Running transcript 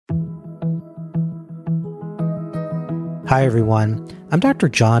Hi, everyone. I'm Dr.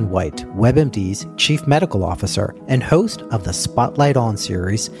 John White, WebMD's Chief Medical Officer and host of the Spotlight On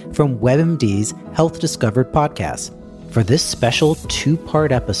series from WebMD's Health Discovered podcast. For this special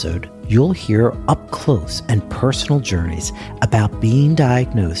two-part episode, you'll hear up close and personal journeys about being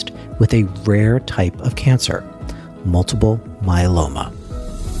diagnosed with a rare type of cancer, multiple myeloma.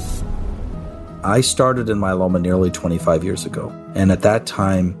 I started in myeloma nearly 25 years ago. And at that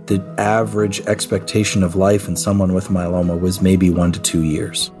time, the average expectation of life in someone with myeloma was maybe 1 to 2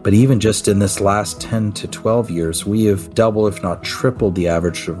 years. But even just in this last 10 to 12 years, we have doubled, if not tripled, the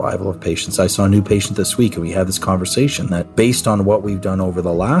average survival of patients. I saw a new patient this week, and we had this conversation that based on what we've done over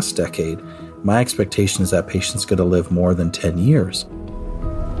the last decade, my expectation is that patient's going to live more than 10 years.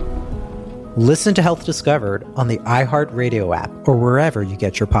 Listen to Health Discovered on the iHeartRadio app or wherever you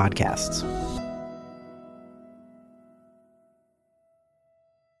get your podcasts.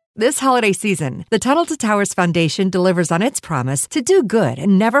 This holiday season, the Tunnel to Towers Foundation delivers on its promise to do good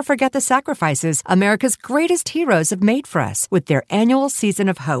and never forget the sacrifices America's greatest heroes have made for us with their annual Season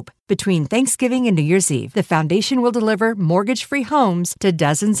of Hope. Between Thanksgiving and New Year's Eve, the foundation will deliver mortgage-free homes to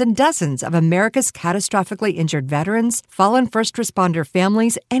dozens and dozens of America's catastrophically injured veterans, fallen first responder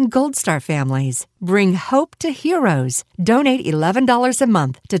families, and Gold Star families. Bring hope to heroes. Donate $11 a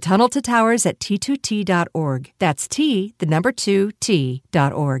month to Tunnel to Towers at T2T.org. That's T2T.org.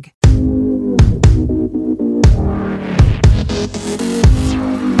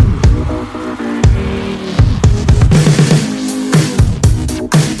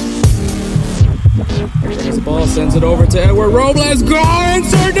 Takes the ball, sends it over to Edward Robles. Go!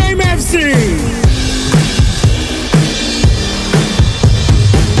 Insert name FC!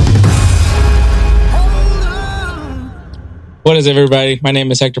 What is everybody? My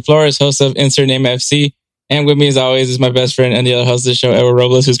name is Hector Flores, host of Insert Name FC. And with me, as always, is my best friend and the other host of the show, Edward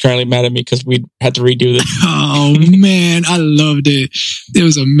Robles, who's currently mad at me because we had to redo this. Oh, man. I loved it. It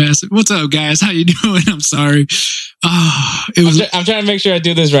was a mess. What's up, guys? How you doing? I'm sorry. I'm trying to make sure I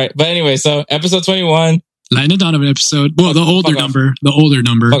do this right. But anyway, so episode 21. Landon Donovan episode. Well, the older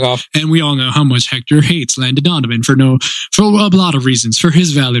number. Fuck off. And we all know how much Hector hates Landon Donovan for a lot of reasons, for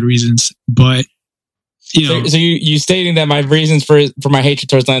his valid reasons. But, you know. So you stating that my reasons for my hatred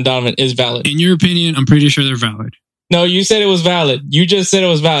towards Landon Donovan is valid. In your opinion, I'm pretty sure they're valid. No, you said it was valid. You just said it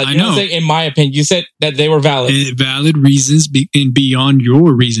was valid. I you know. Don't say in my opinion. You said that they were valid. Valid reasons and beyond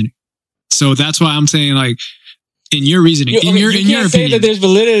your reasoning. So that's why I'm saying, like, in your reasoning, you can't say that there's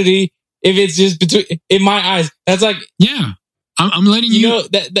validity if it's just in my eyes. That's like, yeah, I'm letting you know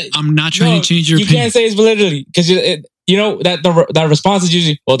that I'm not trying to change your opinion. You can't say it's validity because you know that the response is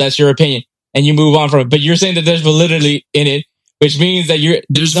usually, well, that's your opinion, and you move on from it. But you're saying that there's validity in it, which means that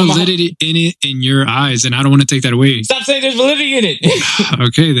there's validity in it in your eyes, and I don't want to take that away. Stop saying there's validity in it.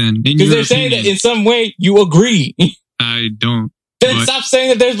 Okay, then, because they're saying that in some way you agree. I don't. Then stop saying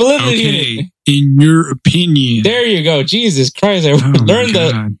that there's validity in it. In your opinion. There you go. Jesus Christ. I learned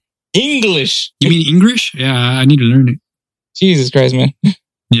the English. You mean English? Yeah, I need to learn it. Jesus Christ, man.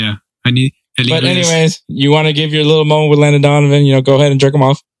 Yeah, I need. But anyways, you want to give your little moment with Landon Donovan, go ahead and jerk him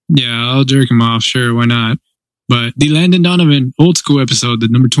off. Yeah, I'll jerk him off. Sure, why not? But the Landon Donovan old school episode, the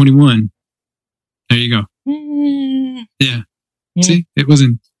number 21. There you go. Yeah. See, it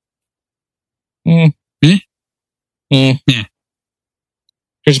wasn't. Yeah.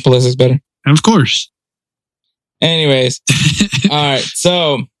 Christian Pulisic's better. Of course. Anyways. All right.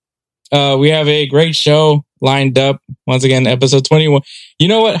 So, we have a great show lined up. Once again, episode 21. You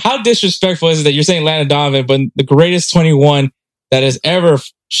know what? How disrespectful is it that you're saying Landon Donovan, but the greatest 21 that has ever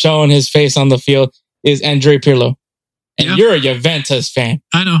shown his face on the field is Andrea Pirlo. And you're a Juventus fan.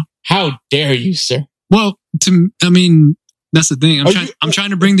 I know. How dare you, sir? Well, that's the thing. I'm trying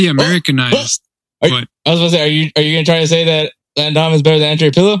to bring the Americanized. I was going to say, are you going to try to say that Landon Donovan's better than Andrea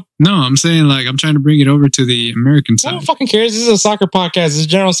Pirlo? No, I'm saying I'm trying to bring it over to the American side. I don't fucking care. This is a soccer podcast. This is a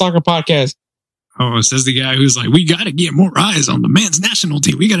general soccer podcast. Oh, it says the guy who's like, we got to get more eyes on the men's national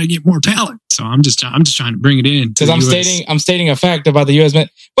team. We got to get more talent. So I'm just trying to bring it in because I'm stating a fact about the U.S. men.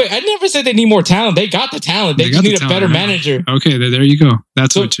 Wait, I never said they need more talent. They got the talent. They just need a better manager. Okay, there you go.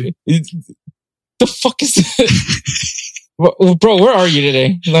 That's what you. The fuck is this? Bro, where are you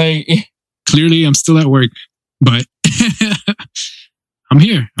today? Clearly, I'm still at work, but I'm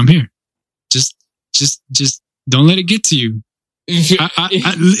here. Just don't let it get to you.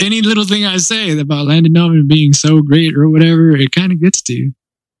 Any little thing I say about Landon Donovan being so great or whatever, it kind of gets to you.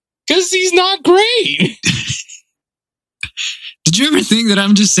 Because he's not great. Did you ever think that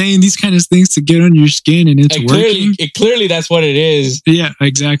I'm just saying these kind of things to get on your skin and it's working? Clearly, that's what it is. Yeah,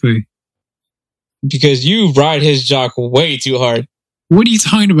 exactly. Because you ride his jock way too hard. What are you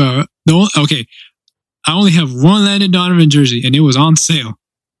talking about? Okay. I only have one Landon Donovan jersey, and it was on sale.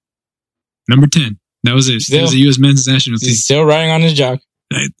 Number 10. That was it. That was the U.S. men's national team. He's still riding on his jock.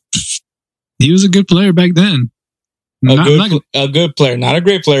 He was a good player back then. A good player, not a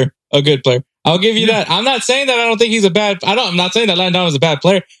great player. A good player. I'll give you that. I'm not saying that I don't think he's a bad. I'm not saying that Landon Donovan's a bad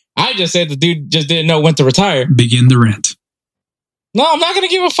player. I just said the dude just didn't know when to retire. Begin the rant. No, I'm not going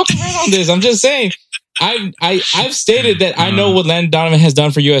to give a fucking rant on this. I'm just saying. I've stated that I know what Landon Donovan has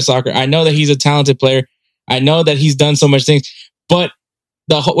done for U.S. soccer. I know that he's a talented player. I know that he's done so much things, but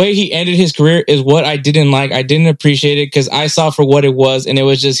the way he ended his career is what I didn't like. I didn't appreciate it because I saw for what it was, and it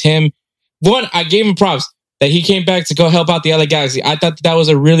was just him. One, I gave him props that he came back to go help out the LA Galaxy. I thought that was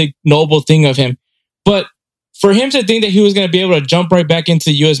a really noble thing of him. But for him to think that he was going to be able to jump right back into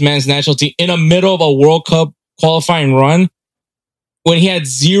the U.S. men's national team in the middle of a World Cup qualifying run, when he had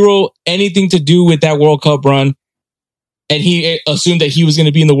anything to do with that World Cup run, and he assumed that he was going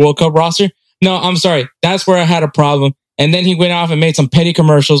to be in the World Cup roster. No, I'm sorry. That's where I had a problem. And then he went off and made some petty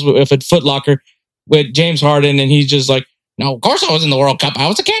commercials with Foot Locker with James Harden. And he's just like, no, of course I was in the World Cup. I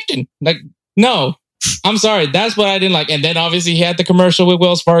was a captain. Like, no, I'm sorry. That's what I didn't like. And then obviously he had the commercial with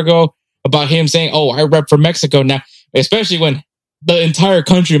Wells Fargo about him saying, oh, I rep for Mexico now, especially when the entire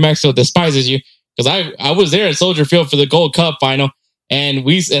country of Mexico despises you. Because I was there at Soldier Field for the Gold Cup final. And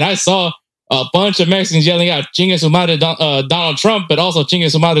I saw a bunch of Mexicans yelling out "Chingue su madre Donald Trump," but also "Chingue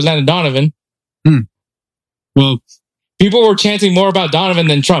su madre Landon Donovan." Well, people were chanting more about Donovan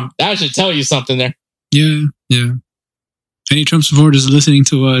than Trump. That should tell you something there. Yeah. Any Trump supporters listening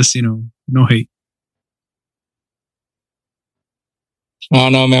to us, no hate. Oh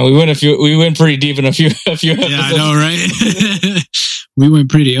no, man, we went pretty deep in a few episodes. Yeah, I know, right? We went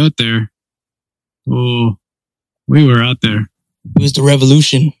pretty out there. Oh, we were out there. It was the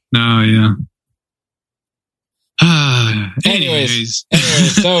revolution. Oh, yeah. Anyways,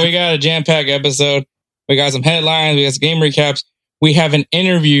 so we got a jam-packed episode. We got some headlines. We got some game recaps. We have an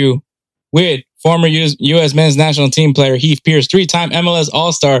interview with former U.S. men's national team player Heath Pierce, 3-time MLS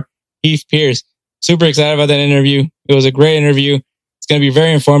All-Star Heath Pierce. Super excited about that interview. It was a great interview. It's going to be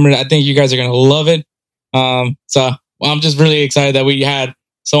very informative. I think you guys are going to love it. So I'm just really excited that we had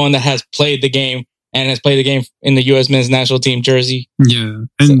someone that has played the game and has played the game in the U.S. men's national team jersey. Yeah.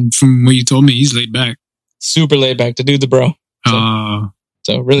 And from what you told me, he's laid back. Super laid back. The dude's the bro.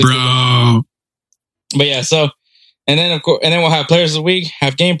 So really bro. Cool. But yeah, so, and then of course, and then we'll have players of the week,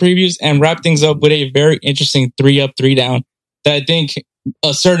 have game previews, and wrap things up with a very interesting 3-up, 3-down that I think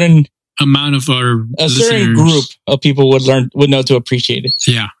a certain amount of certain group of people would know to appreciate it.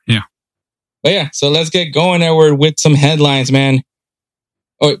 Yeah. But yeah, so let's get going, Edward, with some headlines, man.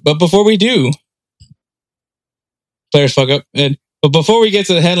 Oh, but before we do, players fuck up. But before we get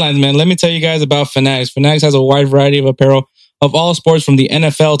to the headlines, man, let me tell you guys about Fanatics. Fanatics has a wide variety of apparel of all sports, from the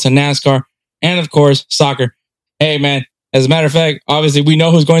NFL to NASCAR, and of course, soccer. Hey, man, as a matter of fact, obviously we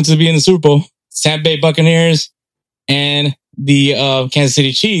know who's going to be in the Super Bowl. Tampa Bay Buccaneers and the Kansas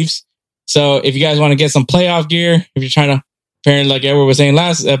City Chiefs. So if you guys want to get some playoff gear, if you're trying to, apparently like Edward was saying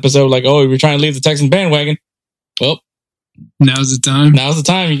last episode, like, oh, if you're trying to leave the Texans bandwagon, well, now's the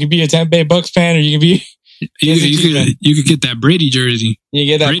time. You can be a Tampa Bay Bucs fan, or you can be... You could get that Brady jersey. You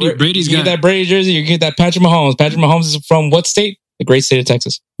get that Brady's got that Brady jersey. You can get that Patrick Mahomes. Patrick Mahomes is from what state? The great state of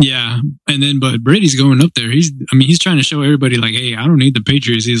Texas. Yeah, and then but Brady's going up there. He's trying to show everybody like, hey, I don't need the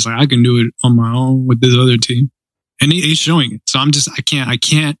Patriots. He's like, I can do it on my own with this other team, and he's showing it. So I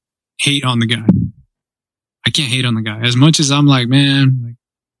can't hate on the guy. I can't hate on the guy as much as I'm like, man, like,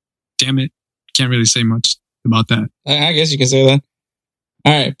 damn it, can't really say much about that. I guess you can say that.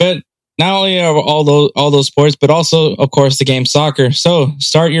 All right, but not only are all those sports, but also, of course, the game soccer. So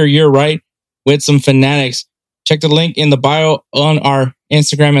start your year right with some Fanatics. Check the link in the bio on our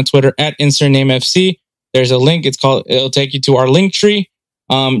Instagram and Twitter at InsertNameFC. There's a link. It'll take you to our link tree.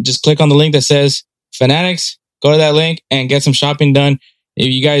 Just click on the link that says Fanatics. Go to that link and get some shopping done.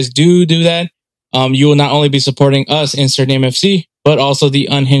 If you guys do that, you will not only be supporting us, InsertNameFC, but also the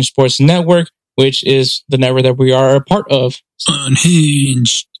Unhinged Sports Network, which is the network that we are a part of.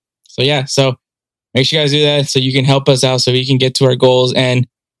 Unhinged. So yeah, so make sure you guys do that so you can help us out so we can get to our goals. And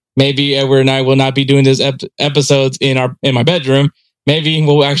maybe Edward and I will not be doing these episodes in my bedroom. Maybe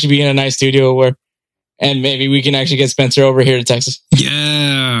we'll actually be in a nice studio and maybe we can actually get Spencer over here to Texas.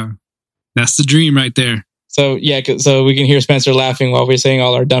 Yeah, that's the dream right there. So yeah, so we can hear Spencer laughing while we're saying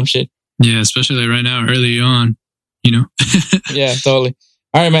all our dumb shit. Yeah, especially right now, early on, Yeah, totally.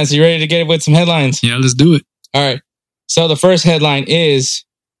 All right, man. So you ready to get it with some headlines? Yeah, let's do it. All right. So the first headline is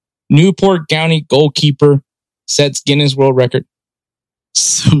Newport County goalkeeper sets Guinness World Record.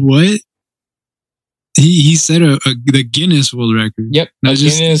 So what? He set the Guinness World Record. Yep, not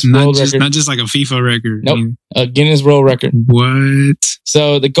just Guinness World Record. Not just like a FIFA record. Nope, a Guinness World Record. What?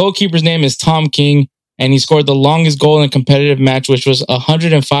 So the goalkeeper's name is Tom King, and he scored the longest goal in a competitive match, which was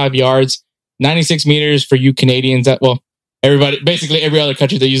 105 yards, 96 meters for you Canadians. Everybody, basically every other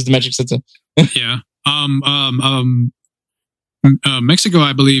country that uses the metric system. Yeah. Mexico,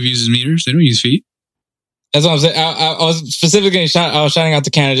 I believe, uses meters. They don't use feet. That's what I'm saying. I was specifically shouting out to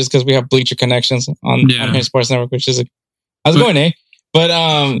Canada just because we have Bleacher Connections on here Sports Network, which is how's it going, eh? But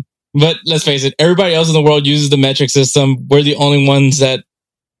let's face it, everybody else in the world uses the metric system. We're the only ones that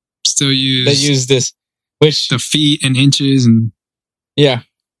still use this, which the feet and inches and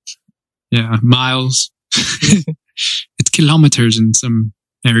miles. It's kilometers in some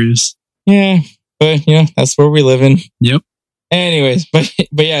areas. Yeah, but that's where we live in. Yep. Anyways, but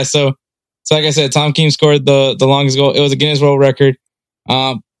yeah, so like I said, Tom King scored the longest goal. It was a Guinness World Record.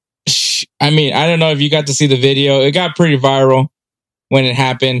 I mean, I don't know if you got to see the video. It got pretty viral when it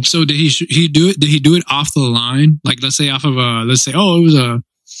happened. So did he do it? Did he do it off the line? Like let's say it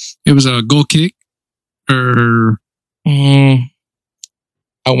was a goal kick, or I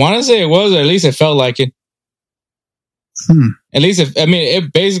want to say it was, or at least it felt like it. At least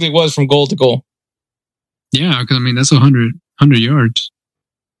it basically was from goal to goal. Yeah, because I mean that's 100 yards.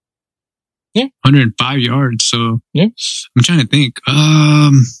 Yeah, 105 yards. So yeah, I'm trying to think.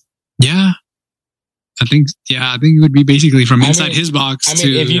 Yeah, I think it would be basically from inside his box. I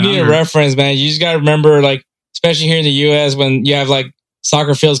mean, if you need a reference, man, you just got to remember, like, especially here in the U.S., when you have like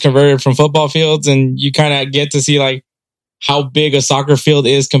soccer fields converted from football fields, and you kind of get to see like how big a soccer field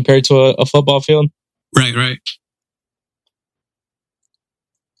is compared to a football field. Right.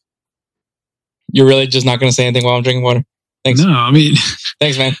 You're really just not going to say anything while I'm drinking water. Thanks. No, I mean,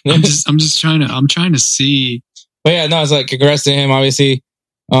 thanks, man. I'm just trying to see. But yeah, no, it's like congrats to him. Obviously,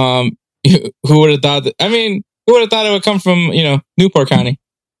 who would have thought? Who would have thought it would come from Newport County?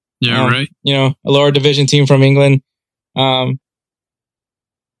 Yeah, right. A lower division team from England. Yeah.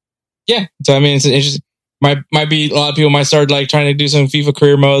 So I mean, it's interesting. Might be a lot of people might start like trying to do some FIFA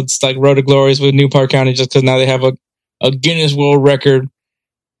career modes like Road to Glories with Newport County just because now they have a Guinness World Record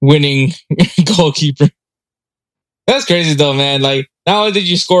winning goalkeeper. That's crazy though, man. Like, not only did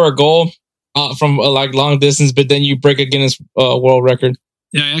you score a goal from like long distance, but then you break a Guinness World Record.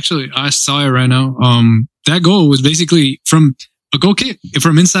 Yeah, actually, I saw it right now. That goal was basically from a goal kick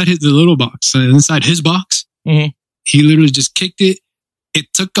from inside the little box, inside his box. Mm-hmm. He literally just kicked it.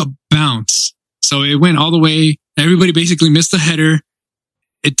 It took a bounce, so it went all the way. Everybody basically missed the header.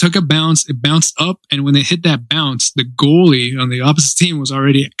 It took a bounce. It bounced up, and when it hit that bounce, the goalie on the opposite team was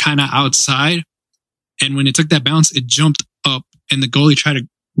already kind of outside. And when it took that bounce, it jumped up, and the goalie tried to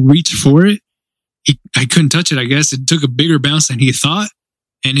reach for it. I couldn't touch it, I guess. It took a bigger bounce than he thought,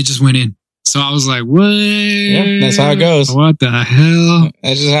 and it just went in. So I was like, what? Yeah, that's how it goes. What the hell?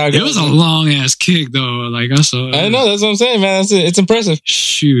 That's just how it goes. It was a long-ass kick, though. Like, I saw it. I know, that's what I'm saying, man. It's impressive.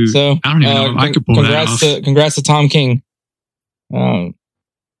 Shoot. So, I don't even know if I could pull that off. Congrats to Tom King.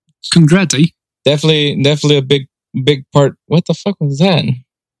 Congrats, eh? Definitely a big part. What the fuck was that?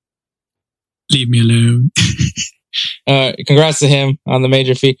 Leave me alone. Congrats to him on the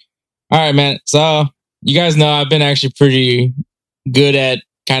major feat. All right, man. So you guys know I've been actually pretty good at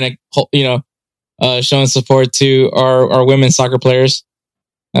kind of, showing support to our women's soccer players.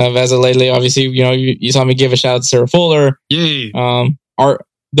 As of lately, obviously, you saw me give a shout out to Sarah Fuller. Yay.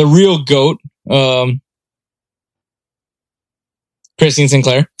 The real GOAT, Christine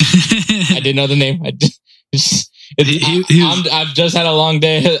Sinclair. I didn't know the name. I've just had a long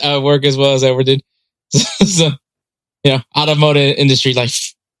day at work as well as I ever did. So, automotive industry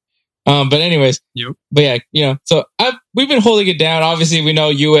life. But anyways, yep. But yeah, so we've been holding it down. Obviously, we know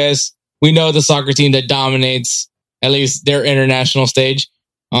US. We know the soccer team that dominates at least their international stage.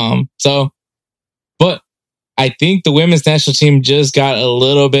 But I think the women's national team just got a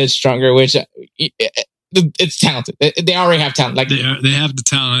little bit stronger, which it's talented. They already have talent. Like they have the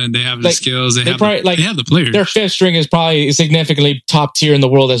talent, they have the skills, they have the players. Their fifth string is probably significantly top tier in the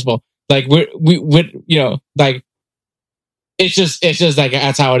world as well. Like we like it's just like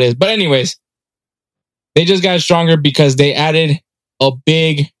that's how it is. But anyways, they just got stronger because they added a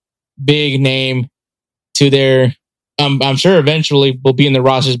big name to their. I'm sure eventually will be in the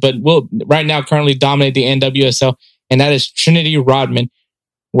rosters, but will right now currently dominate the NWSL, and that is Trinity Rodman.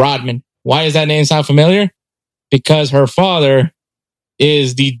 Why does that name sound familiar? Because her father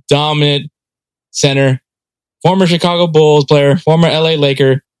is the dominant center, former Chicago Bulls player, former LA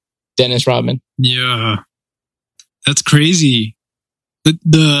Laker, Dennis Rodman. Yeah, that's crazy.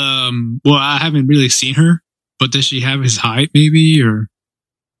 Well, I haven't really seen her, but does she have his height, maybe, or?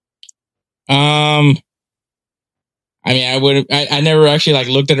 I mean, I never actually like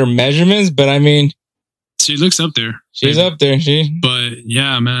looked at her measurements, but I mean, she looks up there. She's up there. But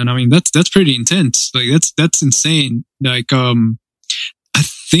yeah, man. I mean, that's pretty intense. Like that's insane. Like, I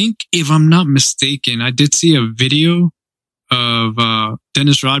think if I'm not mistaken, I did see a video of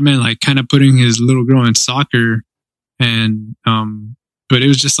Dennis Rodman like kind of putting his little girl in soccer, and but it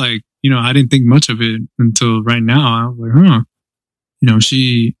was just like, you know, I didn't think much of it until right now. I was like, huh, you know,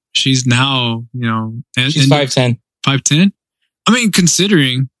 she's now, you know, she's 5'10". 5'10". I mean,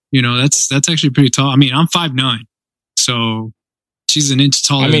 considering, you know, that's actually pretty tall. I mean, I'm 5'9", so she's an inch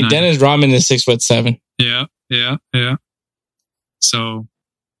taller. I mean, Dennis Rodman is 6'7". Yeah. So,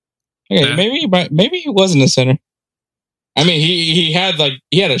 okay, maybe he wasn't a center. I mean, he had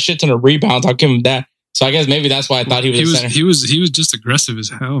a shit ton of rebounds. I'll give him that. So I guess maybe that's why I thought he was a center. He was just aggressive as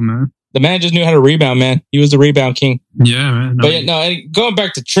hell, man. The man just knew how to rebound, man. He was the rebound king. Yeah, man. Going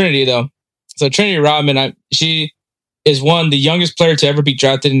back to Trinity though. So Trinity Rodman, she is the youngest player to ever be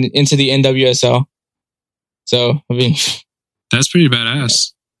drafted into the NWSL. So I mean, that's pretty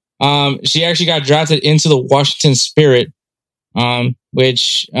badass. She actually got drafted into the Washington Spirit,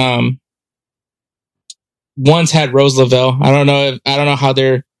 which once had Rose Lavelle. I don't know how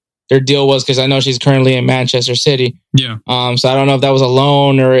their deal was, because I know she's currently in Manchester City. Yeah. So I don't know if that was a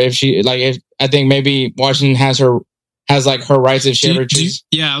loan or if I think maybe Washington has her rights if she ever chooses.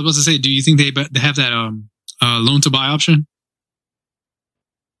 Yeah, I was about to say, do you think they have that loan to buy option?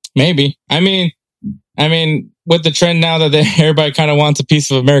 Maybe. I mean, with the trend now that everybody kind of wants a piece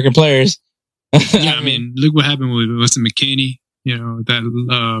of American players. Yeah, I mean, look what happened with Weston McKennie. You know,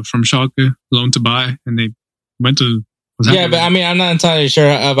 that from Schalke, loan to buy, and they went to. Yeah, but I mean, I'm not entirely sure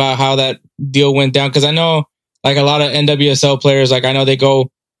about how that deal went down, because I know like a lot of NWSL players, like I know they go,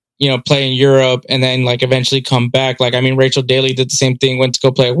 you know, play in Europe and then like eventually come back. Like, I mean, Rachel Daly did the same thing, went to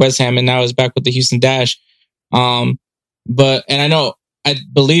go play at West Ham and now is back with the Houston Dash. And I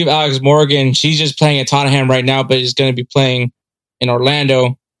believe Alex Morgan, she's just playing at Tottenham right now, but is going to be playing in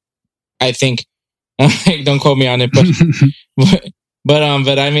Orlando, I think. Don't quote me on it, but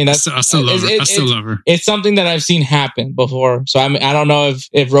I mean, that's I still love her. It's something that I've seen happen before. So I don't know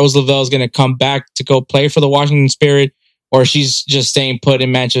if Rose Lavelle is going to come back to go play for the Washington Spirit, or she's just staying put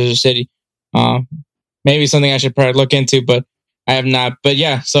in Manchester City. Maybe something I should probably look into, but I have not. But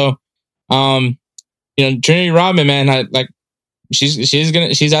yeah, so you know, Trinity Rodman, man,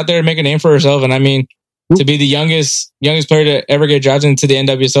 she's out there to make a name for herself, and I mean, to be the youngest player to ever get drafted into the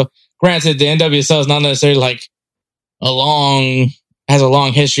NWSL. Granted, the NWSL is not necessarily like has a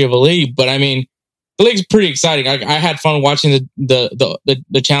long history of a league, but I mean, the league's pretty exciting. I had fun watching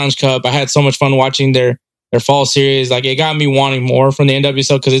the Challenge Cup. I had so much fun watching their fall series. Like, it got me wanting more from the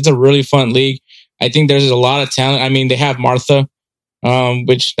NWSL because it's a really fun league. I think there's a lot of talent. I mean, they have Martha,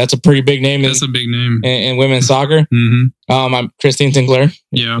 which that's a pretty big name. That's a big name in women's soccer. Mm-hmm. Christine Sinclair,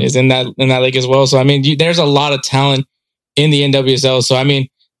 is in that league as well. So I mean, there's a lot of talent in the NWSL. So I mean,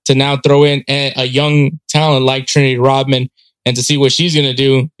 to now throw in a young talent like Trinity Rodman and to see what she's going to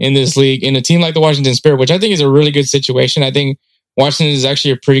do in this league in a team like the Washington Spirit, which I think is a really good situation. I think Washington is actually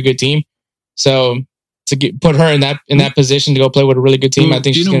a pretty good team. So to put her in that position to go play with a really good team, I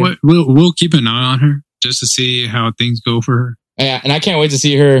think she's what? We'll keep an eye on her just to see how things go for her. Yeah, and I can't wait to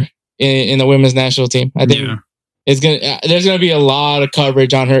see her in the women's national team. I think there's gonna be a lot of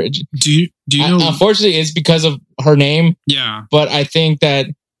coverage on her. Do you know? Unfortunately, it's because of her name. Yeah, but I think that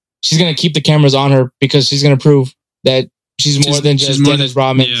she's gonna keep the cameras on her because she's gonna prove that she's more than just Dennis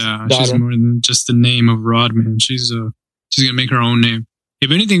Rodman's daughter. She's more than just the name of Rodman. She's gonna make her own name.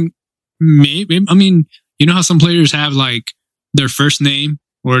 If anything, maybe, I mean, you know how some players have like their first name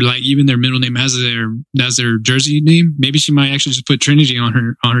or like even their middle name as their jersey name. Maybe she might actually just put Trinity on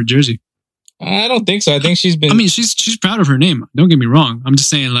her jersey. I don't think so. I think she's been. I mean, she's proud of her name. Don't get me wrong. I'm just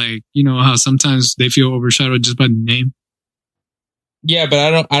saying, like, you know how sometimes they feel overshadowed just by the name. Yeah,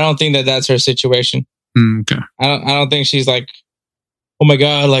 but I don't think that that's her situation. Okay. I don't think she's like, oh my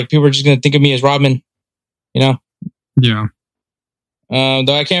god, like people are just gonna think of me as Rodman, you know? Yeah.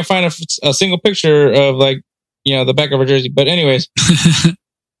 Though I can't find a single picture of like, you know, the back of her jersey. But anyways,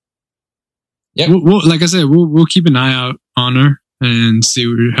 yeah. We'll, like I said, we'll keep an eye out on her and see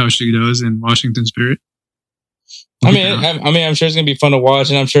how she does in Washington Spirit. I mean, I'm sure it's gonna be fun to watch,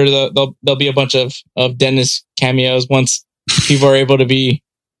 and I'm sure there'll be a bunch of Dennis cameos once people are able to be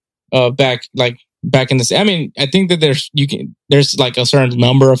back in this. I mean, I think that there's like a certain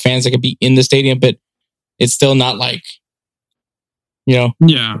number of fans that could be in the stadium, but it's still not like, you know.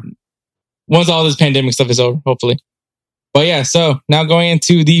 Yeah. Once all this pandemic stuff is over, hopefully. But yeah, so now going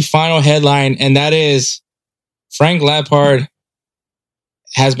into the final headline, and that is Frank Lampard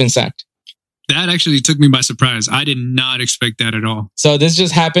has been sacked. That actually took me by surprise. I did not expect that at all. So this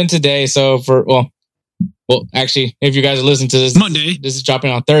just happened today. So well, actually, if you guys are listening to this Monday, this is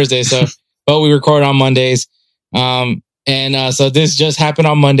dropping on Thursday. So, but we record on Mondays. So this just happened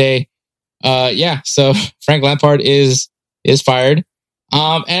on Monday. So Frank Lampard is fired.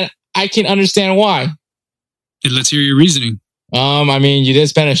 And I can understand why. And let's hear your reasoning. I mean, you did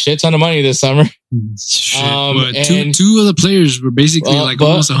spend a shit ton of money this summer. Shit, two of the players were basically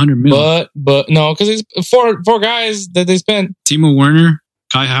almost 100 million. But no, because it's four guys that they spent. Timo Werner,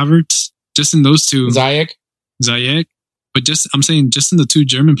 Kai Havertz, just in those two. Ziyech. But I'm saying just in the two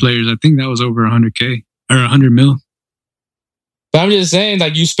German players, I think that was over 100K or 100 mil. But I'm just saying,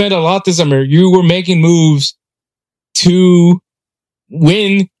 like, you spent a lot this summer. You were making moves to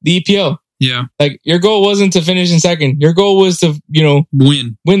win the EPL. Yeah. Like, your goal wasn't to finish in second. Your goal was to,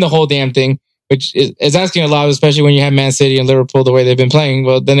 win the whole damn thing, which is asking a lot, especially when you have Man City and Liverpool the way they've been playing.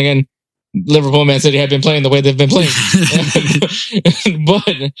 Well, then again, Liverpool and Man City have been playing the way they've been playing.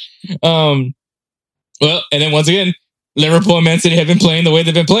 And then once again, Liverpool and Man City have been playing the way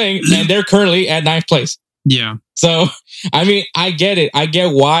they've been playing, and they're currently at 9th place. Yeah. So, I mean, I get it. I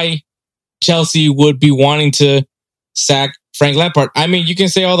get why Chelsea would be wanting to sack Frank Lampard. I mean, you can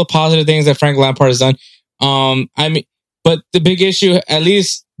say all the positive things that Frank Lampard has done. But the big issue, at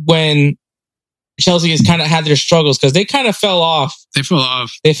least when Chelsea has kind of had their struggles, because they kind of fell off. They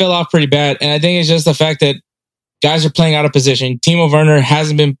fell off pretty bad. And I think it's just the fact that guys are playing out of position. Timo Werner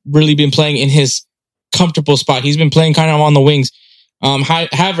hasn't really been playing in his comfortable spot. He's been playing kind of on the wings.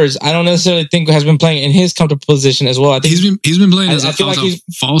 Havertz, I don't necessarily think has been playing in his comfortable position as well. I think he's been playing as I feel like he's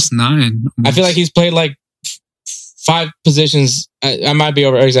false nine. Almost. I feel like he's played like 5 positions. I might be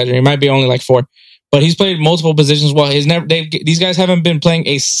over exaggerating. It might be only like 4, but he's played multiple positions. Well, these guys haven't been playing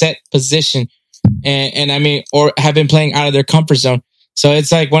a set position, and I mean, or have been playing out of their comfort zone. So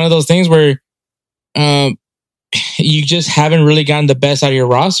it's like one of those things where, you just haven't really gotten the best out of your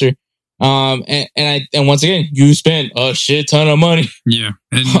roster. And once again, you spent a shit ton of money. Yeah,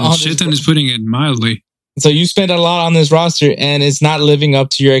 and shit ton is putting it mildly. So you spent a lot on this roster, and it's not living up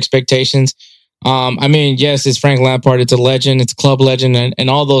to your expectations. I mean, yes, it's Frank Lampard. It's a legend. It's a club legend and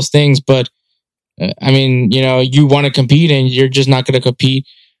all those things. But, I mean, you want to compete and you're just not going to compete.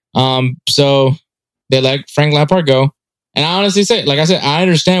 So they let Frank Lampard go. And I honestly say, like I said, I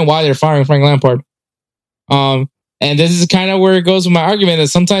understand why they're firing Frank Lampard. And this is kind of where it goes with my argument that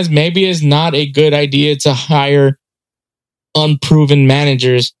sometimes maybe it's not a good idea to hire unproven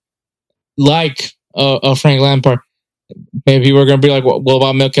managers like Frank Lampard. Maybe we're going to be like, what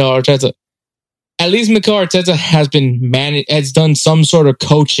about Mikel Arteta? At least Mikel Arteta has done some sort of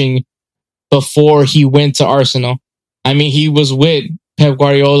coaching before he went to Arsenal. I mean, he was with Pep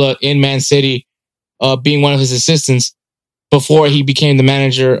Guardiola in Man City, being one of his assistants before he became the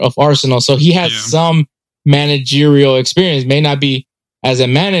manager of Arsenal. So he has some managerial experience. May not be as a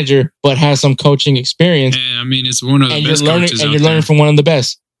manager, but has some coaching experience. And I mean, it's one of the best coaches. And you're learning from one of the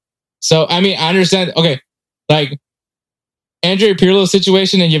best. So, I mean, I understand. Okay, like Andrea Pirlo's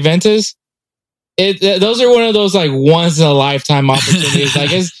situation in Juventus. Those are one of those like once in a lifetime opportunities. Like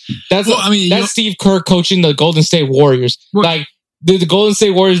that's Steve Kerr coaching the Golden State Warriors. Like, did the Golden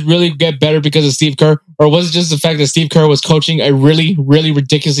State Warriors really get better because of Steve Kerr, or was it just the fact that Steve Kerr was coaching a really, really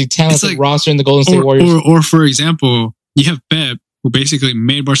ridiculously talented roster in the Golden State Warriors? Or for example, you have Pep, who basically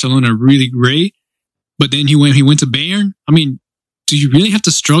made Barcelona really great, but then he went to Bayern. I mean, do you really have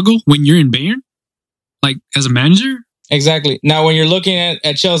to struggle when you're in Bayern, like as a manager? Exactly. Now, when you're looking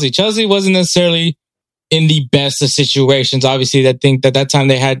at Chelsea wasn't necessarily in the best of situations. Obviously, I think that time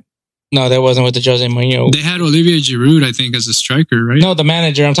they had... No, that wasn't with the Jose Mourinho. They had Olivier Giroud, I think, as a striker, right? No, the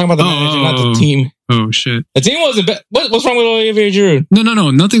manager. I'm talking about the manager, not the team. Oh, shit. The team wasn't bad. What's wrong with Olivier Giroud?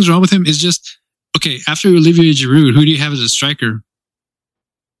 No. Nothing's wrong with him. It's just... Okay, after Olivier Giroud, who do you have as a striker?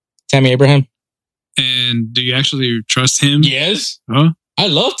 Tammy Abraham. And do you actually trust him? Yes. Huh? I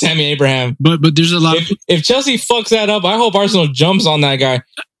love Tammy Abraham. But there's a lot if Chelsea fucks that up, I hope Arsenal jumps on that guy.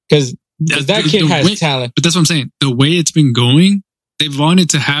 Because that kid has talent. But that's what I'm saying. The way it's been going, they've wanted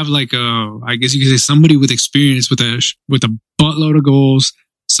to have like I guess you could say somebody with experience with a buttload of goals.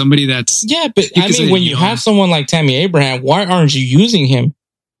 Somebody that's... Yeah, but I mean, when you have someone like Tammy Abraham, why aren't you using him?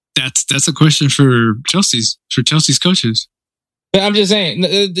 That's a question for Chelsea's coaches. But I'm just saying,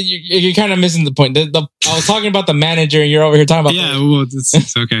 you're kind of missing the point. I was talking about the manager, and you're over here talking about... Yeah, well,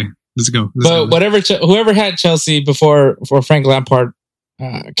 it's okay. Let's go. Whoever had Chelsea before Frank Lampard,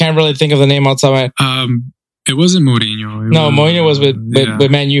 can't really think of the name outside my... It wasn't Mourinho. Mourinho was with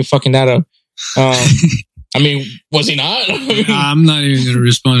Man U fucking that up. I mean, was he not? I'm not even going to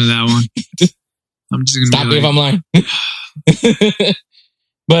respond to that one. I'm just going to stop me if I'm lying.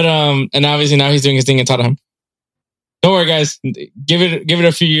 But and obviously now he's doing his thing in Tottenham. Don't worry, guys. Give it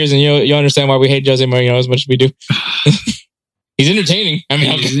a few years, and you'll understand why we hate Jose Mourinho as much as we do. He's entertaining. I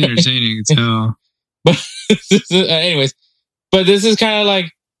mean, he's entertaining as hell. But anyways, but this is kind of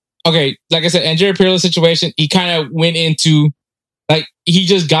like, okay, like I said, Andrea Pirlo's situation. He kind of went into like he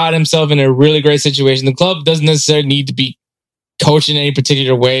just got himself in a really great situation. The club doesn't necessarily need to be coached in any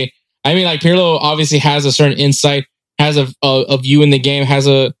particular way. I mean, like Pirlo obviously has a certain insight, has a view in the game, has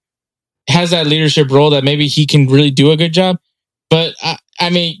that leadership role that maybe he can really do a good job. But I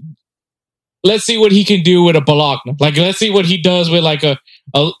mean, let's see what he can do with a Bologna. Like, let's see what he does with like a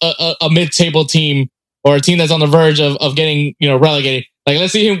mid-table team or a team that's on the verge of getting, relegated. Like,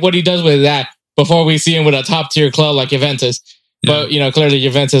 let's see what he does with that before we see him with a top-tier club like Juventus. Yeah. But, clearly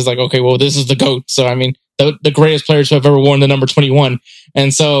Juventus is like, okay, well, this is the GOAT. So, I mean, the greatest players who have ever worn the number 21.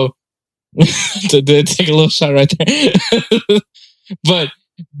 And so, to take a little shot right there. But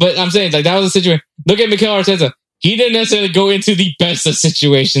I'm saying, like, that was a situation. Look at Mikel Arteta. He didn't necessarily go into the best of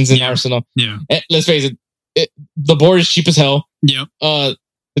situations in Arsenal. Yeah. Let's face it, the board is cheap as hell. Yep. The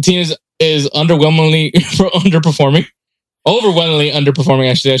team is underwhelmingly underperforming. Overwhelmingly underperforming,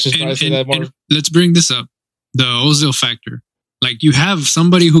 actually. I should probably say that more. Let's bring this up. The Ozil factor. Like, you have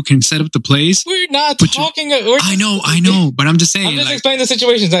somebody who can set up the plays. We're not talking. I know, but I'm just saying. I'm just explaining the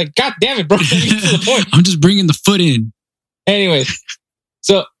situations. Like, God damn it, bro. Get to the point. I'm just bringing the foot in. Anyways,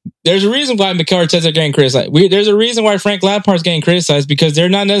 so there's a reason why Mikel Arteta are getting criticized. There's a reason why Frank Lampard's getting criticized, because they're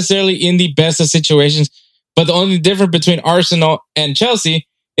not necessarily in the best of situations. But the only difference between Arsenal and Chelsea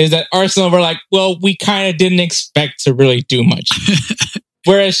is that Arsenal were like, well, we kind of didn't expect to really do much.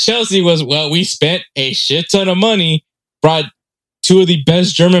 Whereas Chelsea was, well, we spent a shit ton of money, brought two of the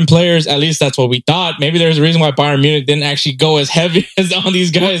best German players. At least that's what we thought. Maybe there's a reason why Bayern Munich didn't actually go as heavy as on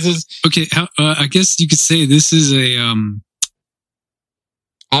these guys. Okay, I guess you could say this is a...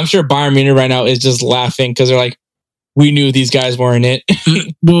 I'm sure Bayern Munich right now is just laughing because they're like, we knew these guys weren't it.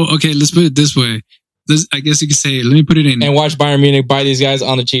 Well, okay, let's put it this way. I guess you could say, let me put it in. And watch Bayern Munich buy these guys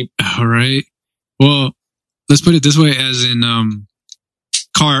on the cheap. All right. Well, let's put it this way, as in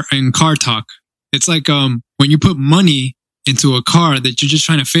car talk. It's like when you put money into a car that you're just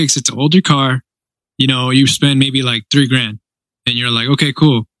trying to fix. It's an older car. You spend maybe like $3,000 and you're like, okay,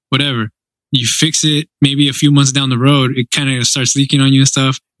 cool, whatever. You fix it, maybe a few months down the road, it kind of starts leaking on you and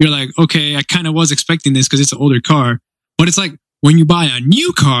stuff. You're like, okay, I kind of was expecting this because it's an older car. But it's like when you buy a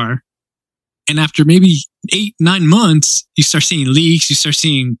new car and after maybe 8-9 months, you start seeing leaks, you start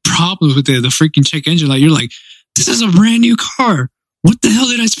seeing problems with the freaking check engine light. You're like, this is a brand new car. What the hell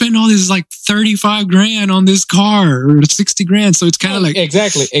did I spend all this like $35,000 on this car or $60,000? So it's kind of like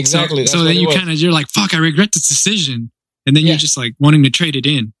exactly. So then you're like, fuck, I regret this decision, and then you're just like wanting to trade it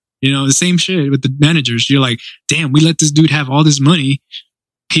in. The same shit with the managers. You're like, damn, we let this dude have all this money.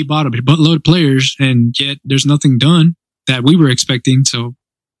 He bought a buttload of players, and yet there's nothing done that we were expecting. So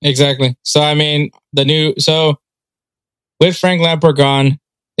exactly. So I mean, with Frank Lampard gone,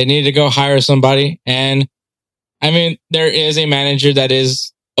 they needed to go hire somebody, and I mean, there is a manager that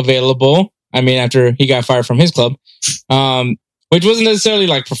is available. I mean, after he got fired from his club, which wasn't necessarily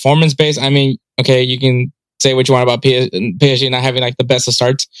like performance based. I mean, okay, you can say what you want about PSG not having like the best of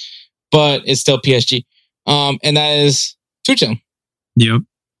starts, but it's still PSG. And that is Tuchel. Yep.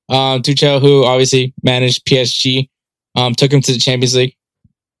 Tuchel, who obviously managed PSG, took him to the Champions League.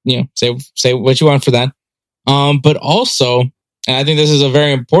 Say what you want for that. But also, and I think this is a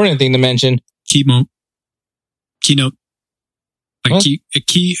very important thing to mention. Keynote. A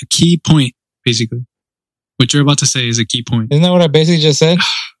key point, basically. What you're about to say is a key point. Isn't that what I basically just said?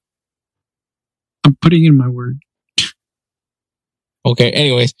 I'm putting in my word. Okay,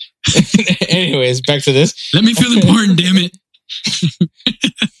 anyways, back to this. Let me feel important, damn it.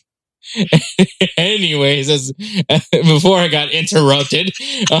 Anyways, before I got interrupted,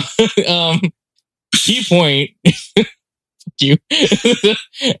 key point. Fuck you.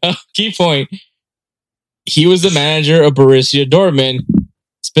 Key point. He was the manager of Borussia Dortmund,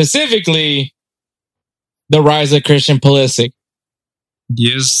 specifically the rise of Christian Pulisic.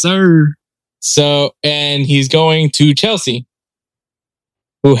 Yes, sir. So, and he's going to Chelsea,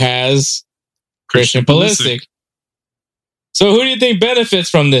 who has Christian Pulisic. So, who do you think benefits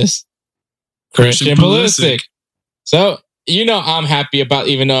from this? Christian Pulisic. So, I'm happy about,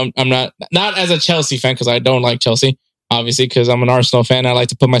 even though I'm not as a Chelsea fan, because I don't like Chelsea. Obviously, because I'm an Arsenal fan, I like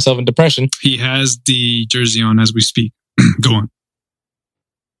to put myself in depression. He has the jersey on as we speak. Go on.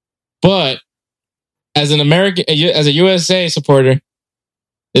 But as an American, as a USA supporter,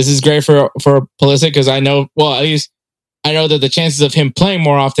 this is great for Pulisic because I know, well, at least I know that the chances of him playing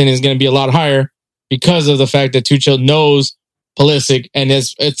more often is going to be a lot higher because of the fact that Tuchel knows Pulisic, and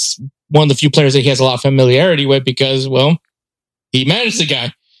it's one of the few players that he has a lot of familiarity with because, well, he managed the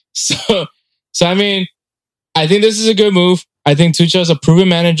guy. So I mean, I think this is a good move. I think Tuchel's a proven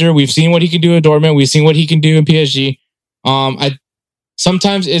manager. We've seen what he can do in Dortmund. We've seen what he can do in PSG.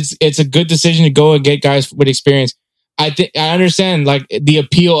 Sometimes it's a good decision to go and get guys with experience. I understand like the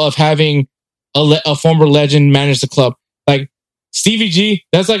appeal of having a former legend manage the club. Like Stevie G,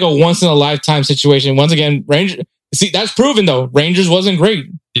 that's like a once in a lifetime situation. Once again, Rangers. See, that's proven though. Rangers wasn't great.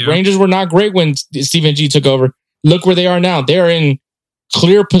 Yeah. Rangers were not great when Stephen G took over. Look where they are now. They're in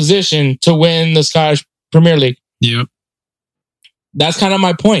clear position to win the Scottish Premier League. Yep. That's kind of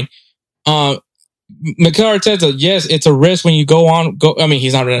my point. Mikel Arteta, yes, it's a risk when you go. I mean,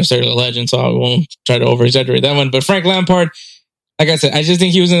 he's not necessarily a legend, so I won't try to over-exaggerate that one. But Frank Lampard, like I said, I just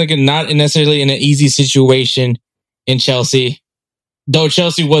think he was not necessarily in an easy situation in Chelsea. Though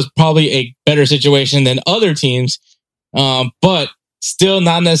Chelsea was probably a better situation than other teams, but still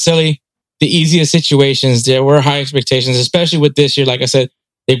not necessarily the easiest situations. There were high expectations, especially with this year. Like I said,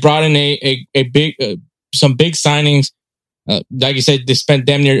 they brought in a big some big signings. Like you said, they spent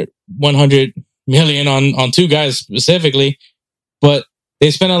damn near 100 million on two guys specifically, but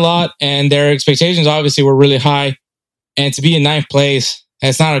they spent a lot, and their expectations obviously were really high. And to be in ninth place,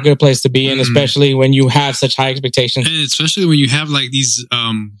 it's not a good place to be in, especially when you have such high expectations. And especially when you have like these,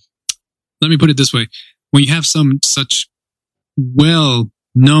 let me put it this way. When you have such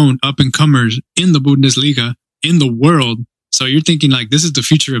well-known up-and-comers in the Bundesliga, in the world, so you're thinking like, this is the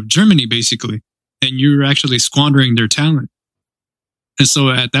future of Germany, basically. And you're actually squandering their talent. And so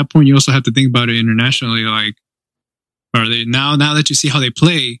at that point, you also have to think about it internationally. Like, are they now that you see how they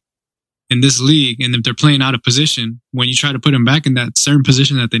play in this league, and if they're playing out of position, when you try to put them back in that certain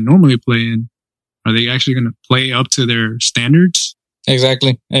position that they normally play in, are they actually going to play up to their standards?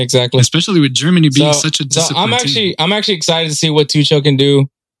 Exactly. Especially with Germany being such a disciplined team. I'm actually excited to see what Tuchel can do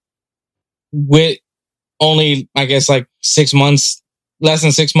with only, I guess, like 6 months, less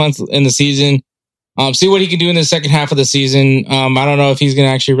than 6 months in the season. See what he can do in the second half of the season. I don't know if he's going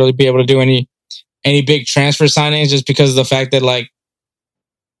to actually really be able to do any big transfer signings, just because of the fact that, like,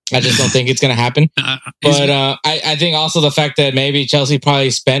 I just don't think it's going to happen. But I think also the fact that maybe Chelsea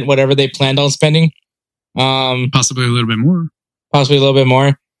probably spent whatever they planned on spending. Possibly a little bit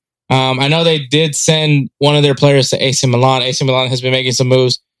more. I know they did send one of their players to AC Milan. AC Milan has been making some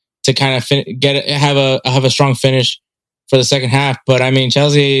moves to kind of have a strong finish for the second half. But I mean,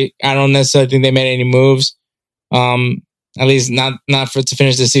 Chelsea, I don't necessarily think they made any moves. At least not to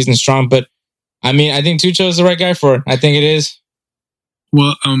finish the season strong. But I mean, I think Tuchel is the right guy for it. I think it is.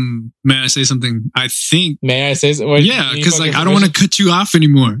 Well, may I say something? I think. May I say something? Yeah, because like I don't want to cut you off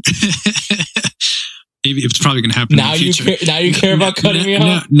anymore. It's probably going to happen in the future. Now you care about cutting me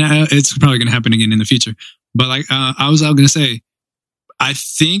off? No, it's probably going to happen again in the future. But like I was going to say, I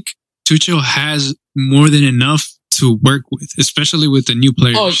think Tuchel has more than enough to work with, especially with the new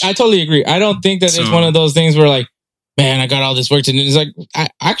players. Oh, I totally agree. I don't think that it's one of those things where like, man, I got all this work to do. It's like, I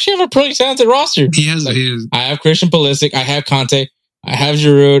actually have a pretty talented roster. He has. I have Christian Pulisic. I have Conte. I have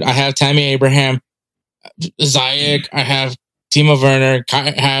Giroud. I have Tammy Abraham, Ziyech. I have Timo Werner,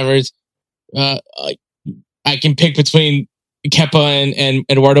 Kai Havertz. I can pick between Kepa and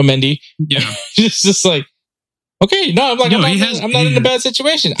Eduardo Mendy. Yeah, it's just like, okay, no, I'm like, I'm not in a bad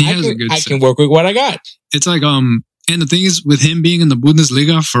situation. I can work with what I got. It's like, and the thing is, with him being in the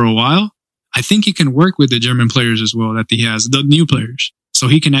Bundesliga for a while, I think he can work with the German players as well that he has, the new players, so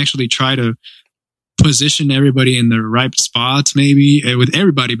he can actually try to position everybody in the right spots, maybe with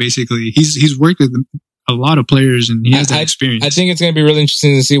everybody. Basically, he's worked with a lot of players, and he has that experience. I think it's going to be really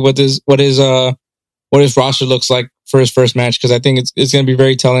interesting to see what his roster looks like for his first match, because I think it's going to be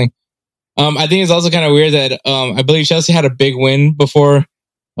very telling. I think it's also kind of weird that I believe Chelsea had a big win before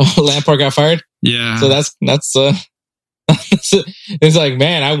Lampard got fired. Yeah, so that's it's like,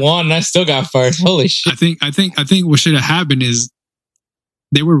 man, I won and I still got fired. Holy shit! I think what should have happened is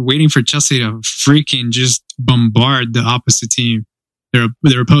they were waiting for Chelsea to freaking just bombard the opposite team,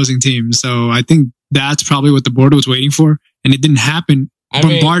 their opposing team. So I think that's probably what the board was waiting for, and it didn't happen.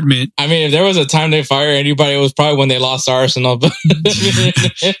 Bombardment. I mean, if there was a time they fire anybody, it was probably when they lost to Arsenal.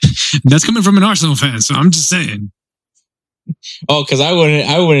 That's coming from an Arsenal fan, so I'm just saying. Oh, because I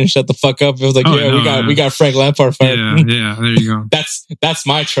wouldn't shut the fuck up. It was like, we got Frank Lampard fired. Yeah, there you go. That's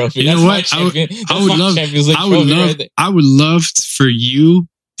my trophy. You know what? I would love for you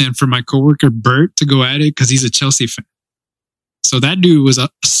and for my coworker Bert to go at it, because he's a Chelsea fan. So that dude was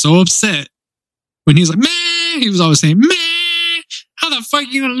so upset when he was like, man, he was always saying, man, how the fuck are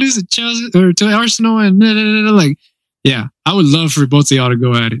you gonna lose to Chelsea or to Arsenal? And like, yeah, I would love for both of y'all to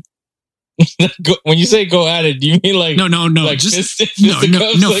go at it. When you say go at it, do you mean like no, like just fisticuffs?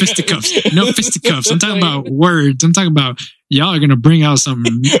 no fisticuffs, no fisticuffs. I'm talking about words. I'm talking about y'all are gonna bring out some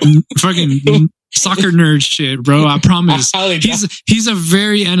fucking soccer nerd shit, bro. I promise. He's a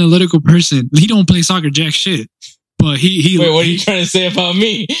very analytical person. He don't play soccer jack shit. But he wait, what are you trying to say about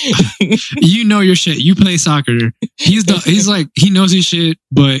me? You know your shit. You play soccer. He's like, he knows his shit,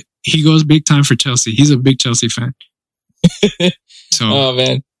 but he goes big time for Chelsea. He's a big Chelsea fan. So, oh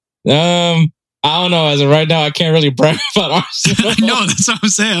man, I don't know. As of right now, I can't really brag about Arsenal. No, that's what I'm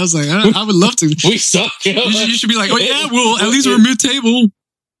saying. I was like, I would love to. We suck. You should be like, oh yeah, well, at least we're mid-table.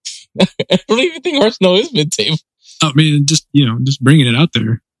 I don't even think Arsenal is mid-table. I mean, just bringing it out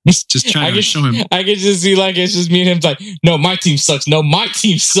there. Just trying to show him. I can just see like it's just me and him like, no, my team sucks. No, my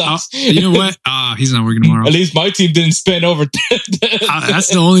team sucks. You know what? He's not working tomorrow. At least my team didn't spend over. That's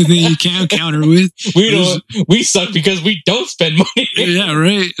the only thing you can counter with. We suck because we don't spend money. Yeah,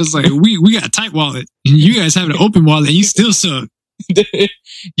 right. It's like we got a tight wallet, and you guys have an open wallet, and you still suck.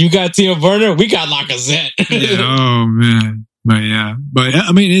 You got Timo Werner. We got Lacazette. Yeah, oh man, but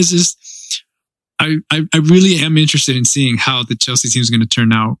I mean, it's just. I really am interested in seeing how the Chelsea team is going to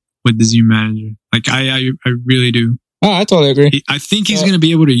turn out with this new manager. Like I really do. Oh, I totally agree. I think he's going to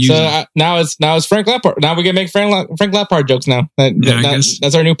be able to use it. Now it's Frank Lampard. Now we can make Frank Lampard jokes now.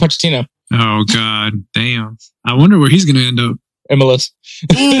 That's our new Pochettino. Oh God, damn! I wonder where he's going to end up. MLS.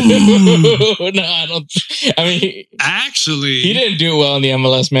 No, I don't. I mean, actually, he didn't do well in the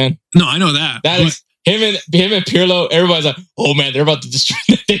MLS, man. No, I know that. Is him and Pirlo. Everybody's like, "Oh man, they're about to destroy."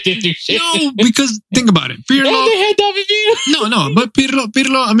 They didn't do shit. No, because think about it. Pirlo. Yeah, they had David Villa. No, but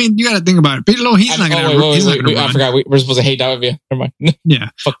Pirlo. I mean, you got to think about it. Pirlo, he's not going to. I forgot we're supposed to hate David Villa. Never mind. Yeah,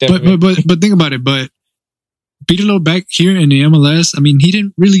 fuck that. But think about it. But Pirlo back here in the MLS, I mean, he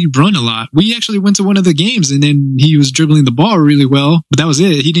didn't really run a lot. We actually went to one of the games, and then he was dribbling the ball really well, but that was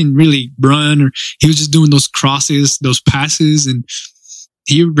it. He didn't really run, or he was just doing those crosses, those passes, and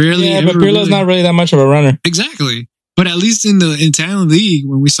he rarely. Yeah, but Pirlo's not really that much of a runner. Exactly. But at least in the Italian league,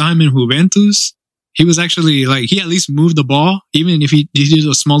 when we saw him in Juventus, he was actually like, he at least moved the ball. Even if he did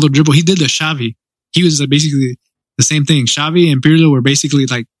a smaller dribble, he did the Xavi. He was basically the same thing. Xavi and Pirlo were basically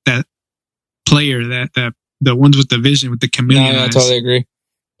like that player, that the ones with the vision, with the chameleon eyes. I totally agree.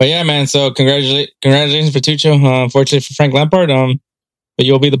 But yeah, man. So congratulations for Tuchel. Unfortunately for Frank Lampard. But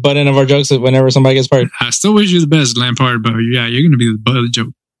you'll be the butt end of our jokes whenever somebody gets fired. I still wish you the best, Lampard. But yeah, you're going to be the butt of the joke.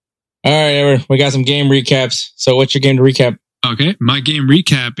 All right, Ever. We got some game recaps. So what's your game to recap? Okay. My game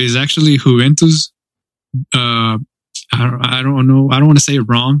recap is actually Juventus. I don't know. I don't want to say it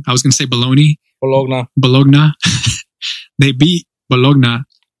wrong. I was going to say Bologna. They beat Bologna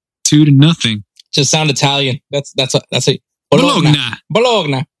 2-0. Just sound Italian. That's it. Bologna.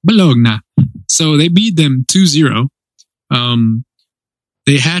 So they beat them 2-0.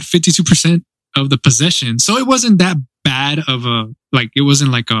 They had 52% of the possession. So it wasn't that bad of it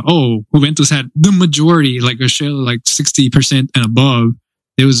wasn't like Juventus had the majority, like a share like 60% and above.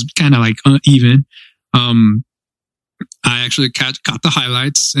 It was kind of like uneven. I actually caught the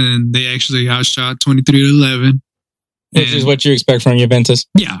highlights, and they actually outshot 23-11. Which is what you expect from Juventus.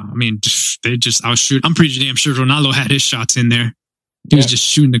 Yeah, I mean, they just outshoot. I'm pretty damn sure Ronaldo had his shots in there. He was just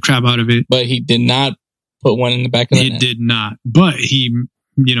shooting the crap out of it. But he did not put one in the back of the net. He did not. But he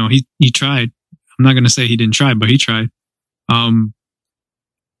tried. I'm not going to say he didn't try, but he tried.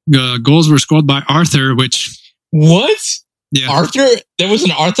 Goals were scored by Arthur, which... What? Yeah. Arthur? There was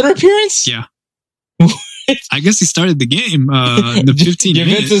an Arthur appearance? Yeah. I guess he started the game in the 15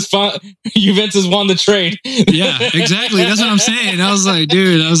 minutes. Juventus won the trade. Yeah, exactly. That's what I'm saying. I was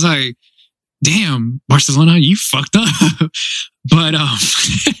like, damn, Barcelona, you fucked up. But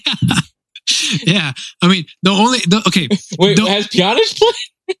yeah, I mean, okay. Wait, has Pjanic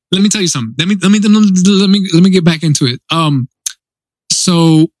played? Let me tell you something. Let me get back into it.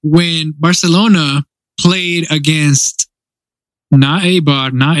 So when Barcelona played against not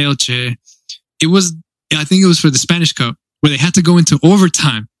Eibar, not Elche, I think it was for the Spanish Cup, where they had to go into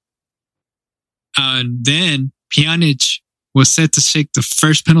overtime. And then Pjanic was set to shake the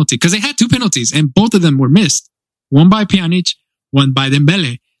first penalty, because they had two penalties and both of them were missed. One by Pjanic, one by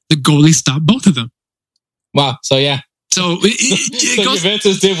Dembele. The goalie stopped both of them. Wow. So yeah. So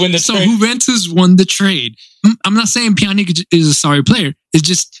Juventus did win the trade. So Juventus won the trade. I'm not saying Pjanic is a sorry player. It's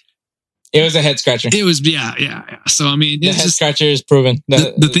just... It was a head scratcher. It was, yeah. So, I mean... The head scratcher is proven.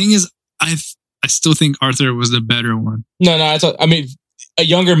 The thing is, I still think Arthur was the better one. No, I mean, a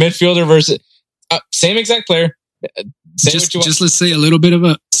younger midfielder versus... same exact player. Just let's say a little bit of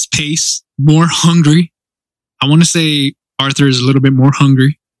a pace, more hungry. I want to say Arthur is a little bit more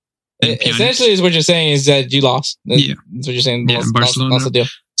hungry. Essentially, is what you're saying is that you lost. Yeah. That's what you're saying. Yeah, Barcelona. Lost the deal.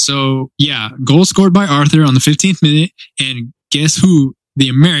 So yeah, goal scored by Arthur on the 15th minute, and guess who? The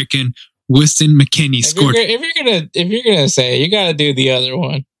American Weston McKennie scored. If you're gonna say it, you gotta do the other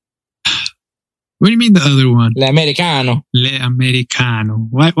one. What do you mean the other one? L'Americano. L'Americano.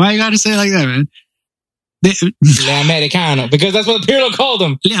 Why you gotta say it like that, man? L'Americano, because that's what Pirlo called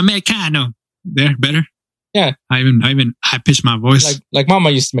him. L'Americano. There, better. Yeah. I even high pitched my voice like Mama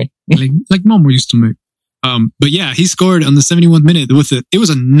used to make. like Mama used to make. But yeah, he scored on the 71th minute with it. It was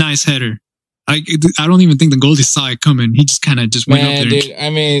a nice header. I don't even think the goalie saw it coming. He just kind of just went up there. Dude, I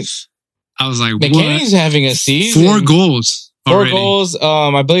mean, I was like, McKennie's having a season. 4 goals. Already. 4 goals.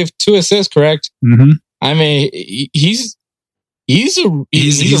 I believe 2 assists. Correct. Mm-hmm. I mean, he's a regular.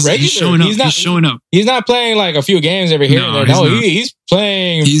 He's showing up. He's showing up. He's not playing like a few games every here and there. No, he's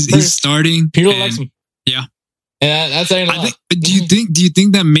playing. He's starting. Pirlo likes him. Yeah, and that's saying a lot. Do you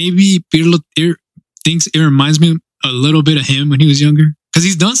think that maybe Pirlo thinks it reminds me a little bit of him when he was younger? Because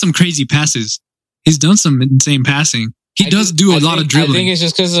he's done some crazy passes. He's done some insane passing. He does do a lot of dribbling. I think it's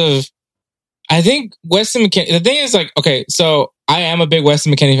just because of. I think Weston McKennie. The thing is, like, okay, so I am a big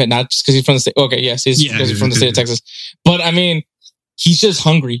Weston McKennie fan, not just because he's from the state. Okay, yes, he's from the state of Texas. But I mean, he's just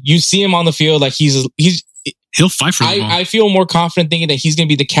hungry. You see him on the field, like he'll fight for the ball. I feel more confident thinking that he's going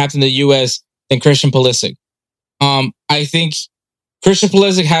to be the captain of the U.S. than Christian Pulisic. I think Christian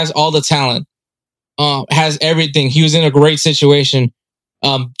Pulisic has all the talent, has everything. He was in a great situation,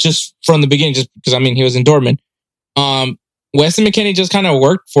 just from the beginning. Just because he was in Dortmund. Weston McKennie just kind of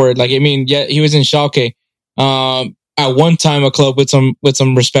worked for it. Like, I mean, yeah, he was in Schalke. At one time, a club with some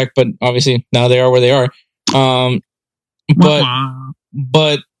respect, but obviously now they are where they are.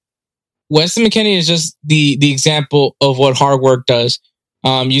 But Weston McKennie is just the example of what hard work does.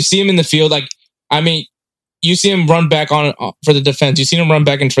 You see him in the field, like, I mean, you see him run back on for the defense. You see him run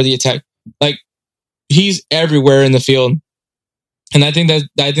back in for the attack. Like, he's everywhere in the field. And I think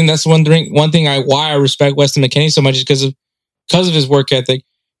that's one thing why I respect Weston McKennie so much is because of his work ethic.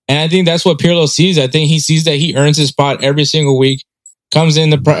 And I think that's what Pirlo sees. I think he sees that he earns his spot every single week, comes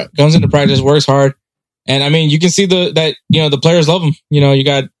into practice, works hard. And I mean, you can see that the players love him. You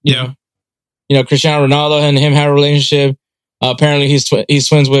got Cristiano Ronaldo and him have a relationship. Apparently he's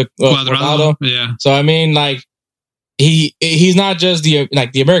twins with Ronaldo. Yeah. So I mean, like, he's not just the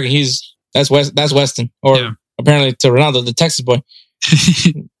American. That's Weston, or apparently to Ronaldo, the Texas boy.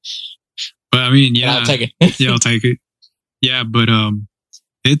 But I mean, yeah, I'll take it. Yeah, I'll take it. Yeah, but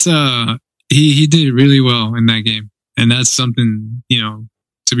it's he did really well in that game, and that's something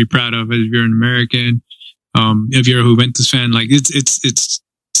to be proud of. If you're an American, if you're a Juventus fan, like it's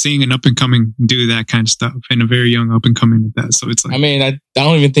seeing an up and coming do that kind of stuff, and a very young up and coming at that. So it's like, I mean, I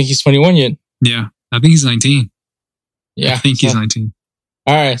don't even think he's 21 yet. Yeah, I think he's 19. Yeah, I think he's 19.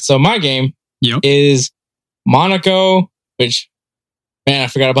 All right, so my game is Monaco, which, man, I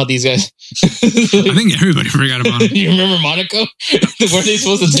forgot about these guys. I think everybody forgot about it. You remember Monaco? Were they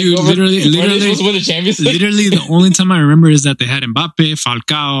supposed to take over? Literally, were they supposed to win the Champions League? Literally, the only time I remember is that they had Mbappe,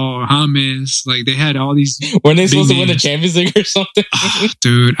 Falcao, James. Like, they had all these. Weren't they supposed to win the Champions League or something?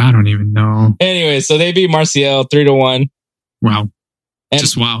 Dude, I don't even know. Anyway, so they beat Marseille 3-1. Wow. And,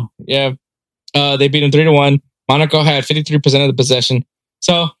 just wow. Yeah. They beat them 3-1. Monaco had 53% of the possession.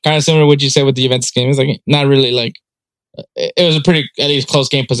 So, kind of similar to what you said with the Juventus game. It's like, not really like. It was a pretty, at least, close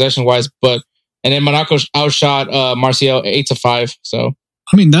game possession wise, and then Monaco outshot Marseille 8-5. So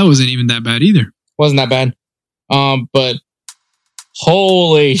I mean, that wasn't even that bad either. Wasn't that bad. But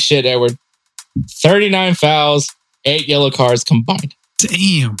holy shit, Edward! 39 fouls, 8 yellow cards combined.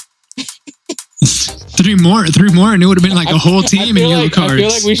 Damn. Three more, and it would have been like a whole team in yellow cards. I feel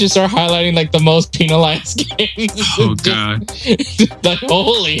like we should start highlighting like the most penalized games. Oh god! Like,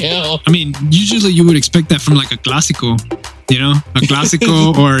 holy hell! I mean, usually you would expect that from like a Clásico, a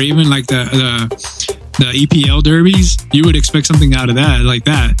Clásico, or even like the EPL derbies. You would expect something out of that, like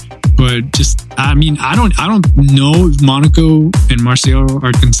that. But just, I mean, I don't know if Monaco and Marseille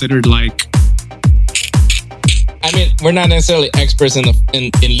are considered like. I mean, we're not necessarily experts in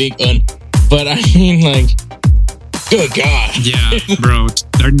Ligue 1. But I mean, like, good God. Yeah, bro,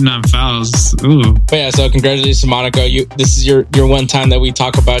 39 fouls. Ooh. But yeah, so congratulations to Monaco. This is your one time that we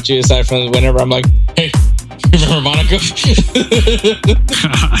talk about you, aside from whenever I'm like, hey, remember Monaco?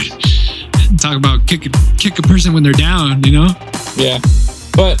 God. Talk about kick a person when they're down, Yeah.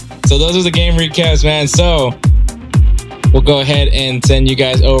 But, so those are the game recaps, man. So, we'll go ahead and send you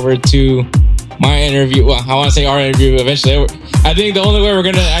guys over to my interview. Well, I want to say our interview eventually. I think the only way we're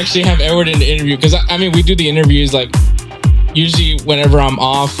going to actually have Edward in the interview, because I mean, we do the interviews like usually whenever I'm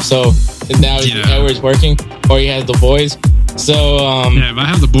off. So now Edward's working, or he has the boys. So if I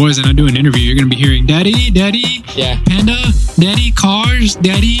have the boys and I do an interview, you're gonna be hearing daddy, yeah, panda, daddy, cars,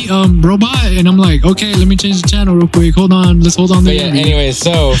 daddy, robot, and I'm like, okay, let me change the channel real quick. Hold on, let's hold on. But yeah, anyway,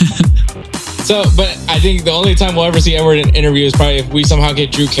 so but I think the only time we'll ever see Edward in an interview is probably if we somehow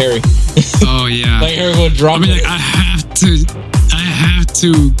get Drew Carey. Oh yeah, like her will drop. I mean, like, I have to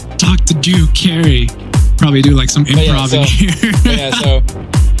talk to Drew Carey. Probably do like some improv in here.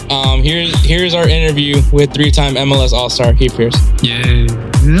 Here's our interview with 3-time MLS All-Star Heath Pierce. Yeah.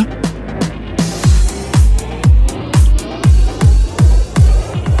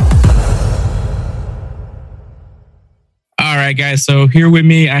 All right, guys. So here with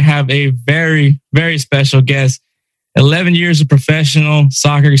me, I have a very, very special guest. 11 years of professional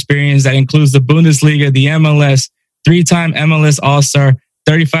soccer experience that includes the Bundesliga, the MLS, 3-time MLS All-Star,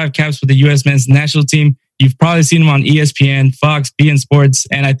 35 caps with the U.S. men's national team. You've probably seen him on ESPN, Fox, beIN Sports,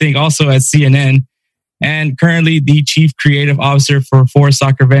 and I think also at CNN. And currently the Chief Creative Officer for Four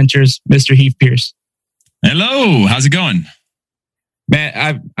Soccer Ventures, Mr. Heath Pierce. Hello, how's it going?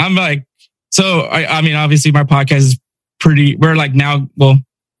 Man, I'm like, so I mean, obviously my podcast is we're like now, well,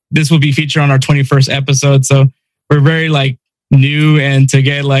 this will be featured on our 21st episode. So we're very like new, and to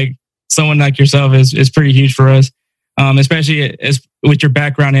get like someone like yourself is pretty huge for us. Especially with your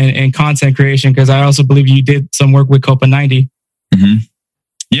background in content creation, because I also believe you did some work with Copa 90. Mm-hmm.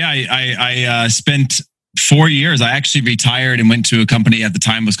 Yeah, I spent 4 years. I actually retired and went to a company at the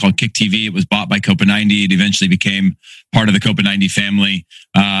time. It was called Kick TV. It was bought by Copa 90. It eventually became part of the Copa 90 family,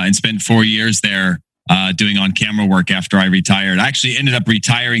 and spent 4 years there doing on-camera work after I retired. I actually ended up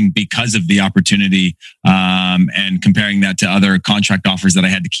retiring because of the opportunity, and comparing that to other contract offers that I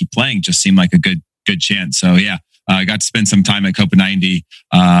had to keep playing just seemed like a good chance. So yeah. I got to spend some time at Copa 90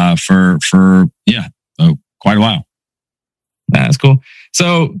 for quite a while. That's cool.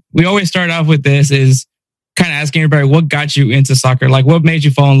 So we always start off with this is kind of asking everybody what got you into soccer? Like what made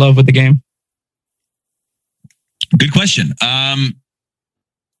you fall in love with the game? Good question.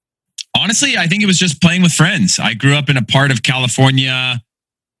 Honestly, I think it was just playing with friends. I grew up in a part of California,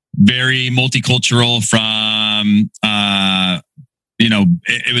 very multicultural from...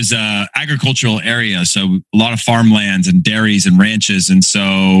 it was a agricultural area, so a lot of farmlands and dairies and ranches, and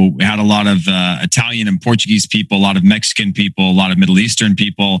so we had a lot of Italian and Portuguese people, a lot of Mexican people, a lot of Middle Eastern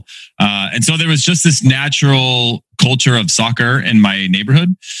people, and so there was just this natural culture of soccer in my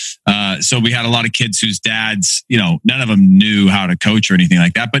neighborhood. So we had a lot of kids whose dads, none of them knew how to coach or anything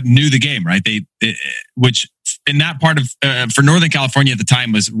like that, but knew the game, right? Which in that part of for Northern California at the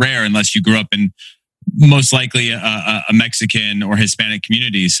time was rare, unless you grew up in most likely a Mexican or Hispanic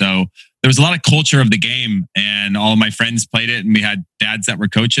community. So there was a lot of culture of the game, and all of my friends played it, and we had dads that were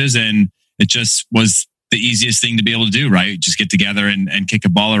coaches, and it just was the easiest thing to be able to do, right? Just get together and kick a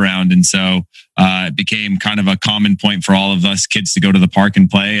ball around. And so it became kind of a common point for all of us kids to go to the park and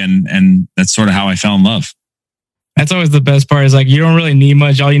play. And that's sort of how I fell in love. That's always the best part, is like, you don't really need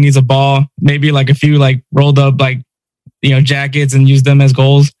much. All you need is a ball, maybe like a few like rolled up, like, jackets, and use them as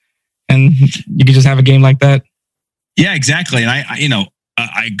goals. And you can just have a game like that. Yeah, exactly. And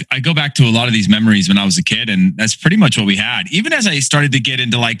I go back to a lot of these memories when I was a kid, and that's pretty much what we had. Even as I started to get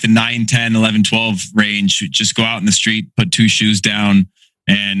into like the 9, 10, 11, 12 range, just go out in the street, put 2 shoes down,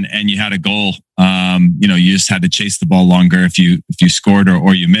 and you had a goal. You just had to chase the ball longer if you scored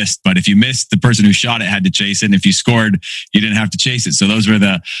or you missed. But if you missed, the person who shot it had to chase it. And if you scored, you didn't have to chase it. So those were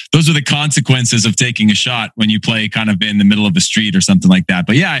the consequences of taking a shot when you play kind of in the middle of a street or something like that.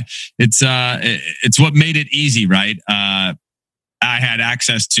 But yeah, it's what made it easy, right? I had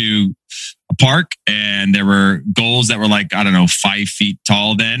access to a park, and there were goals that were like, 5 feet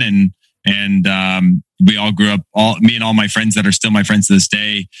tall then. And we all grew up, me and all my friends that are still my friends to this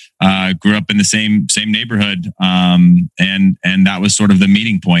day, grew up in the same neighborhood. And that was sort of the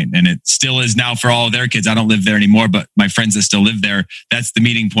meeting point. And it still is now for all of their kids. I don't live there anymore, but my friends that still live there, that's the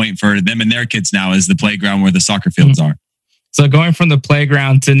meeting point for them and their kids now, is the playground where the soccer fields are. So going from the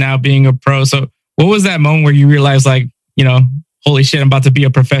playground to now being a pro. So what was that moment where you realized, like, holy shit, I'm about to be a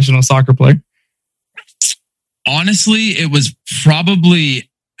professional soccer player? Honestly, it was probably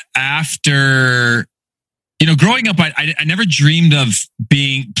after, growing up, I never dreamed of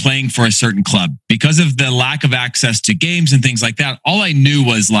playing for a certain club because of the lack of access to games and things like that. All I knew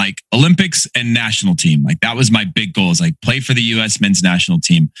was like Olympics and national team. Like that was my big goal, is like play for the U.S. men's national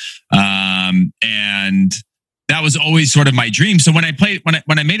team. And that was always sort of my dream. So when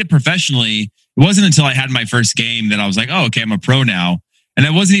I made it professionally, it wasn't until I had my first game that I was like, oh, okay, I'm a pro now. And I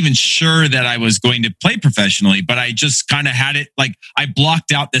wasn't even sure that I was going to play professionally, but I just kind of had it, like, I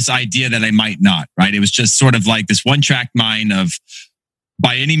blocked out this idea that I might not, right? It was just sort of like this one-track mind of,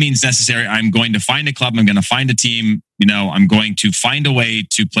 by any means necessary, I'm going to find a club, I'm going to find a team, I'm going to find a way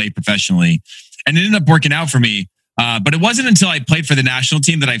to play professionally. And it ended up working out for me. But it wasn't until I played for the national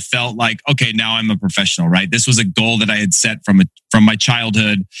team that I felt like, okay, now I'm a professional, right? This was a goal that I had set from my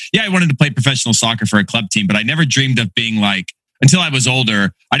childhood. Yeah, I wanted to play professional soccer for a club team, but I never dreamed of being like, until I was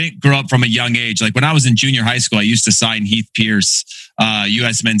older. I didn't grow up from a young age. Like when I was in junior high school, I used to sign Heath Pierce,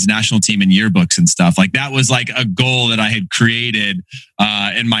 U.S. men's national team in yearbooks and stuff. Like that was like a goal that I had created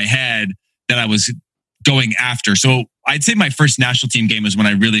in my head that I was going after. So I'd say my first national team game was when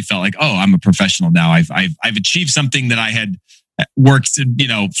I really felt like, oh, I'm a professional now. I've achieved something that I had worked,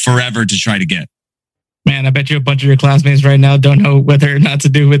 forever to try to get. Man, I bet you a bunch of your classmates right now don't know whether or not to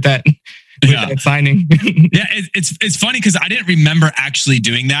do with that. That signing. Yeah, it's funny because I didn't remember actually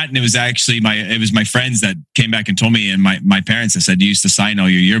doing that, and it was actually my friends that came back and told me, and my parents that said you used to sign all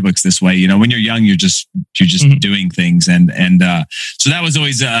your yearbooks this way. When you're young, you're just doing things, and so that was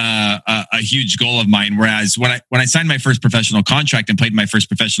always a huge goal of mine. Whereas when I signed my first professional contract and played my first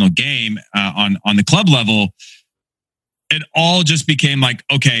professional game on the club level, it all just became like,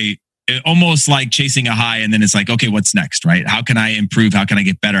 okay. Almost like chasing a high, and then it's like, okay, what's next, right? How can I improve? How can I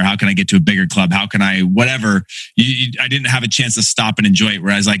get better? How can I get to a bigger club? How can I, whatever? I didn't have a chance to stop and enjoy it.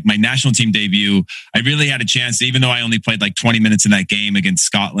 Whereas like my national team debut, I really had a chance, even though I only played like 20 minutes in that game against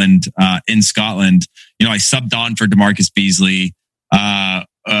Scotland, in Scotland, I subbed on for DeMarcus Beasley.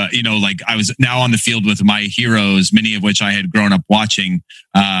 Like I was now on the field with my heroes, many of which I had grown up watching.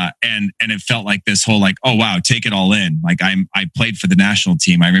 And it felt like this whole like, oh wow, take it all in. Like I played for the national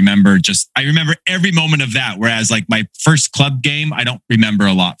team. I remember every moment of that. Whereas like my first club game, I don't remember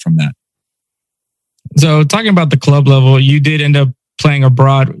a lot from that. So talking about the club level, you did end up playing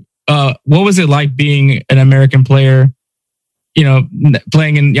abroad. What was it like being an American player,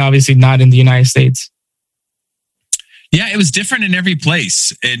 playing in, obviously not in the United States? Yeah, it was different in every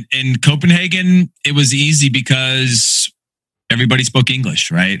place. In Copenhagen, it was easy because everybody spoke English,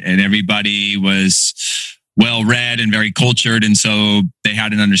 right? And everybody was well-read and very cultured. And so they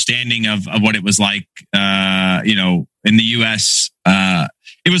had an understanding of what it was like, in the U.S.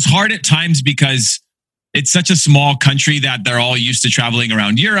 It was hard at times because it's such a small country that they're all used to traveling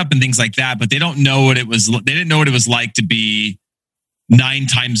around Europe and things like that, but they don't know what it was. They didn't know what it was like to be 9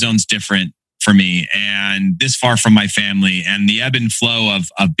 time zones different for me and this far from my family and the ebb and flow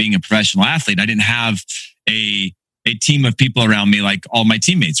of being a professional athlete. I didn't have a team of people around me like all my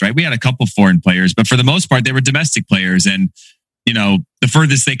teammates, right? We had a couple foreign players, but for the most part, they were domestic players. And, the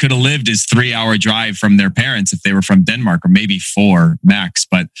furthest they could have lived is 3-hour drive from their parents if they were from Denmark, or maybe 4 max.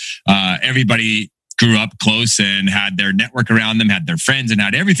 But everybody grew up close and had their network around them, had their friends and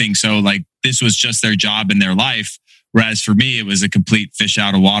had everything. So like this was just their job in their life. Whereas for me, it was a complete fish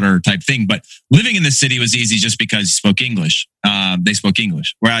out of water type thing. But living in the city was easy just because you spoke English. They spoke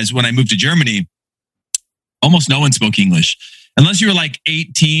English. Whereas when I moved to Germany, almost no one spoke English. Unless you were like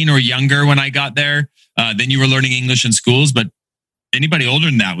 18 or younger when I got there, then you were learning English in schools. But anybody older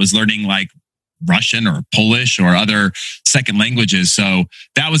than that was learning like Russian or Polish or other second languages. So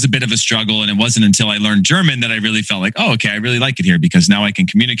that was a bit of a struggle. And it wasn't until I learned German that I really felt like, oh, okay, I really like it here because now I can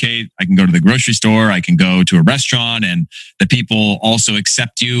communicate. I can go to the grocery store. I can go to a restaurant, and the people also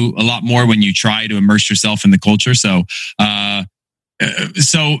accept you a lot more when you try to immerse yourself in the culture. So yeah,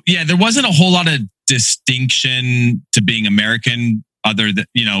 there wasn't a whole lot of distinction to being American other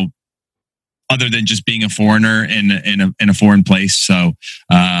than just being a foreigner in a foreign place. So,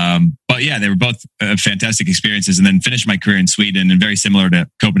 but yeah, they were both fantastic experiences. And then finished my career in Sweden, and very similar to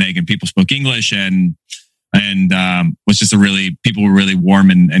Copenhagen, people spoke English and was just people were really warm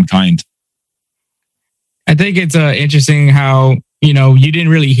and kind. I think it's interesting how, you didn't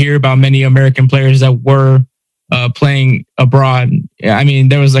really hear about many American players that were playing abroad. I mean,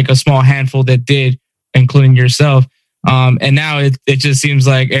 there was like a small handful that did, including yourself. And now it just seems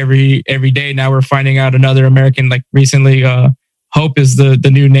like every day now we're finding out another American. Like recently, Hope is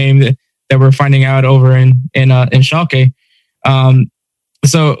the new name that we're finding out over in Schalke.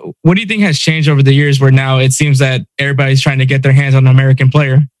 So what do you think has changed over the years where now it seems that everybody's trying to get their hands on an American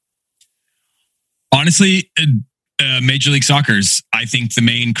player? Honestly, Major League Soccer's, I think, the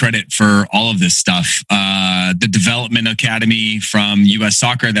main credit for all of this stuff. The development academy from US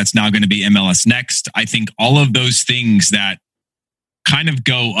Soccer that's now going to be MLS Next. I think all of those things that kind of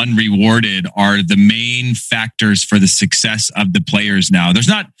go unrewarded are the main factors for the success of the players now. There's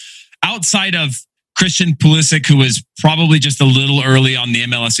not, outside of Christian Pulisic, who was probably just a little early on the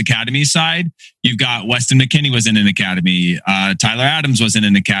MLS Academy side. You've got Weston McKennie was in an academy. Tyler Adams was in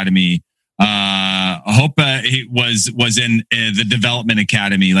an academy. Hope he was in the development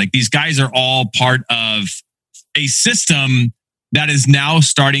academy. Like these guys are all part of a system that is now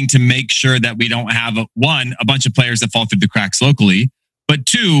starting to make sure that we don't have a bunch of players that fall through the cracks locally, but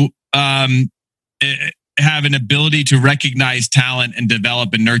two, have an ability to recognize talent and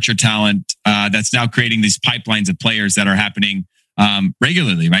develop and nurture talent that's now creating these pipelines of players that are happening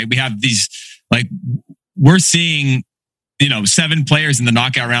regularly, right? We have these, like, we're seeing, 7 players in the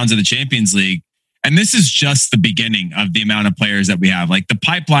knockout rounds of the Champions League. And this is just the beginning of the amount of players that we have. Like, the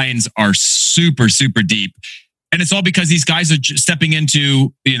pipelines are super, super deep. And it's all because these guys are stepping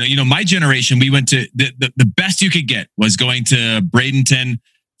into, my generation, we went to the best you could get was going to Bradenton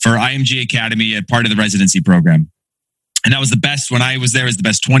for IMG Academy, a part of the residency program. And that was the best. When I was there, it was the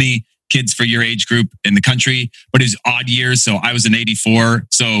best 20 kids for your age group in the country, but it was odd years. So I was in 84.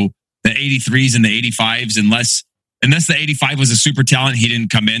 So the 83s and the 85s, unless the 85 was a super talent, he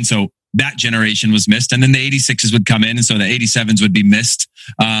didn't come in. So that generation was missed. And then the 86s would come in. And so the 87s would be missed.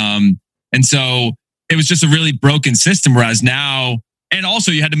 And so it was just a really broken system. Whereas now, and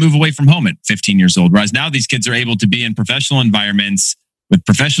also you had to move away from home at 15 years old. Whereas now these kids are able to be in professional environments with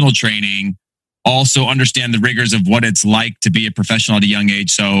professional training, also understand the rigors of what it's like to be a professional at a young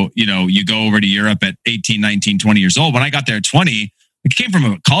age. So, you go over to Europe at 18, 19, 20 years old. When I got there at 20, it came from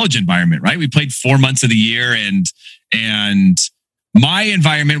a college environment, right? We played 4 months of the year and my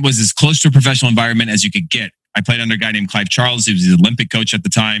environment was as close to a professional environment as you could get. I played under a guy named Clive Charles. He was the Olympic coach at the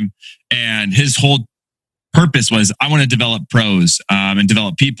time. And his whole purpose was, I want to develop pros and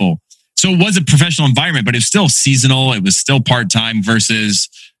develop people. So it was a professional environment, but it was still seasonal. It was still part-time versus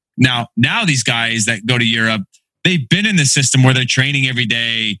now these guys that go to Europe, they've been in the system where they're training every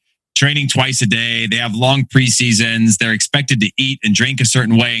day, training twice a day. They have long preseasons. They're expected to eat and drink a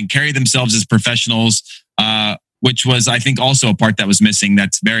certain way and carry themselves as professionals, which was, I think, also a part that was missing.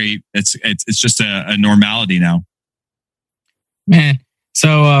 It's just a normality now. Man.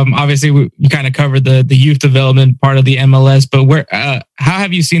 So obviously you kind of covered the youth development part of the MLS, but how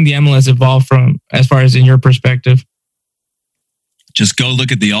have you seen the MLS evolve from, as far as in your perspective? Just go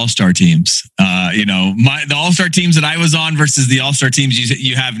look at the All-Star teams. The All-Star teams that I was on versus the All-Star teams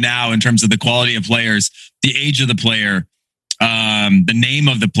you have now in terms of the quality of players, the age of the player, the name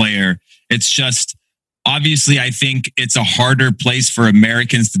of the player. It's just, obviously, I think it's a harder place for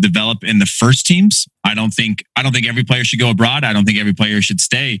Americans to develop in the first teams. I don't think every player should go abroad. I don't think every player should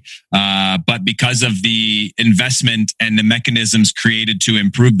stay. But because of the investment and the mechanisms created to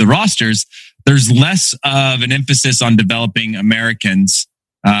improve the rosters, there's less of an emphasis on developing Americans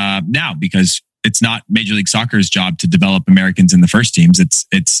now, because it's not Major League Soccer's job to develop Americans in the first teams.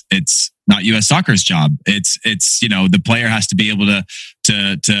 It's not U.S. Soccer's job. It's the player has to be able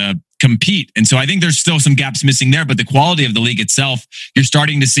to compete. And so I think there's still some gaps missing there, but the quality of the league itself, you're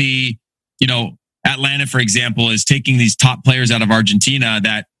starting to see, Atlanta, for example, is taking these top players out of Argentina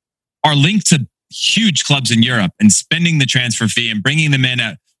that are linked to huge clubs in Europe and spending the transfer fee and bringing them in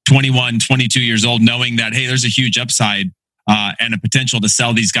at 21, 22 years old, knowing that, hey, there's a huge upside and a potential to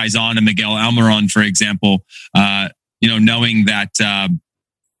sell these guys on. And Miguel Almiron, for example, knowing that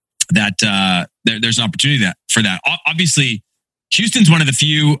there's an opportunity for that. Obviously, Houston's one of the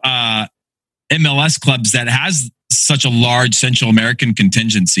few MLS clubs that has such a large Central American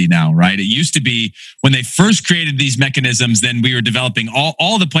contingency now, right? It used to be when they first created these mechanisms, then we were developing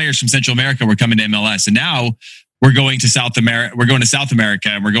all the players from Central America were coming to MLS. And now we're going to South America. We're going to South America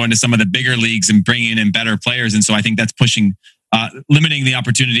and we're going to some of the bigger leagues and bringing in better players. And so I think that's pushing, limiting the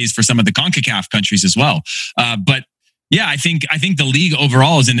opportunities for some of the CONCACAF countries as well. But yeah, I think the league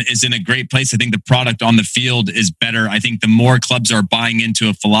overall is in a great place. I think the product on the field is better. I think the more clubs are buying into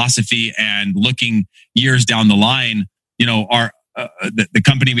a philosophy and looking years down the line, the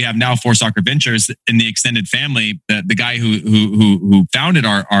company we have now, For Soccer Ventures, in the extended family, the guy who founded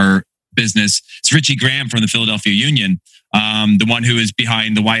our business is Richie Graham from the Philadelphia Union, the one who is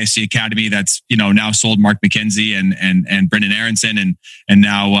behind the YSC Academy that's now sold Mark McKenzie and Brendan Aronson and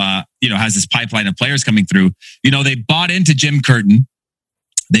now has this pipeline of players coming through. They bought into Jim Curtin.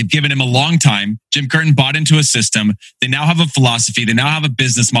 They've given him a long time. Jim Curtin bought into a system. They now have a philosophy. They now have a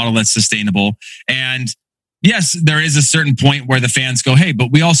business model that's sustainable. And yes, there is a certain point where the fans go, hey, but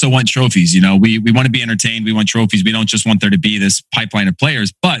we also want trophies. We want to be entertained. We want trophies. We don't just want there to be this pipeline of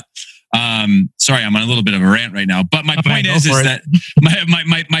players. But sorry, I'm on a little bit of a rant right now. But my point is that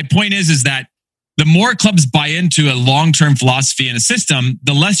my point is that the more clubs buy into a long-term philosophy and a system,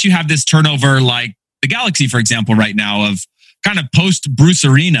 the less you have this turnover, like the Galaxy, for example, right now, of kind of post Bruce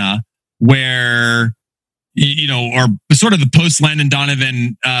Arena, where or sort of the post Landon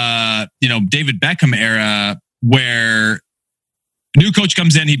Donovan, David Beckham era, where new coach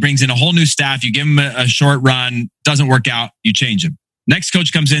comes in, he brings in a whole new staff, you give him a short run, doesn't work out, you change him. Next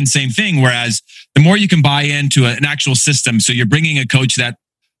coach comes in, same thing. Whereas the more you can buy into an actual system, so you're bringing a coach that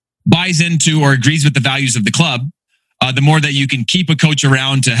buys into or agrees with the values of the club, the more that you can keep a coach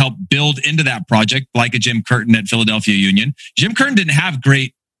around to help build into that project, like a Jim Curtin at Philadelphia Union. Jim Curtin didn't have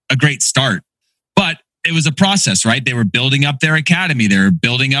a great start, but it was a process, right? They were building up their academy. They were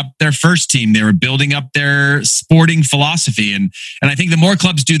building up their first team. They were building up their sporting philosophy. And I think the more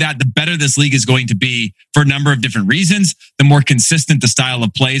clubs do that, the better this league is going to be for a number of different reasons. The more consistent the style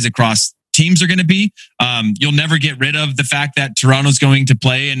of plays across teams are going to be. You'll never get rid of the fact that Toronto's going to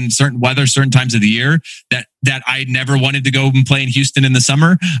play in certain weather, certain times of the year that I never wanted to go and play in Houston in the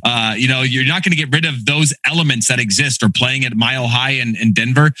summer. You're not going to get rid of those elements that exist, or playing at Mile High in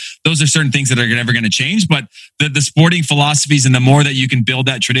Denver. Those are certain things that are never going to change. But the sporting philosophies, and the more that you can build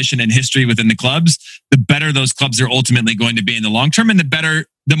that tradition and history within the clubs, the better those clubs are ultimately going to be in the long term, and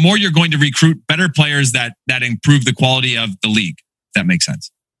the more you're going to recruit better players that improve the quality of the league. If that makes sense.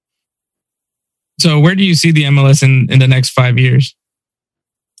 So where do you see the MLS in the next 5 years?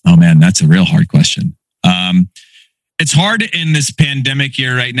 Oh man, that's a real hard question. It's hard in this pandemic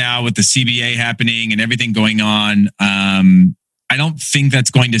year right now with the CBA happening and everything going on. I don't think that's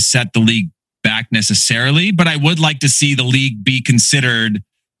going to set the league back necessarily, but I would like to see the league be considered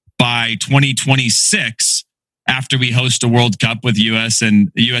by 2026 after we host a World Cup with US,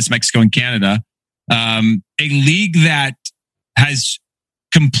 Mexico, and Canada. A league that has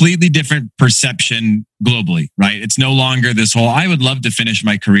completely different perception globally, right? It's no longer this whole, I would love to finish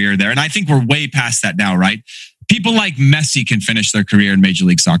my career there. And I think we're way past that now, right? People like Messi can finish their career in Major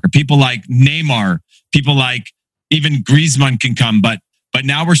League Soccer. People like Neymar, people like even Griezmann can come. But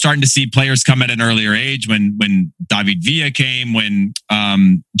now we're starting to see players come at an earlier age, when David Villa came, when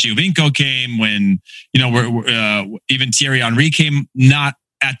Giovinco came, when, even Thierry Henry came, not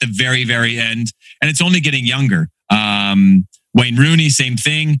at the very, very end. And it's only getting younger. Wayne Rooney, same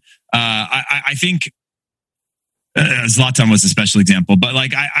thing. I think Zlatan was a special example, but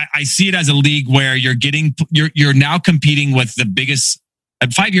like I see it as a league where you're now competing with the biggest.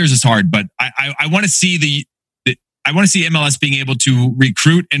 5 years is hard, but I want to see I want to see MLS being able to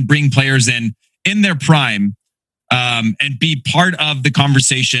recruit and bring players in their prime, and be part of the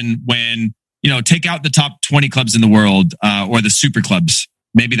conversation when, take out the top 20 clubs in the world, or the super clubs.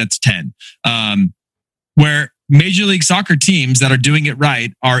 Maybe that's 10, where Major League Soccer teams that are doing it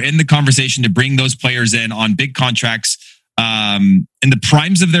right are in the conversation to bring those players in on big contracts, in the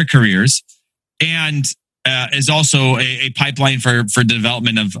primes of their careers, and is also a pipeline for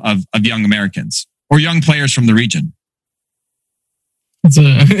development of young Americans or young players from the region. That's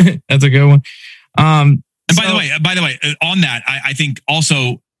a good one. And by the way, on that, I think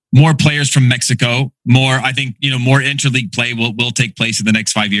also more players from Mexico, more interleague play will take place in the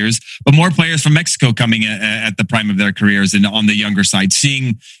next 5 years, but more players from Mexico coming at the prime of their careers and on the younger side,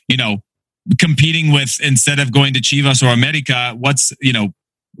 seeing, competing with, instead of going to Chivas or America,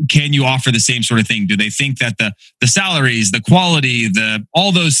 can you offer the same sort of thing? Do they think that the salaries, the quality,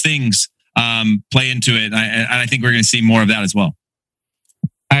 all those things play into it? And I think we're going to see more of that as well.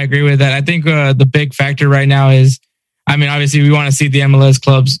 I agree with that. I think the big factor right now is, obviously we want to see the MLS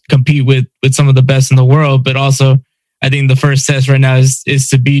clubs compete with some of the best in the world, but also I think the first test right now is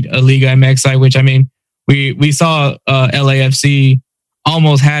to beat a Liga MX, which we saw LAFC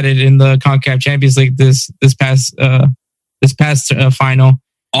almost had it in the CONCACAF Champions League this past final.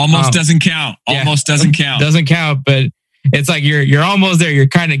 Almost doesn't count. Almost doesn't count. Doesn't count, but it's like you're almost there. You're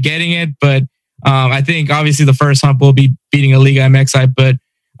kind of getting it, but I think obviously the first hump will be beating a Liga MX, but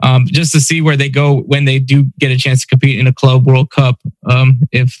just to see where they go when they do get a chance to compete in a Club World Cup,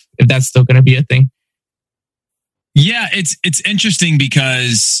 if that's still going to be a thing. Yeah, it's interesting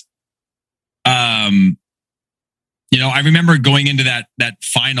because, I remember going into that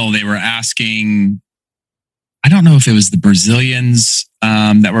final, they were asking, I don't know if it was the Brazilians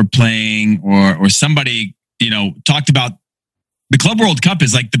that were playing or somebody, talked about the Club World Cup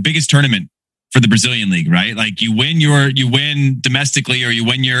is like the biggest tournament for the Brazilian league, right? Like you win domestically, or you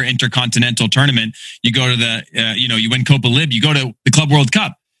win your intercontinental tournament. You go to you win Copa Lib, you go to the Club World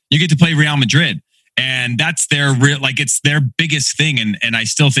Cup, you get to play Real Madrid. And that's it's their biggest thing. And I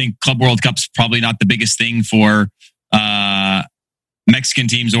still think Club World Cup's probably not the biggest thing for Mexican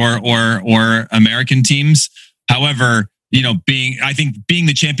teams or American teams. However, I think being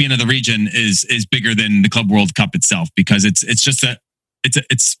the champion of the region is bigger than the Club World Cup itself, because it's just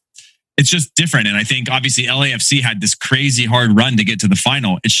different. And I think obviously LAFC had this crazy hard run to get to the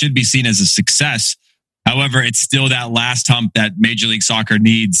final. It should be seen as a success. However, it's still that last hump that Major League Soccer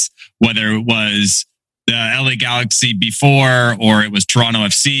needs, whether it was the LA Galaxy before, or it was Toronto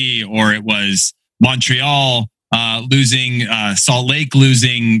FC, or it was Montreal. losing Salt Lake,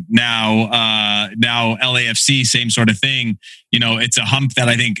 losing now LAFC, same sort of thing. It's a hump that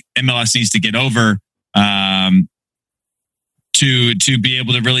I think MLS needs to get over to be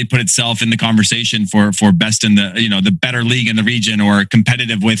able to really put itself in the conversation for best in the better league in the region or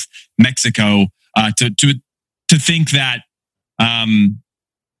competitive with Mexico. To think that an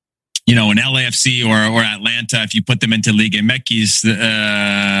LAFC or Atlanta, if you put them into Liga MX,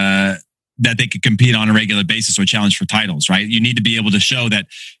 that they could compete on a regular basis or challenge for titles, right? You need to be able to show that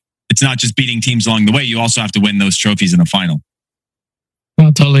it's not just beating teams along the way. You also have to win those trophies in a final. I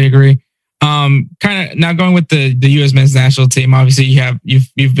totally agree. Kind of now going with the U.S. men's national team. Obviously,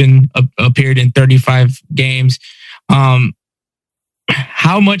 you've been appeared in 35 games.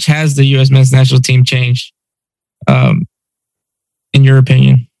 How much has the U.S. men's national team changed, in your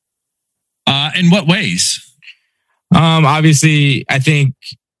opinion? In what ways? Obviously, I think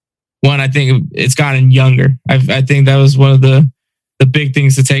it's gotten younger. I think that was one of the big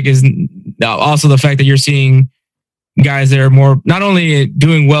things to take is also the fact that you're seeing guys that are more not only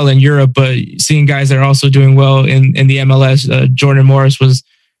doing well in Europe, but seeing guys that are also doing well in the MLS. Jordan Morris was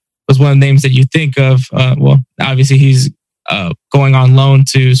one of the names that you think of. Obviously he's going on loan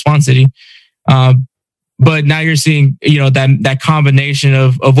to Swan City. But now you're seeing, that combination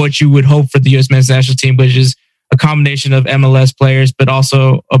of what you would hope for the U.S. men's national team, which is a combination of MLS players, but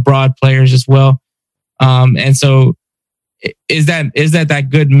also abroad players as well. And so is that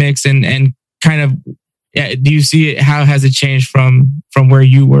good mix and kind of, do you see it? How has it changed from where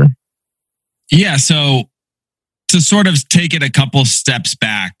you were? Yeah. So to sort of take it a couple steps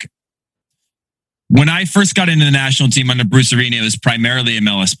back, when I first got into the national team under Bruce Arena, it was primarily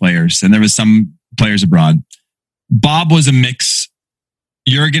MLS players, and there was some players abroad. Bob was a mix.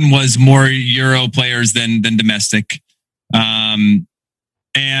 Jurgen was more Euro players than domestic. And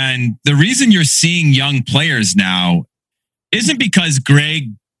the reason you're seeing young players now isn't because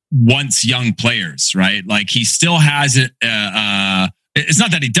Greg wants young players, right? Like he still has it. It's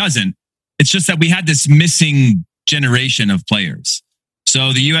not that he doesn't. It's just that we had this missing generation of players.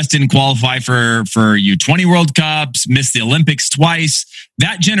 So the U.S. didn't qualify for U20 World Cups, missed the Olympics twice.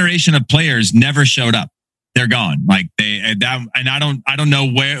 That generation of players never showed up. They're gone. Like I don't know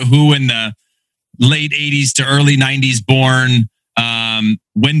who in the late 80s to early 90s born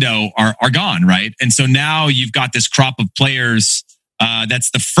window are gone, right? And so now you've got this crop of players.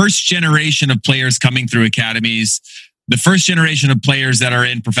 That's the first generation of players coming through academies, the first generation of players that are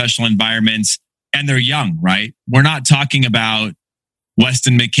in professional environments, and they're young, right? We're not talking about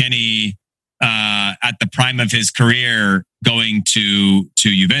Weston McKennie at the prime of his career going to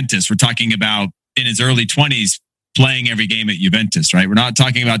Juventus. We're talking about in his early 20s playing every game at Juventus, right? We're not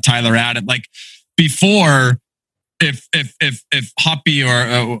talking about Tyler Adams. Like before, if Hoppy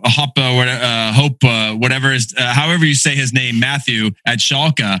or Hoppa or Hope, whatever is, however you say his name, Matthew at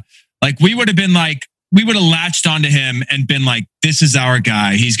Schalke, like we would have latched onto him and been like, this is our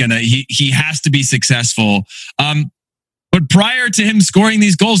guy. He has to be successful. But prior to him scoring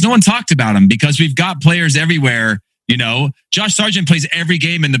these goals, no one talked about him because we've got players everywhere. Josh Sargent plays every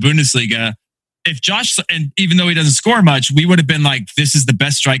game in the Bundesliga. And even though he doesn't score much, we would have been like, this is the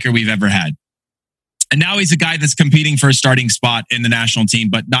best striker we've ever had. And now he's a guy that's competing for a starting spot in the national team,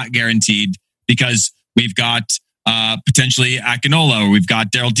 but not guaranteed because we've got potentially Akinola, or we've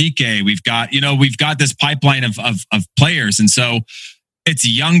got Daryl Dike, we've got this pipeline of players. And so it's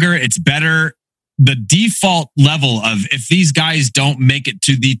younger, it's better. The default level of if these guys don't make it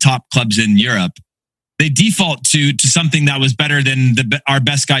to the top clubs in Europe, they default to something that was better than our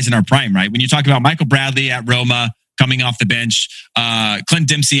best guys in our prime, right? When you talk about Michael Bradley at Roma, coming off the bench, Clint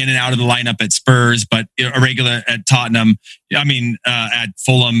Dempsey in and out of the lineup at Spurs, but irregular at Tottenham. At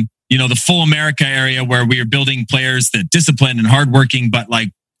Fulham, the full America area where we are building players that disciplined and hardworking, but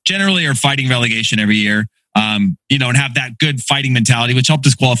like generally are fighting relegation every year. And have that good fighting mentality, which helped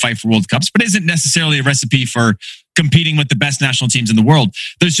us qualify for World Cups, but isn't necessarily a recipe for competing with the best national teams in the world.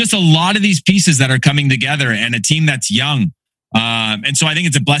 There's just a lot of these pieces that are coming together and a team that's young. And so I think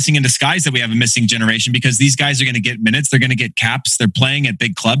it's a blessing in disguise that we have a missing generation because these guys are going to get minutes. They're going to get caps. They're playing at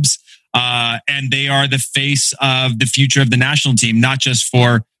big clubs. And they are the face of the future of the national team, not just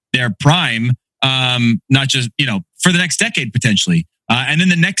for their prime, not just, for the next decade, potentially. And then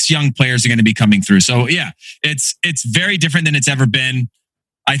the next young players are going to be coming through. So yeah, it's very different than it's ever been.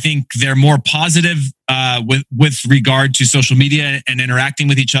 I think they're more positive with regard to social media and interacting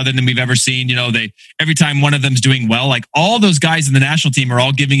with each other than we've ever seen. Every time one of them's doing well, like all those guys in the national team are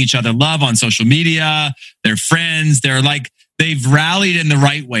all giving each other love on social media. They're friends. They've rallied in the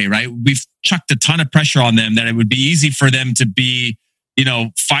right way, right? We've chucked a ton of pressure on them that it would be easy for them to be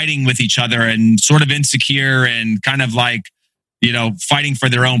fighting with each other and sort of insecure and kind of like, fighting for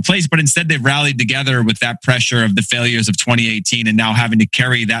their own place. But instead they've rallied together with that pressure of the failures of 2018 and now having to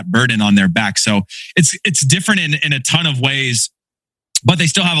carry that burden on their back. So it's different in a ton of ways, but they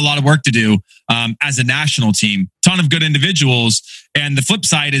still have a lot of work to do as a national team. Ton of good individuals. And the flip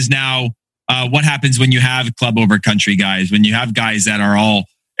side is now what happens when you have club over country guys, when you have guys that are all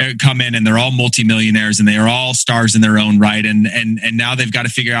come in and they're all multimillionaires and they are all stars in their own right. And now they've got to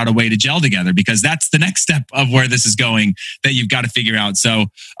figure out a way to gel together, because that's the next step of where this is going that you've got to figure out. So,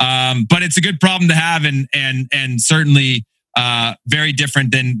 but it's a good problem to have and certainly very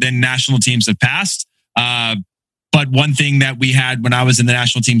different than national teams have passed. But one thing that we had when I was in the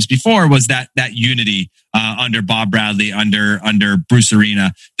national teams before was that unity under Bob Bradley, under Bruce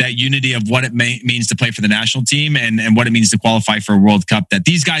Arena, that unity of what it means to play for the national team and what it means to qualify for a World Cup that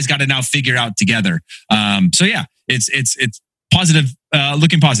these guys got to now figure out together. So yeah, it's positive,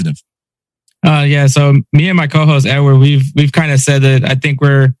 looking positive. So me and my co-host Edward, we've kind of said that I think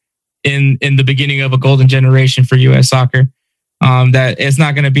we're in the beginning of a golden generation for U.S. soccer. That it's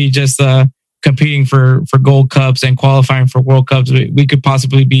not going to be just competing for Gold Cups and qualifying for World Cups. We could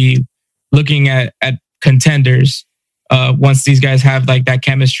possibly be looking at contenders once these guys have like that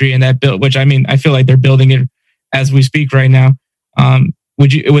chemistry and that build, which I mean, I feel like they're building it as we speak right now.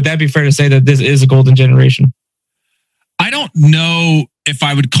 Would that be fair to say that this is a golden generation? I don't know if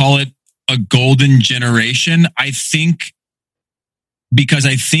I would call it a golden generation. I think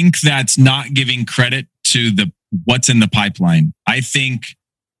that's not giving credit to what's in the pipeline. I think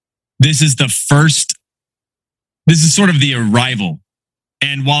this is sort of the arrival.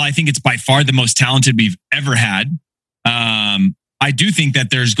 And while I think it's by far the most talented we've ever had, I do think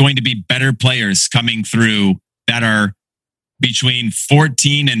that there's going to be better players coming through that are between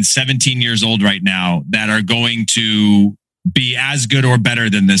 14 and 17 years old right now that are going to be as good or better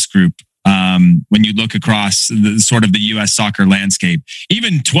than this group. When you look across the U.S. soccer landscape,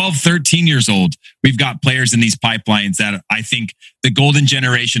 even 12, 13 years old, we've got players in these pipelines that I think the golden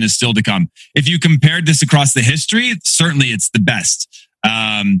generation is still to come. If you compared this across the history, certainly it's the best.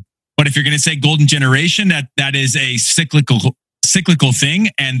 But if you're going to say golden generation, that is a cyclical thing,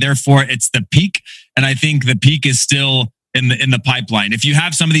 and therefore it's the peak. And I think the peak is still in the pipeline. If you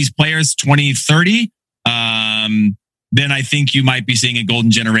have some of these players 2030, then I think you might be seeing a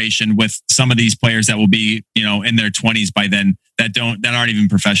golden generation with some of these players that will be, in their 20s by then that aren't even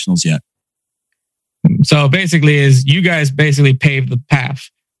professionals yet. So basically you guys basically paved the path,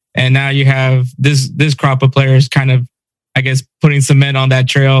 and now you have this crop of players kind of, I guess, putting cement on that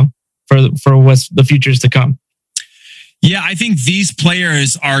trail for what's the futures to come. Yeah, I think these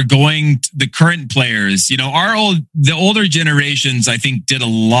players are the current players, the older generations, I think did a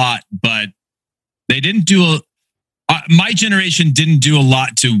lot, but they didn't do my generation didn't do a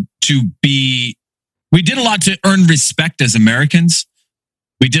lot we did a lot to earn respect as Americans.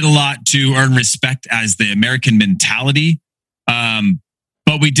 We did a lot to earn respect as the American mentality.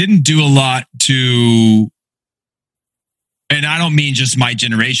 But we didn't do a lot and I don't mean just my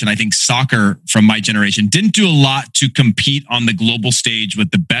generation. I think soccer from my generation didn't do a lot to compete on the global stage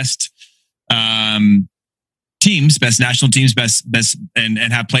with the best teams, best national teams, best and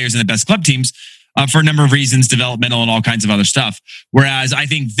have players in the best club teams. For a number of reasons, developmental and all kinds of other stuff. Whereas I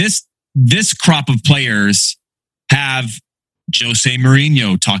think this crop of players have Jose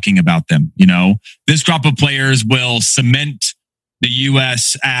Mourinho talking about them. This crop of players will cement the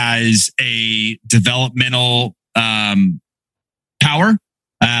U.S. as a developmental power,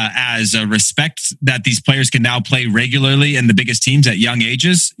 as a respect that these players can now play regularly in the biggest teams at young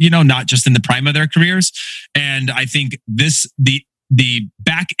ages, not just in the prime of their careers. And I think the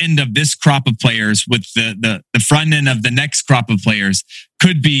back end of this crop of players with the front end of the next crop of players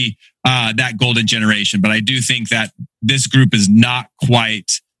could be that golden generation. But I do think that this group is not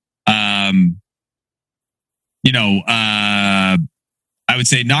quite, I would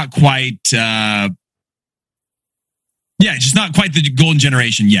say not quite, just not quite the golden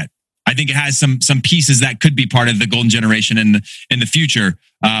generation yet. I think it has some pieces that could be part of the golden generation in the future.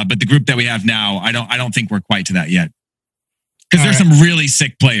 But the group that we have now, I don't think we're quite to that yet. Because there's some really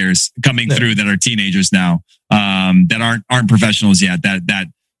sick players coming through that are teenagers now, that aren't professionals yet. That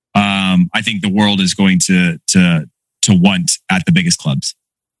I think the world is going to want at the biggest clubs.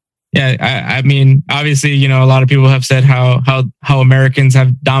 Yeah, I mean, obviously, a lot of people have said how Americans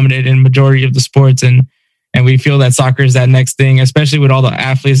have dominated in majority of the sports, and we feel that soccer is that next thing, especially with all the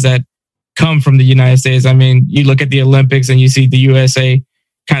athletes that come from the United States. I mean, you look at the Olympics and you see the USA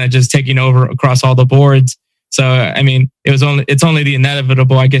kind of just taking over across all the boards. So, I mean, it's only the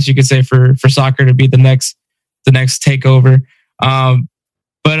inevitable, I guess you could say, for soccer to be the next takeover.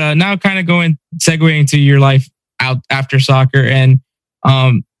 But now kind of segueing to your life out after soccer, and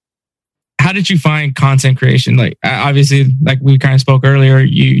how did you find content creation? Like, obviously, like we kind of spoke earlier,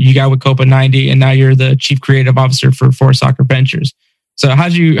 you got with Copa 90, and now you're the chief creative officer for Four Soccer Ventures. So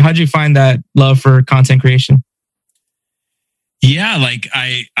how'd you find that love for content creation? Yeah, like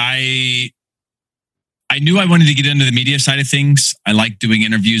I knew I wanted to get into the media side of things. I liked doing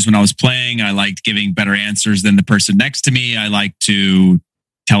interviews when I was playing. I liked giving better answers than the person next to me. I liked to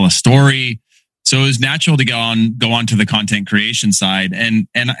tell a story. So it was natural to go on to the content creation side. And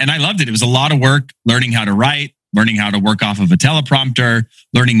I loved it. It was a lot of work, learning how to write, learning how to work off of a teleprompter,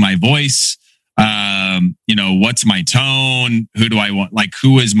 learning my voice. What's my tone? Who do I want? Like,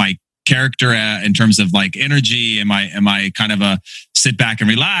 who is my character in terms of like energy? Am I kind of a sit back and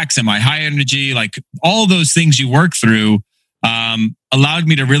relax? Am I high energy? Like all those things you work through allowed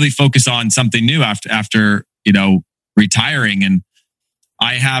me to really focus on something new after retiring. And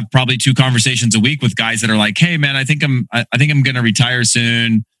I have probably 2 conversations a week with guys that are like, "Hey man, I think I'm going to retire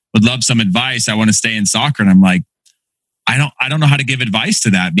soon. Would love some advice. I want to stay in soccer." And I'm like, I don't know how to give advice to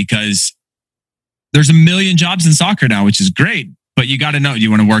that, because there's a million jobs in soccer now, which is great. But you got to know, do you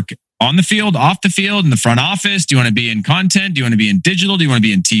want to work on the field, off the field, in the front office? Do you want to be in content? Do you want to be in digital? Do you want to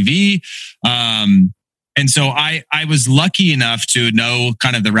be in TV? And so I was lucky enough to know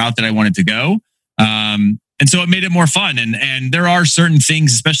kind of the route that I wanted to go. And so it made it more fun. And there are certain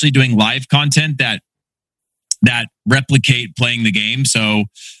things, especially doing live content, that replicate playing the game. So,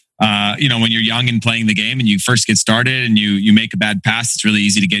 when you're young and playing the game and you first get started and you make a bad pass, it's really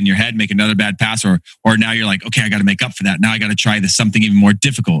easy to get in your head, make another bad pass, or now you're like, okay, I got to make up for that. Now I got to try this something even more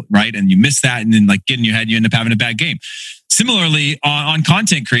difficult, right? And you miss that, and then like get in your head, you end up having a bad game. Similarly, on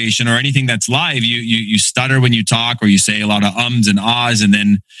content creation or anything that's live, you stutter when you talk, or you say a lot of ums and ahs, and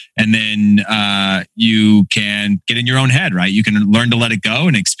then you can get in your own head, right? You can learn to let it go,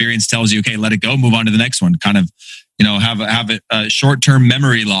 and experience tells you, okay, let it go, move on to the next one. Kind of, have a short-term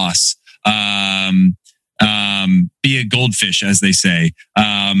memory loss. Be a goldfish, as they say,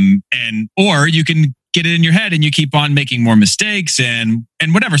 or you can get it in your head and you keep on making more mistakes and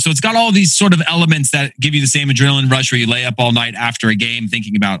whatever. So it's got all these sort of elements that give you the same adrenaline rush where you lay up all night after a game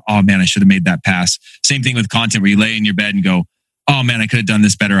thinking about, oh man, I should have made that pass. Same thing with content, where you lay in your bed and go, oh man, I could have done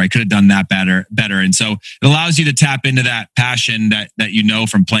this better. I could have done that better. And so it allows you to tap into that passion that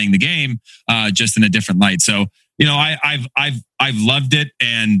from playing the game, just in a different light. So, I've loved it,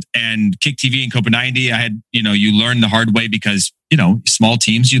 and Kick TV and Copa 90, I had, you learn the hard way, because, small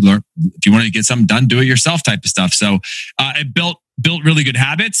teams, you learn, if you want to get something done, do it yourself type of stuff. So, it built really good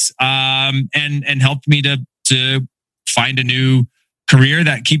habits, and helped me to find a new career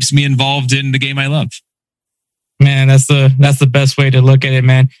that keeps me involved in the game I love. Man, that's the best way to look at it,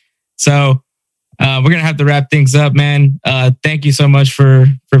 man. So, we're going to have to wrap things up, man. Thank you so much for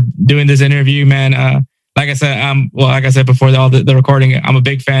doing this interview, man. Like I said before the recording, I'm a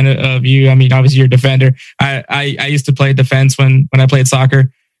big fan of you. I mean, obviously you're a defender. I used to play defense when I played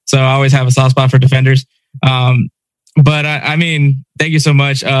soccer, so I always have a soft spot for defenders. But I mean, thank you so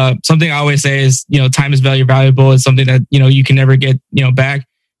much. Something I always say is, time is very valuable. It's something that, you can never get, back.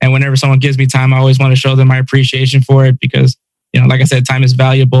 And whenever someone gives me time, I always want to show them my appreciation for it, because, like I said, time is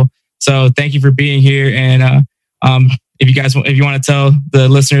valuable. So thank you for being here. And if you want to tell the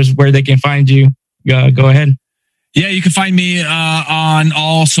listeners where they can find you, go ahead. Yeah, you can find me on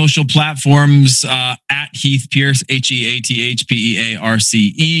all social platforms at Heath Pearce, HeathPearce.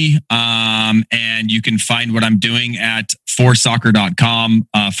 And you can find what I'm doing at foursoccer.com.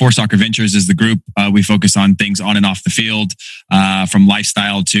 Four Soccer Ventures is the group. We focus on things on and off the field, from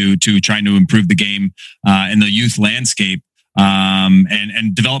lifestyle to trying to improve the game in the youth landscape.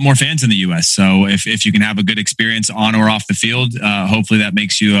 And develop more fans in the U.S. So if you can have a good experience on or off the field, hopefully that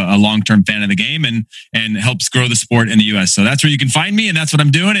makes you a long-term fan of the game and helps grow the sport in the U.S. So that's where you can find me, and that's what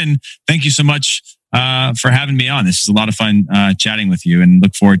I'm doing. And thank you so much for having me on. This is a lot of fun chatting with you, and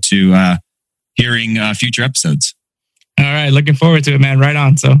look forward to hearing future episodes. All right, looking forward to it, man. Right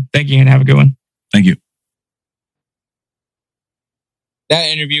on. So thank you, and have a good one. Thank you. That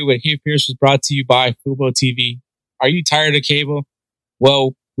interview with Heath Pearce was brought to you by Fubo TV. Are you tired of cable?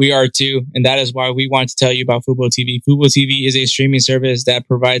 Well, we are too, and that is why we want to tell you about Fubo TV. Fubo TV is a streaming service that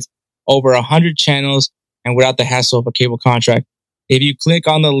provides over 100 channels and without the hassle of a cable contract. If you click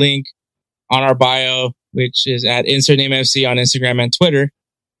on the link on our bio, which is at Insert Name FC on Instagram and Twitter,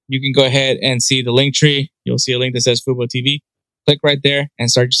 you can go ahead and see the link tree. You'll see a link that says Fubo TV. Click right there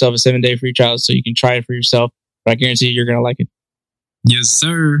and start yourself a 7-day free trial so you can try it for yourself. But I guarantee you're going to like it. Yes,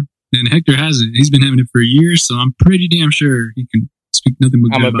 sir. And Hector has it. He's been having it for years, so I'm pretty damn sure he can speak nothing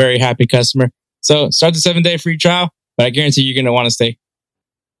but good. I'm a very happy customer. So start the 7-day free trial. but I guarantee you're going to want to stay.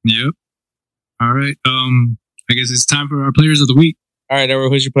 Yep. All right. I guess it's time for our players of the week. All right, Edward,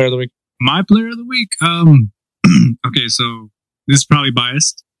 who's your player of the week? My player of the week. Okay, so this is probably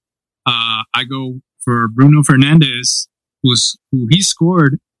biased. I go for Bruno Fernandes, who he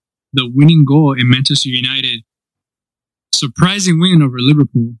scored the winning goal in Manchester United. Surprising win over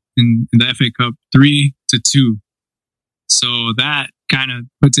Liverpool in the FA Cup, 3-2. So that kind of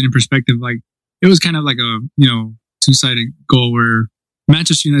puts it in perspective. Like, it was kind of like a, two-sided goal where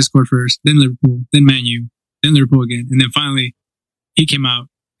Manchester United scored first, then Liverpool, then Man U, then Liverpool again. And then finally he came out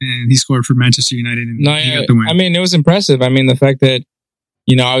and he scored for Manchester United and he got the win. I mean, it was impressive. I mean, the fact that,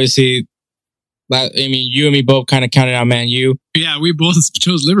 obviously, you and me both kind of counted out Man U. Yeah, we both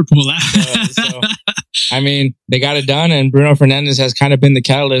chose Liverpool. So, I mean, they got it done, and Bruno Fernandes has kind of been the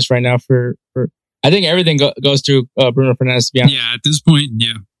catalyst right now for I think everything goes through Bruno Fernandes, to be honest. Yeah, at this point,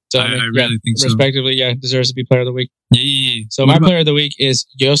 yeah. So I really think so. Respectively, deserves to be player of the week. Yeah. So my player of the week is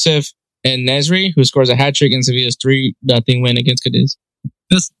Joseph En-Nesyri, who scores a hat trick in Sevilla's 3-0 win against Cadiz.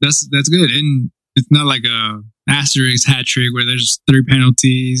 That's good, and it's not like a asterisk hat trick where there's 3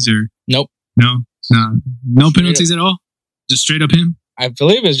 penalties or nope. No penalties at all. Just straight up him. I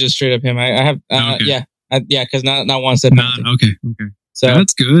believe it's just straight up him. I have okay. because not one said penalty. Okay. So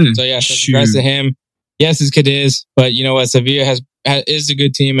that's good. So congrats to him. Yes, it's Cadiz, but you know what? Sevilla is a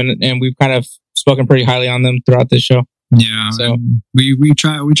good team, and we've kind of spoken pretty highly on them throughout this show. Yeah. So we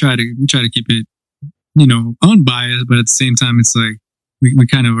try to keep it, unbiased, but at the same time, it's like we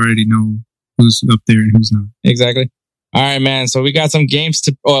kind of already know who's up there and who's not. Exactly. All right, man. So we got some games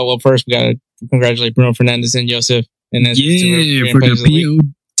to. Oh well, first we got to congratulate Bruno Fernandes and Joseph. And then for the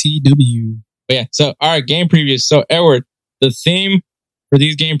POTW. But yeah. So all right, game previews. So Edward, the theme for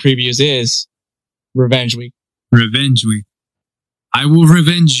these game previews is Revenge Week. Revenge Week. I will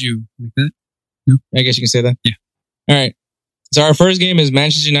revenge you. Like that? No? I guess you can say that. Yeah. All right. So our first game is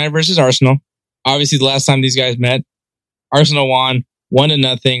Manchester United versus Arsenal. Obviously, the last time these guys met, Arsenal won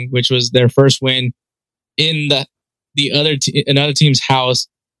 1-0, which was their first win in another team's house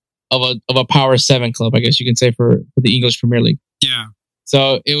of a Power 7 club, I guess you can say, for the English Premier League. Yeah.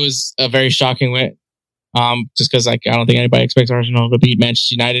 So it was a very shocking win. Just because I don't think anybody expects Arsenal to beat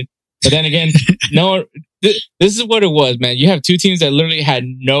Manchester United. But then again, no, this is what it was, man. You have two teams that literally had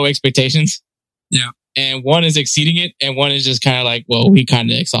no expectations. Yeah. And one is exceeding it, and one is just kind of like, well, we kind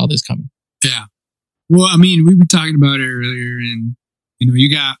of saw this coming. Yeah. Well, I mean, we were talking about it earlier, and,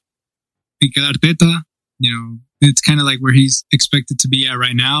 you got Mikel Arteta, it's kind of like where he's expected to be at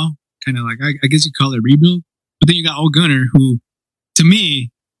right now. Kind of like, I guess you call it rebuild. But then you got Ole Gunnar, who, to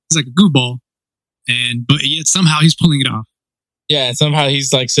me, is like a goofball. But yet somehow he's pulling it off. Yeah, and somehow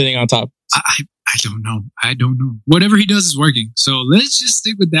he's like sitting on top. I don't know. Whatever he does is working. So let's just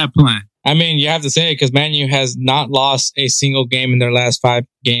stick with that plan. I mean, you have to say it because Man U has not lost a single game in their last 5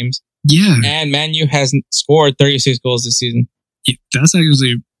 games. Yeah. And Man U has scored 36 goals this season. Yeah, that's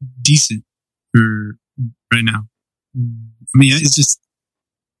actually decent for right now. I mean, it's just...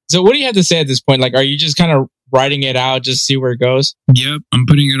 So what do you have to say at this point? Like, are you just kind of writing it out, just see where it goes? Yep, I'm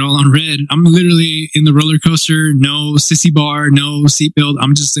putting it all on red. I'm literally in the roller coaster, no sissy bar, no seatbelt.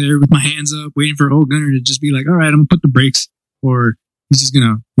 I'm just there with my hands up, waiting for Ole Gunnar to just be like, all right, I'm going to put the brakes. Or he's just going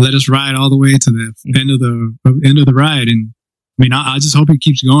to let us ride all the way to the end of the ride. And I mean, I just hope he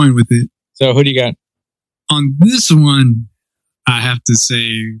keeps going with it. So who do you got? On this one, I have to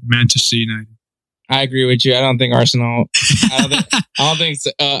say Manchester United. I agree with you. I don't think Arsenal. I don't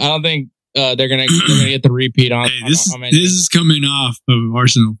think they're gonna get the repeat on. Hey, this is coming off of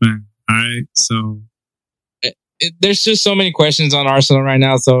Arsenal fan. All right, so there's just so many questions on Arsenal right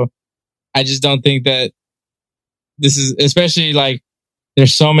now. So I just don't think that this is, especially like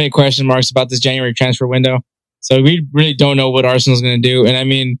there's so many question marks about this January transfer window. So we really don't know what Arsenal's going to do. And I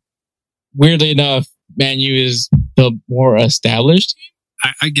mean, weirdly enough, Man U is the more established.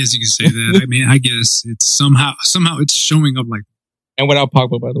 I guess you can say that. I mean, I guess it's somehow it's showing up like. And without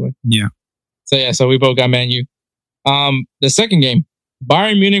Pogba, by the way. Yeah. So we both got Man U. The second game,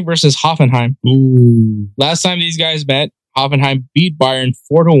 Bayern Munich versus Hoffenheim. Ooh. Last time these guys met, Hoffenheim beat Bayern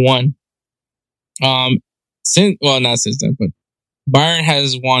 4-1. Not since then, but Bayern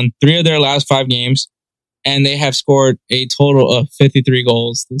has won 3 of their last 5 games, and they have scored a total of 53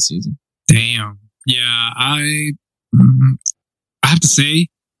 goals this season. Damn. Yeah, I have to say,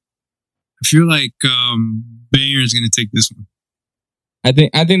 I feel like Bayern is going to take this one. I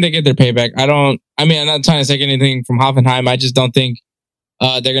think they get their payback. I'm not trying to take anything from Hoffenheim. I just don't think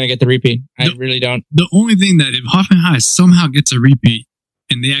they're going to get the repeat. I really don't. The only thing that if Hoffenheim somehow gets a repeat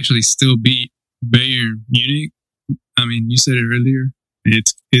and they actually still beat Bayern Munich, I mean, you said it earlier,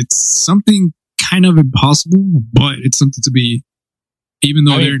 it's something kind of impossible, but it's something to be. Even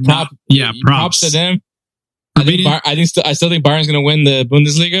though they're props to them. I still think Bayern's going to win the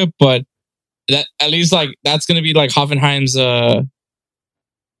Bundesliga, but that at least like that's going to be like Hoffenheim's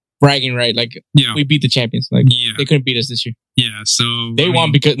bragging right. Like we beat the champions. Like they couldn't beat us this year. Yeah, so they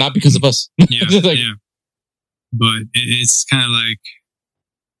won not because of us. But it's kind of like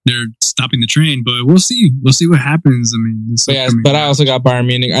they're stopping the train. But we'll see. We'll see what happens. I mean, but I also got Bayern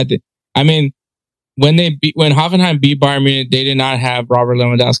Munich. When Hoffenheim beat Bayern Munich, they did not have Robert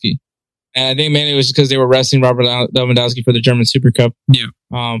Lewandowski, and I think mainly it was because they were resting Robert Lewandowski for the German Super Cup. Yeah.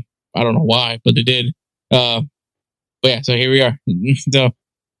 I don't know why, but they did. But yeah, so here we are.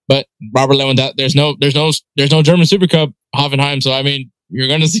 But Robert Lewandowski, there's no German Super Cup Hoffenheim, so I mean, you're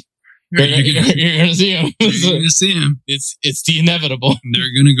gonna see. You're gonna see him. You're gonna see him. It's the inevitable.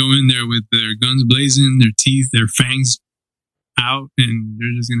 They're gonna go in there with their guns blazing, their teeth, their fangs out, and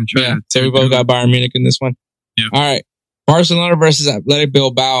they're just gonna try. So we both got Bayern Munich in this one. Yeah. All right. Barcelona versus Athletic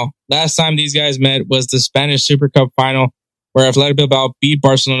Bilbao. Last time these guys met was the Spanish Super Cup final, where Athletic Bilbao beat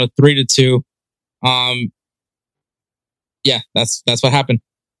Barcelona 3-2. That's what happened.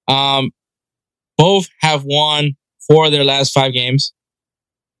 Both have won 4 of their last 5 games.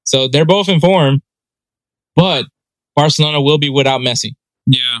 So they're both in form, but Barcelona will be without Messi.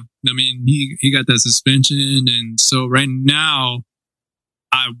 Yeah. I mean, he got that suspension. And so right now,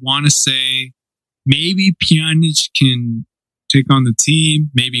 I want to say maybe Pjanic can take on the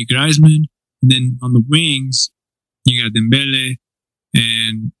team, maybe Griezmann. And then on the wings, you got Dembele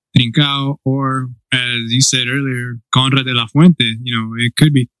and Trincao, or as you said earlier, Conrad de la Fuente. You know, it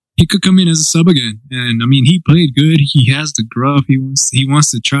could be. He could come in as a sub again. And I mean, he played good. He has the gruff. He wants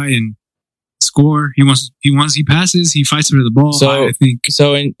to try and score. He passes. He fights for the ball. So I think.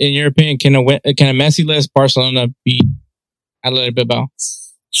 So in your opinion, can a Messi-less Barcelona beat Athletic Bilbao?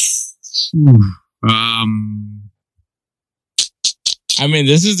 I mean,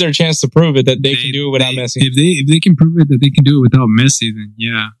 this is their chance to prove it that they can do it without Messi. If they can prove it that they can do it without Messi, then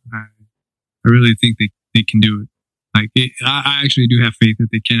yeah, I really think they can do it. Like, I actually do have faith that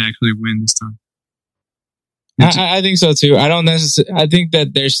they can actually win this time. I think so too. I think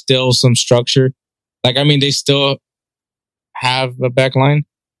that there's still some structure. Like, I mean, they still have a back line.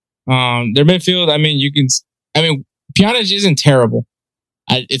 Their midfield, Pjanic isn't terrible.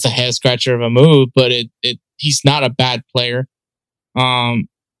 It's a head scratcher of a move, but he's not a bad player.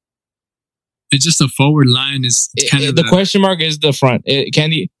 It's just a forward line is kind of the question mark is the front.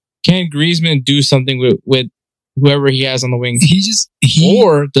 Can Griezmann do something with whoever he has on the wing?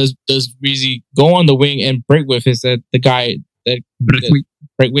 Or does Breezy go on the wing and break with the guy that break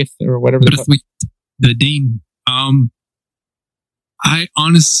with or whatever the Dane. I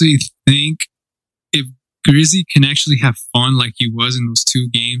honestly think if Grizzly can actually have fun like he was in those 2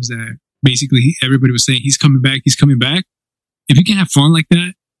 games that basically everybody was saying he's coming back. If he can have fun like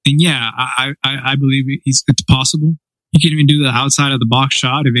that, then yeah, I believe it's possible. He can even do the outside of the box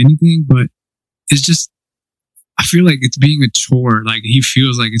shot, if anything, but it's just, I feel like it's being a chore. Like, he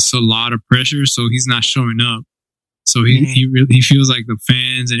feels like it's a lot of pressure, so he's not showing up. So he feels like the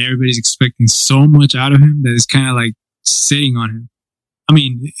fans and everybody's expecting so much out of him that it's kind of like sitting on him. I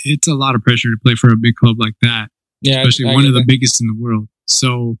mean, it's a lot of pressure to play for a big club like that. Yeah, especially one of the biggest in the world.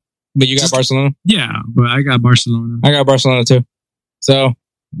 So, but you got Barcelona? Yeah, but I got Barcelona. I got Barcelona too. So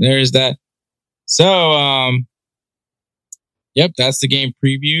there's that. So, yep, that's the game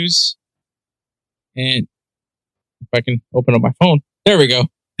previews. And if I can open up my phone, there we go.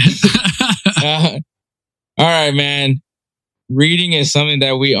 All right, man. Reading is something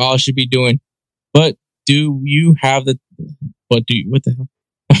that we all should be doing. But do you have what the hell?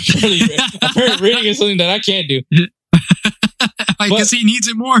 Apparently reading is something that I can't do. I guess he needs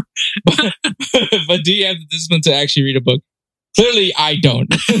it more. But do you have the discipline to actually read a book? Clearly, I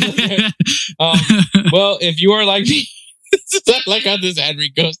don't. Well, if you are like me, I like how this ad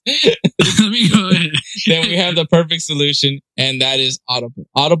read goes. Let me go ahead. Then we have the perfect solution, and that is Audible.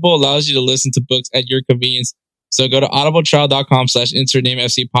 Audible allows you to listen to books at your convenience. So go to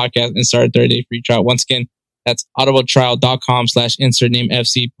audibletrial.com/insert-name-FC podcast and start a 30-day free trial. Once again, that's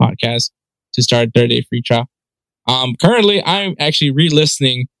audibletrial.com/insert-name-FC podcast to start a 30-day free trial. Currently, I'm actually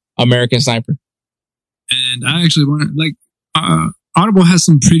re-listening American Sniper. And I actually want to, Audible has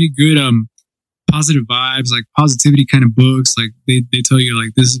some pretty good positive vibes, like positivity kind of books. Like they tell you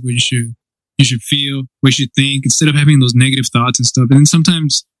like this is what you should feel, what you should think, instead of having those negative thoughts and stuff. And then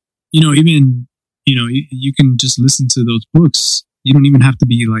sometimes, you can just listen to those books. You don't even have to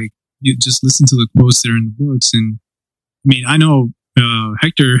be like, you just listen to the quotes that are in the books. And I mean, I know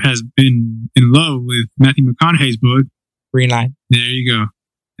Hector has been in love with Matthew McConaughey's book, Green Line. There you go.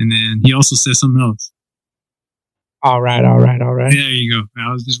 And then he also said something else. All right. There you go.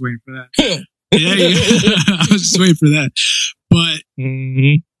 I was just waiting for that. Yeah, I was just waiting for that. But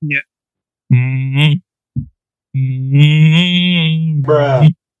yeah. Bruh.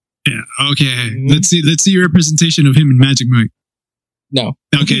 Yeah. Okay. Let's see your representation of him and Magic Mike. No.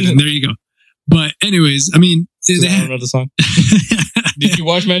 Okay. Then there you go. But anyways, I mean, I don't know the song. Did you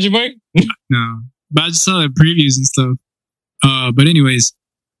watch Magic Mike? No, but I just saw the previews and stuff. But anyways,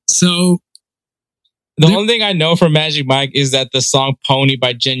 so the only thing I know from Magic Mike is that the song "Pony"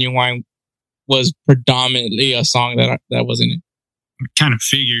 by Genuine was predominantly a song that was in it. I kind of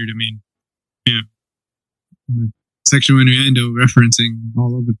figured. I mean, yeah, sexual innuendo referencing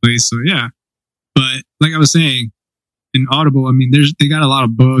all over the place. So yeah, but like I was saying, in Audible, I mean, they got a lot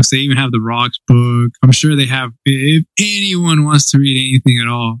of books. They even have the Rocks book. I'm sure they have. If anyone wants to read anything at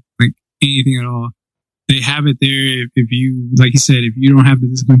all, they have it there. If you, like you said, if you don't have the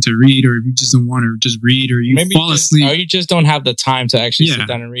discipline to read, or if you just don't want to just read, or you fall asleep, or you just don't have the time to actually sit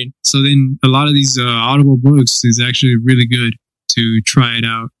down and read. So then a lot of these Audible books is actually really good to try it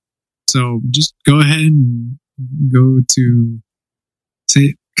out. So just go ahead and go to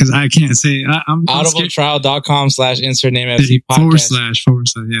say, because I can't say I'm audibletrial.com/insert name FC podcast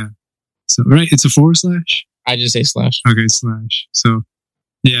 / yeah. So right, it's a / I just say /. Okay, /. So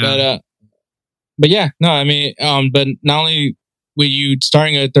yeah. But yeah, no, I mean, but not only will you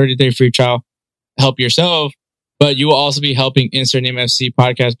starting a 30-day free trial help yourself, but you will also be helping Insert Name FC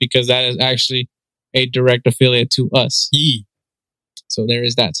podcast because that is actually a direct affiliate to us. So there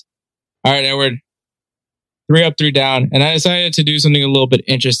is that. All right, Edward. 3 up, 3 down. And I decided to do something a little bit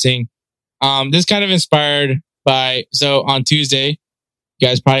interesting. This kind of inspired by, so on Tuesday, you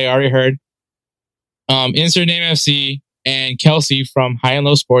guys probably already heard, Insert Name FC and Kelsey from High and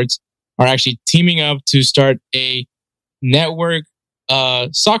Low Sports are actually teaming up to start a network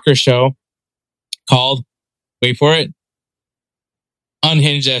soccer show called, wait for it,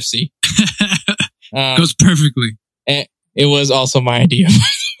 Unhinged FC. Goes perfectly. It was also my idea.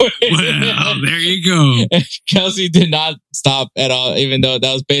 Well, there you go. Kelsey did not stop at all, even though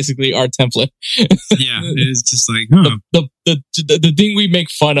that was basically our template. Yeah, it's just like the thing we make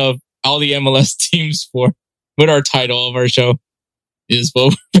fun of all the MLS teams for with our title of our show is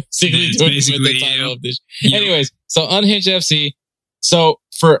what we're basically doing with the title of this. Anyways, so Unhinged FC. So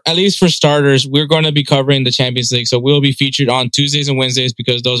for at least for starters, we're going to be covering the Champions League. So we'll be featured on Tuesdays and Wednesdays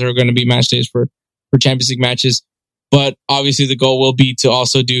because those are going to be match days for Champions League matches. But obviously the goal will be to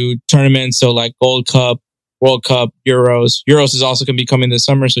also do tournaments. So like Gold Cup, World Cup, Euros. Euros is also going to be coming this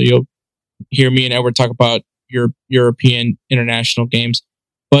summer. So you'll hear me and Edward talk about European international games.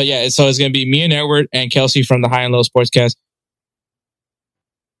 But yeah, so it's going to be me and Edward and Kelsey from the High and Low Sportscast.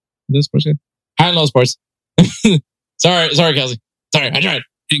 This Sportscast? High and Low Sports. Sorry, Kelsey. Sorry, I tried.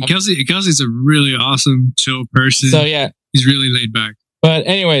 And Kelsey's a really awesome, chill person. So yeah. He's really laid back. But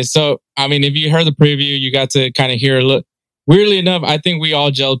anyway, so, I mean, if you heard the preview, you got to kind of hear a look. Weirdly enough, I think we all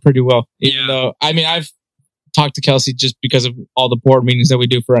gelled pretty well. Even though, I mean, I've talked to Kelsey just because of all the board meetings that we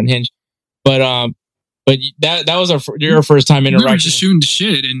do for Unhinged. But that was your first time interaction. We were just shooting the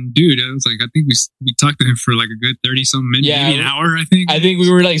shit. And dude, I was like, I think we talked to him for like a good 30-something minutes, maybe an hour, I think. I think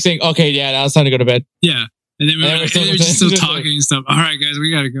we were like saying, okay, yeah, now it's time to go to bed. Yeah. And then we were just still talking and stuff. All right, guys,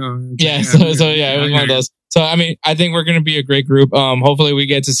 we got to go. Yeah. So it was one of those. So, I mean, I think we're going to be a great group. Hopefully we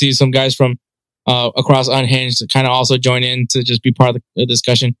get to see some guys from across Unhinged to kind of also join in to just be part of the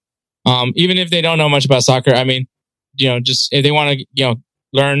discussion. Even if they don't know much about soccer, I mean, just if they want to,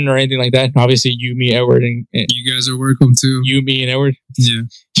 learn or anything like that, obviously you, me, Edward, and you guys are welcome too. You, me, and Edward. Yeah.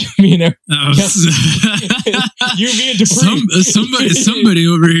 You, me, and Edward. You, me, and Dupree. Somebody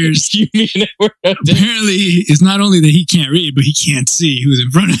over here. You, me, and Edward. Apparently, it's not only that he can't read, but he can't see who's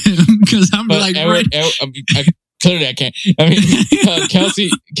in front of him. Because I'm like, Edward, clearly I can't. I mean,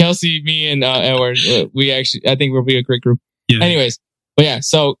 Kelsey, me, and Edward. I think we'll be a great group. Yeah. Anyways, but yeah,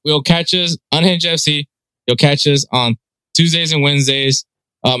 so we'll catch us Unhinged FC. You'll catch us on Tuesdays and Wednesdays.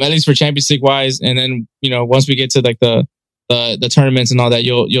 At least for Champions League wise, and then once we get to like the tournaments and all that,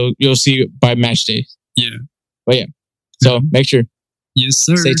 you'll see by match day. Yeah, but yeah, so make sure, yes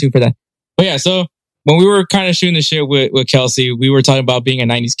sir, stay tuned for that. But yeah, so when we were kind of shooting the shit with Kelsey, we were talking about being a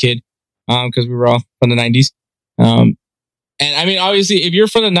 '90s kid, because we were all from the '90s. And I mean, obviously, if you're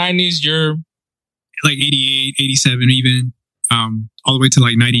from the '90s, you're like 88, 87, even all the way to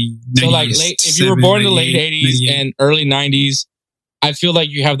like 90. So like if you were born in the late '80s and early '90s. I feel like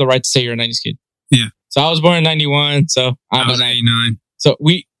you have the right to say you're a 90s kid. Yeah. So I was born in 91. So I was 89. So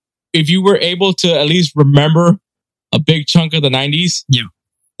if you were able to at least remember a big chunk of the 90s, yeah,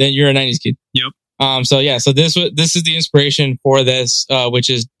 then you're a 90s kid. Yep. So this is the inspiration for this, which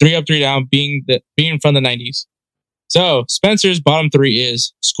is 3 Up, 3 Down, being from the 90s. So Spencer's bottom 3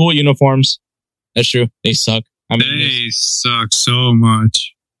 is school uniforms. That's true. They suck. They suck so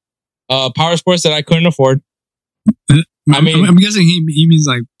much. Power sports that I couldn't afford. I'm guessing he means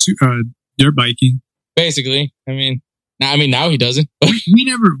like dirt biking. Basically, now he doesn't. we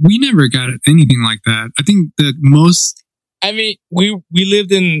never got anything like that. I think the most. We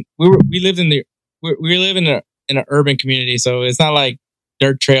live in an urban community, so it's not like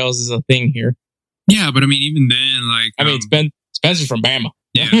dirt trails is a thing here. Yeah, but even then, like Spencer's from Bama.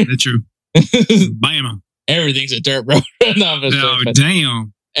 Yeah, that's true. Bama. Everything's a dirt road. No,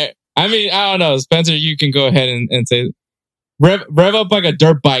 damn. I don't know, Spencer. You can go ahead and say rev up like a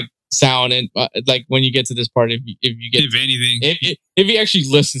dirt bike sound, and like when you get to this part, if he actually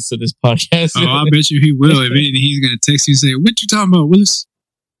listens to this podcast. I bet you he will. If anything, he's gonna text you and say, "What you talking about, Willis?"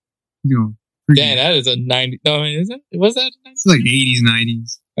 Damn, that is a 90. No, is it? Was that? It's like 80s,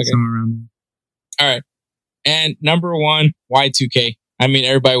 90s, somewhere around there. All right, and number 1, Y2K.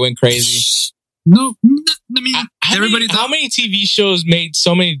 Everybody went crazy. No, everybody. How many TV shows made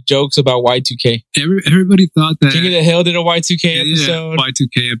so many jokes about Y2K? Everybody thought that King of the Hill did a Y2K episode.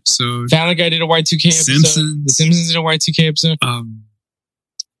 Y2K episode. Family Guy did a Y2K episode. The Simpsons did a Y2K episode.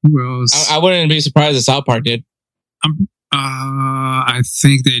 Who else? I wouldn't be surprised if South Park did. I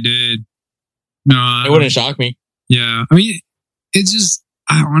think they did. No, it wouldn't shock me. Yeah, it's just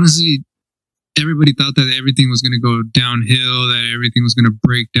honestly. Everybody thought that everything was going to go downhill, that everything was going to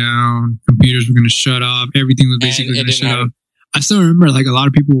break down, computers were going to shut off, everything was basically going to shut off. I still remember, like, a lot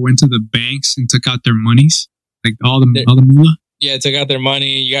of people went to the banks and took out their monies, like all the moolah. Yeah, took out their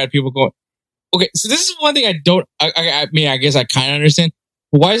money. You got people going. Okay, so this is one thing I don't. I guess I kind of understand.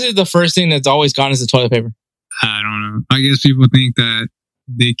 But why is it the first thing that's always gone is the toilet paper? I don't know. I guess people think that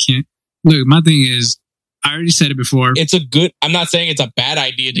they can't. Look, my thing is, I already said it before. I'm not saying it's a bad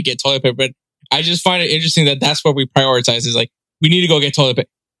idea to get toilet paper, but I just find it interesting that that's what we prioritize is like, we need to go get toilet paper.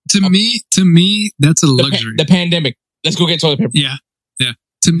 To me, that's a luxury. The pandemic. Let's go get toilet paper. Yeah. Yeah.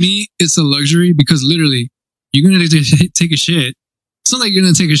 To me, it's a luxury because literally you're going to take a shit. It's not like you're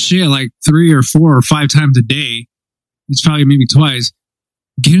going to take a shit like 3 or 4 or 5 times a day. It's probably maybe twice.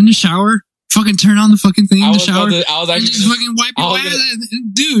 Get in the shower, fucking turn on the fucking thing in the shower. And just fucking wipe your ass.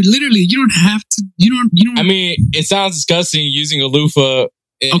 Dude, literally, you don't have to, you don't. It sounds disgusting using a loofah.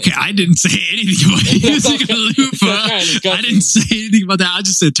 Okay, I didn't say anything about using a loofah. I didn't say anything about that. I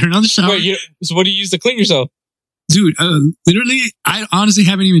just said turn on the shower. Wait, so what do you use to clean yourself? Dude, literally, I honestly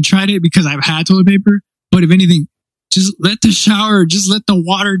haven't even tried it because I've had toilet paper. But if anything, just let the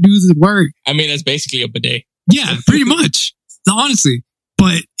water do the work. That's basically a bidet. Yeah, pretty much. Honestly.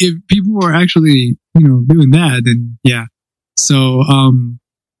 But if people were actually, doing that, then yeah. So, all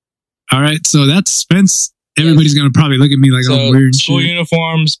right. So that's Spence. Everybody's going to probably look at me like I'm weird. School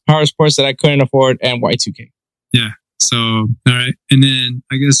uniforms, power sports that I couldn't afford, and Y2K. Yeah. So, all right. And then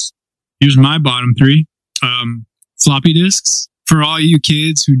I guess here's my bottom 3. Floppy disks. For all you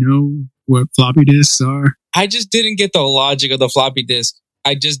kids who know what floppy disks are. I just didn't get the logic of the floppy disk.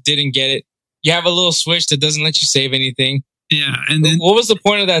 I just didn't get it. You have a little switch that doesn't let you save anything. Yeah. And then what was the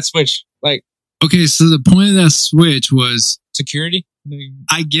point of that switch? Like, okay. So the point of that switch was security.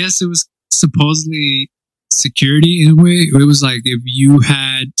 I guess it was supposedly security in a way. It was like if you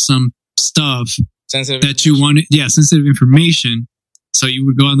had some stuff that you wanted, sensitive information. So you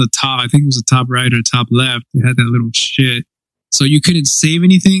would go on the top, I think it was the top right or top left. It had that little shit. So you couldn't save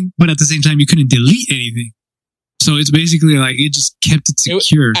anything, but at the same time, you couldn't delete anything. So it's basically like it just kept it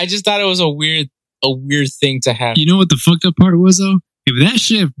secure. I just thought it was a weird thing to have. You know what the fucked up part was though? If that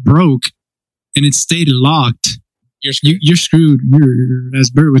shit broke and it stayed locked, you're screwed. You're screwed.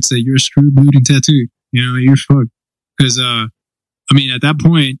 As Bert would say, you're screwed, blued, and tattooed. You're fucked. Because, at that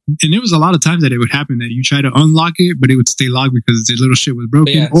point, and there was a lot of times that it would happen that you try to unlock it, but it would stay locked because the little shit was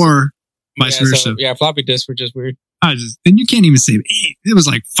broken, or vice versa. So, floppy disks were just weird. And you can't even save it. It was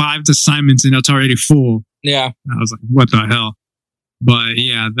like 5 assignments and it's already full. Yeah. I was like, what the hell? But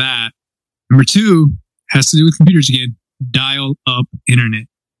yeah, that. Number 2 has to do with computers again. Dial-up internet.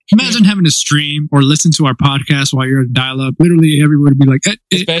 Imagine having to stream or listen to our podcast while you're at dial-up. Literally, everyone would be like,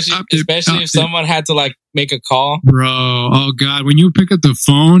 especially if someone had to like make a call. Bro, oh God, when you would pick up the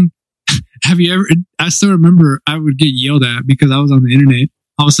phone, have you ever? I still remember I would get yelled at because I was on the internet.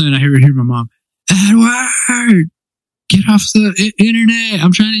 All of a sudden, I hear my mom, Edward, get off the internet.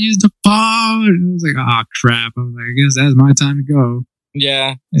 I'm trying to use the phone. And I was like, oh crap. I was like, I guess that's my time to go.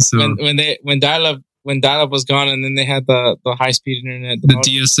 Yeah. So, when dial-up was gone, and then they had the high-speed internet, the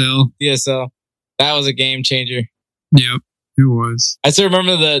DSL. That was a game changer. Yep, it was. I still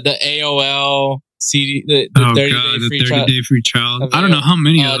remember the AOL CD, the 30-day free trial. I don't know how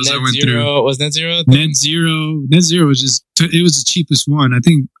many of those I went through. Was Net Zero? Net Zero was just, it was the cheapest one. I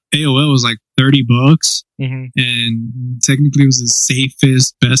think AOL was like $30, and technically it was the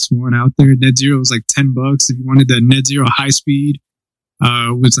safest, best one out there. Net Zero was like $10 if you wanted the Net Zero high speed.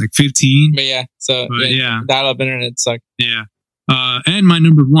 Was like 15. But yeah, dial-up internet sucked. Yeah. And my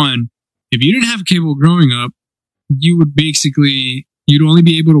number one, if you didn't have cable growing up, you would basically, you'd only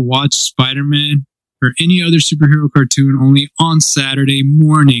be able to watch Spider-Man or any other superhero cartoon only on Saturday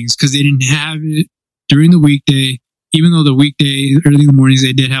mornings because they didn't have it during the weekday. Even though the weekday, early in the mornings,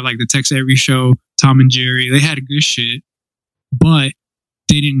 they did have like the Tex Avery Show, Tom and Jerry. They had good shit, but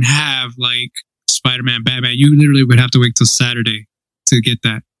they didn't have like Spider-Man, Batman. You literally would have to wait till Saturday to get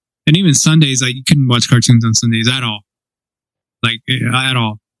that. And even Sundays, like you couldn't watch cartoons on Sundays at all. Like at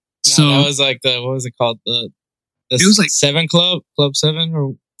all. No, so that was like what was it called? It was like 7 Club 7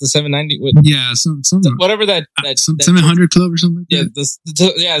 or the 790 yeah, whatever that 700 Club or something like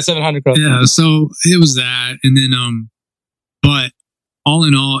that. Yeah, 700 Club. Yeah, so it was that, and then but all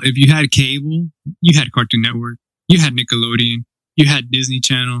in all, if you had cable, you had Cartoon Network, you had Nickelodeon, you had Disney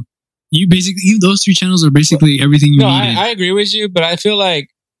Channel. Those three channels are basically everything you needed. I agree with you, but I feel like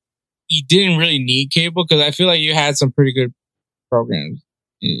you didn't really need cable because I feel like you had some pretty good programs.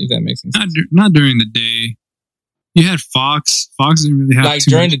 If that makes sense. Not during the day. You had Fox. Fox didn't really have like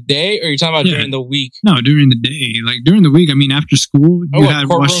during the day, or you're talking about during the week? No, during the day. Like during the week. I mean, after school, you had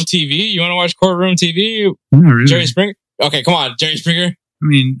Courtroom TV. You want to watch Courtroom TV? Not really. Jerry Springer. Okay, come on, Jerry Springer. I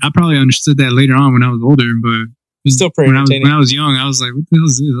mean, I probably understood that later on when I was older, but it's still pretty entertaining. When I was young, I was like, "What the hell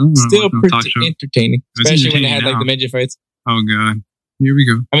is this?" I don't still pretty entertaining, especially when they had like the midget fights. Oh god, here we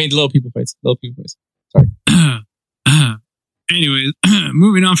go. I mean, the little people fights. Sorry. Anyways,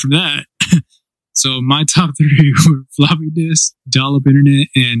 moving on from that. So my top 3 were floppy disk, dial-up internet,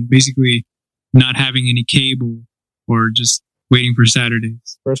 and basically not having any cable or just waiting for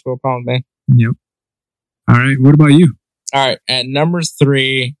Saturdays. First world problem, man. Yep. All right. What about you? All right. At number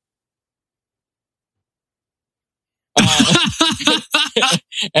 3.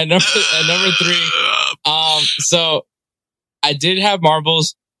 At number 3. So I did have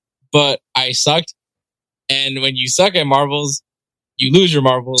marbles, but I sucked. And when you suck at marbles, you lose your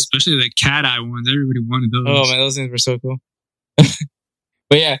marbles. Especially the cat eye ones. Everybody wanted those. Oh man, those things were so cool.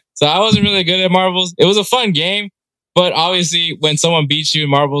 But yeah, so I wasn't really good at marbles. It was a fun game, but obviously when someone beats you in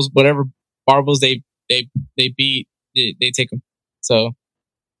marbles, whatever marbles they beat, they take them. So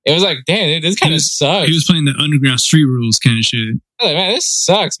it was like, damn, this kind of sucks. He was playing the Underground Street Rules kind of shit. I was like, man, this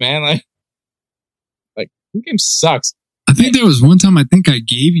sucks, man. Like this game sucks. I think there was one time I think I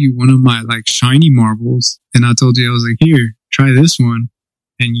gave you one of my like shiny marbles, and I told you, I was like, here, try this one,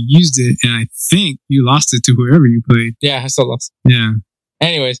 and you used it, and I think you lost it to whoever you played. Yeah, I still lost. Yeah.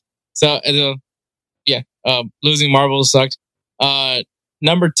 Anyways, so losing marbles sucked.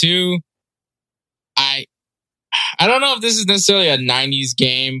 Number 2, I don't know if this is necessarily a 90s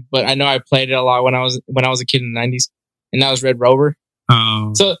game, but I know I played it a lot when I was a kid in the 90s, and that was Red Rover.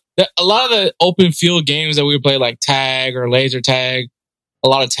 Oh. So a lot of the open field games that we would play, like tag or laser tag, a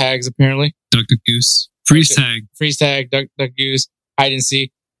lot of tags apparently. Duck Goose, freeze tag, Duck Goose, hide and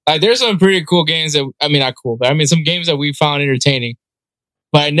seek. Like there's some pretty cool games that not cool, but some games that we found entertaining.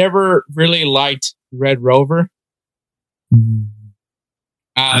 But I never really liked Red Rover.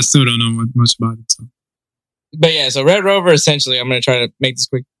 I still don't know much about it. So. But yeah, so Red Rover essentially, I'm going to try to make this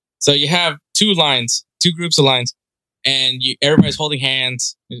quick. So you have 2 groups of lines. And everybody's holding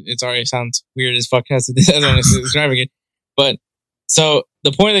hands. It already sounds weird as fuck as I'm describing it. But so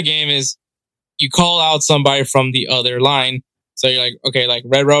the point of the game is you call out somebody from the other line. So you're like, okay, like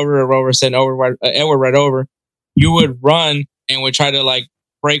Red Rover sent over Edward right over. You would run and would try to like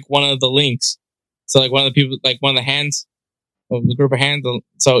break one of the links. So like one of the people, like one of the hands of the group of hands.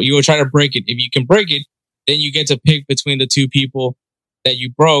 So you would try to break it. If you can break it, then you get to pick between the 2 people that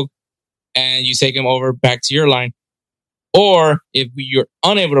you broke, and you take them over back to your line. Or if you're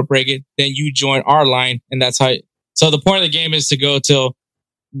unable to break it, then you join our line, and that's how. So the point of the game is to go till,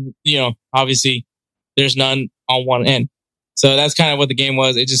 obviously there's none on one end. So that's kind of what the game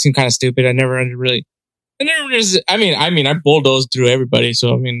was. It just seemed kind of stupid. I bulldozed through everybody.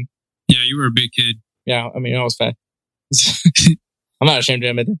 So yeah, you were a big kid. Yeah, I was fat. I'm not ashamed to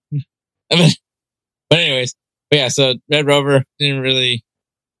admit that. But anyways, so Red Rover, didn't really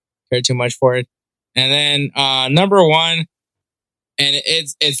care too much for it. And then number 1, and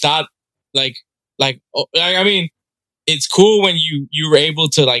it's not it's cool when you were able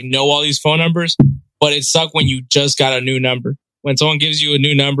to like know all these phone numbers, but it sucked when you just got a new number. When someone gives you a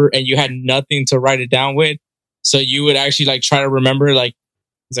new number and you had nothing to write it down with, so you would actually like try to remember like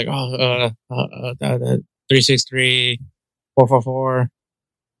He's like, 363 444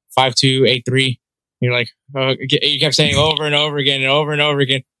 5283. You're like, you kept saying over and over again and over and over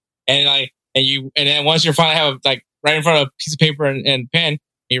again, and then once you finally have like right in front of a piece of paper and pen, and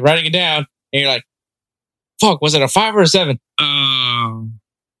you're writing it down, and you're like, fuck, was it a 5 or a 7? Oh.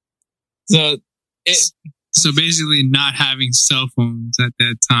 So basically not having cell phones at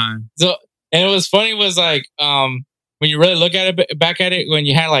that time. So, and it was funny was like, when you really look at it, back at it, when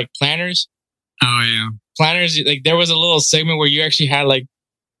you had like planners. Oh yeah. Planners, like there was a little segment where you actually had like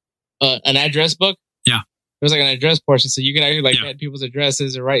an address book. Yeah. There was like an address portion. So you can actually get people's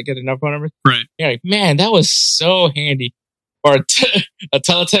addresses or get enough phone numbers. Right. You're like, man, that was so handy. Or a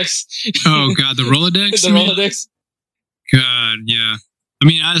teletext. Oh God, the Rolodex? The Rolodex. God, yeah. I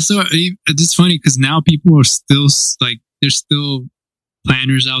mean, it's funny because now people are still like, there's still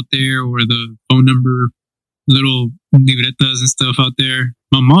planners out there or the phone number, little libretas and stuff out there.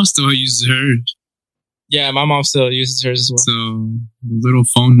 My mom still uses hers. Yeah, my mom still uses hers as well. So little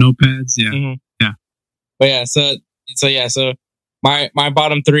phone notepads, yeah, yeah. But yeah, so my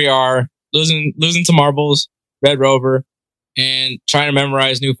bottom 3 are losing to marbles, Red Rover, and trying to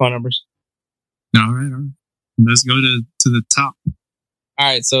memorize new phone numbers. All right. Let's go to the top. All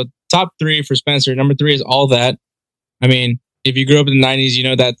right, so top 3 for Spencer. Number 3 is All That. I mean, if you grew up in the 90s, you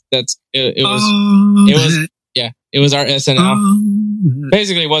know it was our SNL.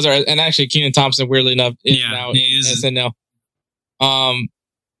 Basically, it was our, and actually Kenan Thompson, weirdly enough, is now SNL.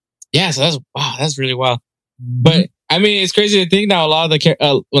 Yeah, so that's really wild. But I mean, it's crazy to think now. A lot of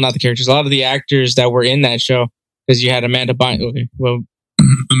the not the characters, a lot of the actors that were in that show, because you had Amanda Bynes. Okay, well,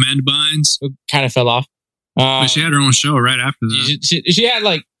 Amanda Bynes kind of fell off. But she had her own show right after that. She had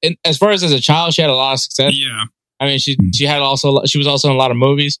like, as far as a child, she had a lot of success. Yeah, I mean, she was also in a lot of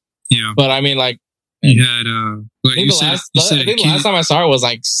movies. Yeah, but I mean, like, you had I think the last time I saw her was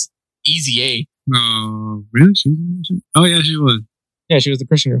like Easy A. Oh, really? Oh yeah, she was. Yeah, she was the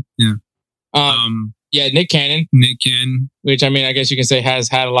Christian girl. Yeah. Yeah, Nick Cannon, which I mean, I guess you can say has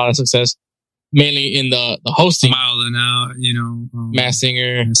had a lot of success, mainly in the hosting. Smiling Out, Masked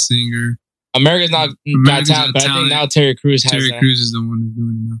Singer. America's Got Talent, but I think now Terry Crews has that. Crews is the one who's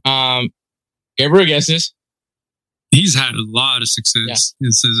doing it now. Gabriel Guesses. He's had a lot of success. Yeah.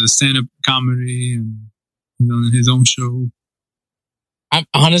 It's a stand-up comedy and he's on his own show.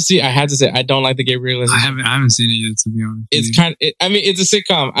 Honestly, I had to say, I don't like the Gabriel Guesses. I haven't seen it yet, to be honest. It's it's a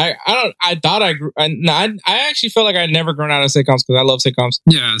sitcom. I actually felt like I'd never grown out of sitcoms because I love sitcoms.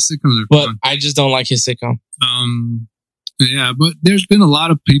 Yeah, sitcoms are but fun. I just don't like his sitcom. Yeah, but there's been a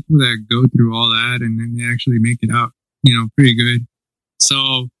lot of people that go through all that and then they actually make it out, pretty good.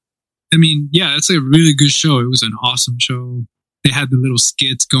 So, I mean, yeah, it's a really good show. It was an awesome show. They had the little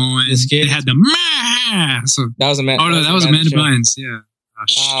skits going. They had the so that was Amanda. Oh no, that was Amanda Bynes. Yeah.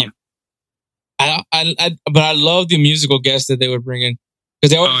 But I love the musical guests that they would bring in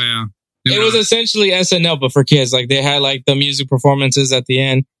because it was essentially SNL but for kids. Like they had like the music performances at the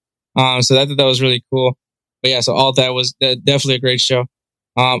end. So I thought that was really cool. But yeah, so All That was definitely a great show.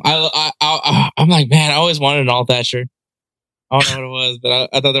 I'm like, man, I always wanted an All That shirt. I don't know what it was, but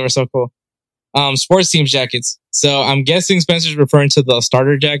I thought they were so cool. Sports teams jackets. So I'm guessing Spencer's referring to the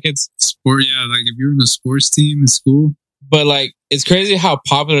starter jackets. Like if you're in a sports team in school. But like, it's crazy how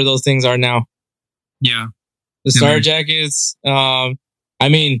popular those things are now. Yeah. The starter jackets. I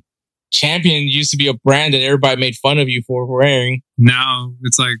mean, Champion used to be a brand that everybody made fun of you for wearing. Now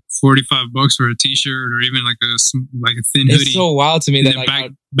it's like $45 for a t-shirt or even like a thin hoodie. It's so wild to me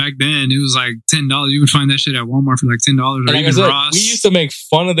that back then it was like $10. You would find that shit at Walmart for like $10 or even Ross. We used to make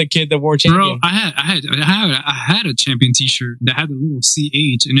fun of the kid that wore Champion. Bro, I had a Champion t-shirt that had the little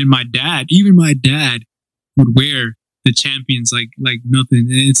CH, and then my dad would wear the Champions like nothing. And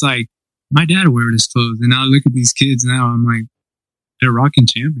it's like my dad would wear this clothes, and now I look at these kids now. I'm like, they're rocking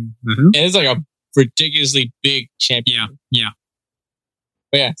Champion. And it's like a ridiculously big Champion. Yeah.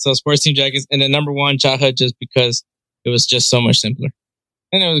 But yeah, so sports team jackets, and then number 1, childhood, just because it was just so much simpler.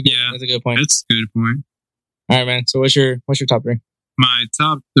 And it was good. That's a good point. That's a good point. All right, man. So what's your top 3? My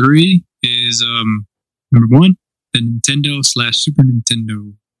top 3 is number 1, the Nintendo/Super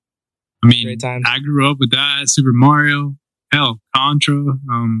Nintendo. I mean, I grew up with that. Super Mario, Contra,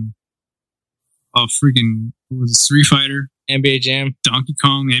 freaking, what was it, Street Fighter, NBA Jam, Donkey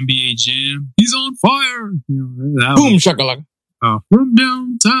Kong, NBA Jam. He's on fire. Boom shakalaka. From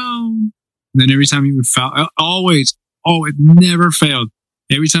downtown. And then every time he would foul, always, never failed.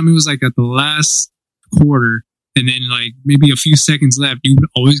 Every time it was like at the last quarter, and then like maybe a few seconds left, you would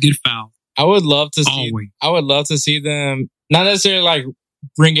always get fouled. I would love to see them, not necessarily like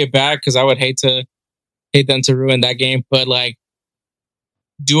bring it back, because I would hate them to ruin that game, but like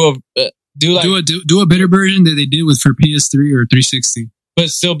do a better version that they did with for PS3 or 360, but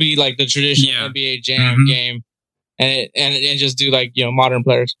still be like the traditional NBA Jam game, and just do like modern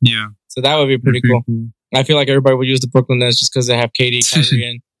players. Yeah, so that would be pretty cool. I feel like everybody would use the Brooklyn Nets just because they have KD,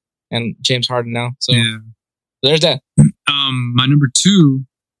 Kyrie, and James Harden now. So there's that. My number 2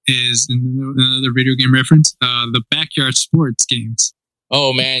 is another video game reference. The Backyard Sports games.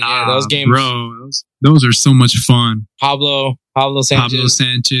 Oh man, yeah, those games, bro. Those are so much fun. Pablo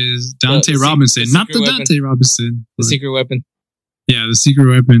Sanchez, Dante Robinson, not the Dante Robinson, the secret weapon. Yeah, the secret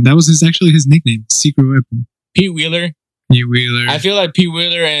weapon. That was actually his nickname, Secret Weapon. Pete Wheeler. I feel like Pete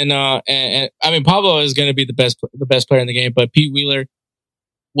Wheeler and I mean Pablo is going to be the best player in the game, but Pete Wheeler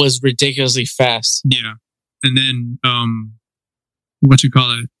was ridiculously fast. Yeah, and then what you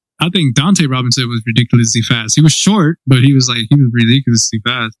call it? I think Dante Robinson was ridiculously fast. He was short, but he was ridiculously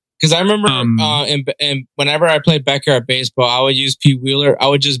fast. Because I remember, and whenever I played backyard baseball, I would use Pete Wheeler. I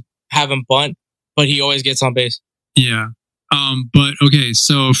would just have him bunt, but he always gets on base. Yeah. But okay,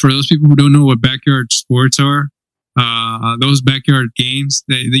 so for those people who don't know what backyard sports are, those backyard games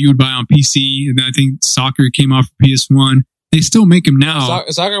that you would buy on PC, and then I think soccer came off PS1. They still make them now.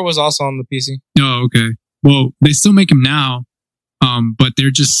 Soccer was also on the PC. Oh, okay. Well, they still make them now, but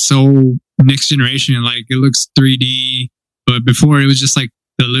they're just so next generation. Like it looks 3D, but before it was just like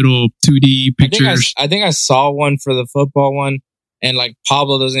the little 2D pictures. I think I saw one for the football one, and like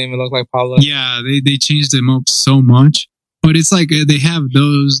Pablo doesn't even look like Pablo. Yeah, they changed them up so much. But it's like they have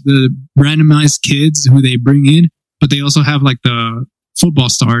the randomized kids who they bring in, but they also have like the football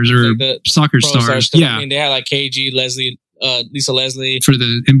stars or like soccer stars. Yeah, I mean, they had like KG, Lisa Leslie for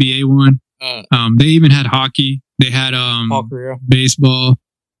the NBA one. They even had hockey. They had baseball.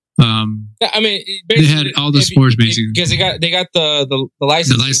 I mean, they had all the sports basically because they got the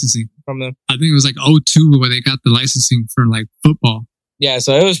license. The licensing from them. I think it was like 2002 where they got the licensing for like football. Yeah,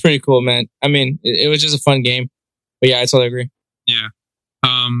 so it was pretty cool, man. I mean, it was just a fun game. But yeah, I totally agree. Yeah.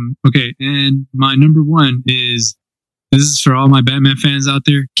 Okay, and my number 1 is, this is for all my Batman fans out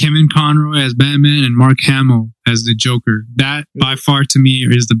there, Kevin Conroy as Batman and Mark Hamill as the Joker. That, by far, to me,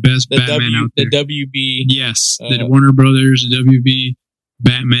 is the best Batman out there. The WB. Yes, the Warner Brothers, the WB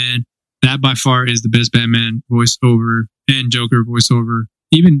Batman. That, by far, is the best Batman voiceover and Joker voiceover.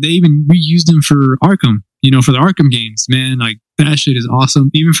 They even reused them for Arkham, for the Arkham games, man. Like, that shit is awesome.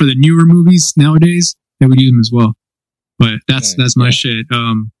 Even for the newer movies nowadays, they would use them as well. But that's my shit.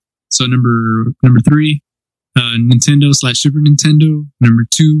 So number 3, Nintendo / Super Nintendo. Number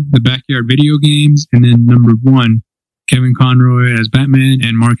 2, the backyard video games, and then number 1, Kevin Conroy as Batman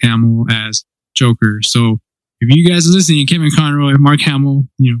and Mark Hamill as Joker. So if you guys are listening, Kevin Conroy, Mark Hamill,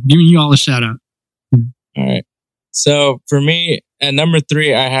 giving you all a shout out. All right. So for me, at number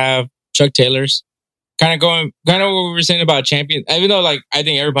 3, I have Chuck Taylor's. Kind of what we were saying about Champions. Even though I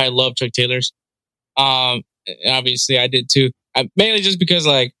think everybody loved Chuck Taylor's. Obviously I did too. Mainly just because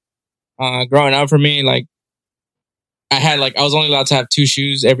growing up for me, I had I was only allowed to have 2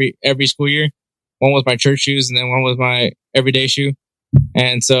 shoes every school year. One was my church shoes and then one was my everyday shoe.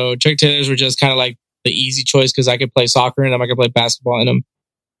 And so Chuck Taylor's were just kind of like the easy choice because I could play soccer in them. I could play basketball in them.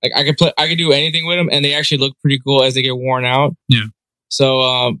 I could do anything with them, and they actually look pretty cool as they get worn out. Yeah.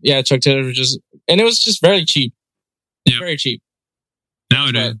 So Chuck Taylor's were just, and it was just very cheap. Yeah. Very cheap.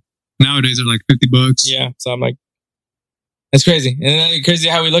 Nowadays they're like $50. Yeah, so I'm like, that's crazy. And then crazy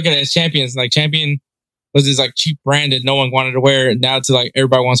how we look at it as Champions. Like Champion was this cheap brand that no one wanted to wear. And now it's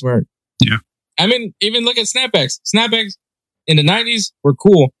everybody wants to wear it. Yeah. I mean, even look at snapbacks. Snapbacks in the 90s were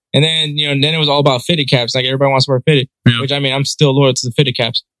cool. And then, then it was all about fitted caps. Everybody wants to wear fitted, which I mean, I'm still loyal to the fitted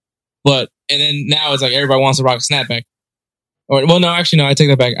caps. And then now it's everybody wants to rock a snapback. No, I take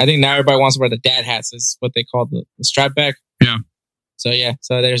that back. I think now everybody wants to wear the dad hats is what they call the strap back. Yeah. So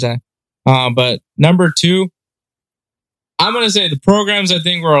there's that. But number 2, I'm going to say the programs, I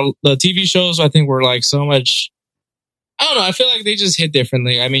think the TV shows, I think were so much, I don't know. I feel like they just hit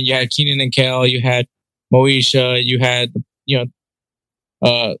differently. I mean, you had Kenan and Kel, you had Moesha, you had,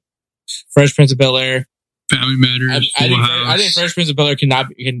 Fresh Prince of Bel-Air. Family Matters. I think Fresh Prince of Bel-Air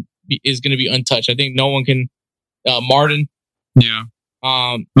is going to be untouched. I think no one can, Martin. Yeah.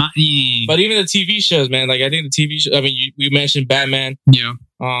 But even the TV shows, man, I think the TV show, I mean, we mentioned Batman. Yeah.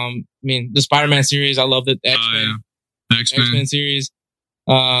 I mean, the Spider-Man series, I loved it. X-Men series.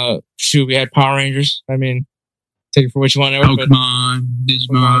 We had Power Rangers. I mean, take it for what you want. Pokemon,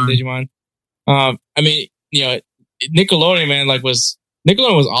 Digimon. I mean, Nickelodeon, man,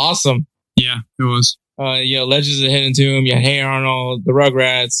 Nickelodeon was awesome. Yeah, it was. Legends of the Hidden Tomb. Yeah, Hey Arnold, the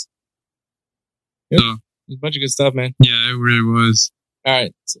Rugrats. There's a bunch of good stuff, man. Yeah, it really was. All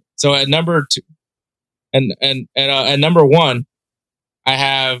right. So at number 2, and at number 1,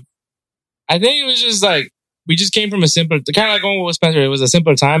 I think it was just like, we just came from a simpler, kind of like going with Spencer. It was a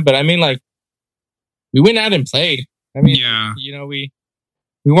simpler time, but I mean, like, we went out and played. I mean, you know, we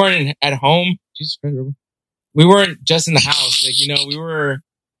weren't at home. Jesus Christ, Robo. We weren't just in the house. Like, you know, we were,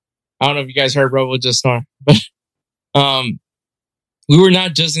 I don't know if you guys heard Robo just snore, but, we were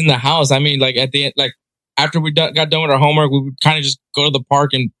not just in the house. I mean, like, at the end, like, after we got done with our homework, we would kind of just go to the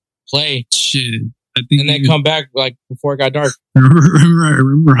park and play. Shit. I think and then come back, like, before it got dark.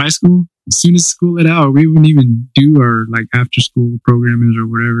 Remember high school? As soon as school let out, we wouldn't even do our, like, after school programming or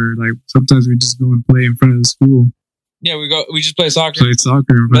whatever. Like, sometimes we just go and play in front of the school. Yeah, we just play soccer. Played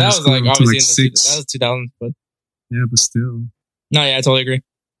soccer in front but that of was school like obviously like in that was 2000s, but yeah, but still. No, yeah, I totally agree.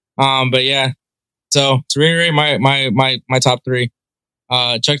 But yeah, so to reiterate my top three,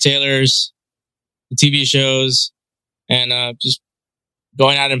 Chuck Taylor's, the TV shows, and just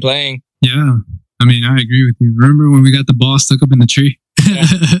going out and playing. Yeah, I mean, I agree with you. Remember when we got the ball stuck up in the tree? Yeah.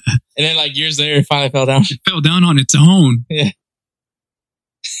 And then, like, years later, it finally fell down. It fell down on its own. Yeah.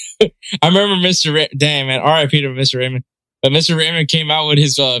 I remember damn, man, R.I.P. to Mr. Raymond. But Mr. Raymond came out with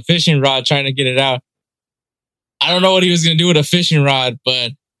his fishing rod trying to get it out. I don't know what he was going to do with a fishing rod,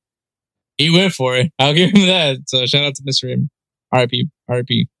 but he went for it. I'll give him that. So shout out to Mr. Raymond. R.I.P.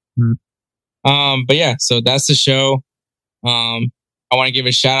 R.I.P. Mm-hmm. But yeah, so that's the show. I want to give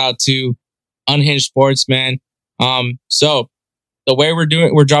a shout out to Unhinged Sports, man. So the way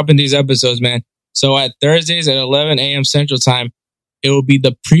we're dropping these episodes, man. So at Thursdays at 11 a.m. Central Time, it will be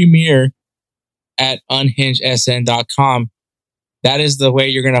the premiere at unhingedsn.com. That is the way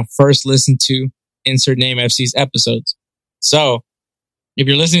you're going to first listen to Insert Name FC's episodes. So if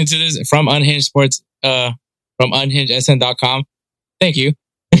you're listening to this from Unhinged Sports, from unhingedsn.com, thank you.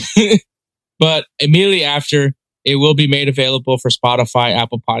 But immediately after, it will be made available for Spotify,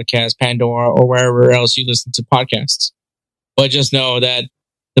 Apple Podcasts, Pandora, or wherever else you listen to podcasts. But just know that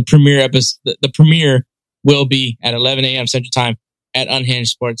the premiere will be at 11 a.m. Central Time at Unhinged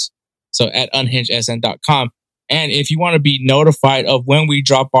Sports. So at unhingedsn.com. And if you want to be notified of when we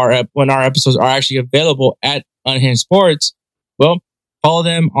drop when our episodes are actually available at Unhinged Sports, well, follow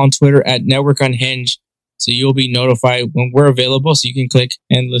them on Twitter at Network Unhinged. So you'll be notified when we're available, so you can click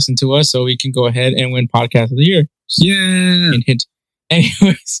and listen to us, so we can go ahead and win Podcast of the Year. Yeah. Hint.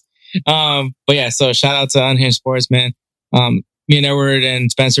 Anyways, but yeah, so shout out to Unhinged Sports, man. Me and Edward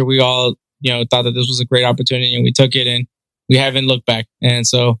and Spencer, we all, thought that this was a great opportunity, and we took it, and we haven't looked back. And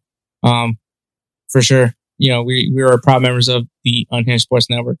so, for sure, we are proud members of the Unhinged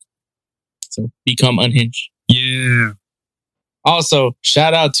Sports Network. So become unhinged. Yeah. Also,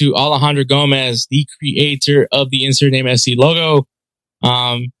 shout out to Alejandra Gomez, the creator of the Insert Name SC logo.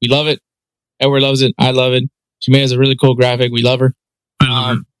 We love it. Edward loves it. I love it. She made us a really cool graphic. We love her. I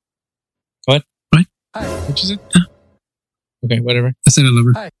love her. What? What? Hi. What you said? Okay, whatever. I said I love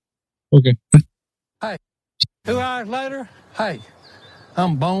her. Hi. Okay. Hi. 2 hours later, hey,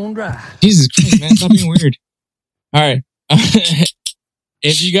 I'm bone dry. Jesus Christ, man. Stop being weird. All right.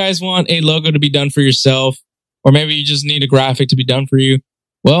 If you guys want a logo to be done for yourself, or maybe you just need a graphic to be done for you,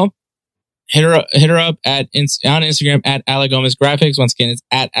 well, hit her up on Instagram at Alec Gomez Graphics. Once again, it's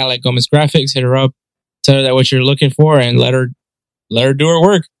at Alec Gomez Graphics. Hit her up, tell her that what you're looking for, and let her do her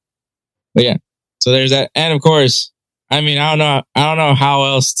work. But yeah, so there's that. And of course, I mean, I don't know how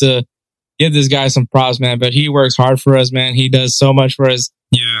else to give this guy some props, man, but he works hard for us, man. He does so much for us.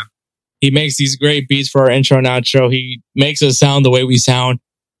 Yeah. He makes these great beats for our intro and outro. He makes us sound the way we sound.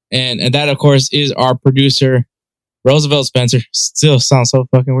 And that, of course, is our producer, Roosevelt Spencer. Still sounds so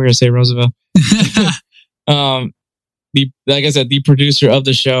fucking weird to say Roosevelt. Like I said, the producer of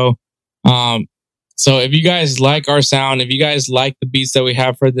the show. So if you guys like our sound, if you guys like the beats that we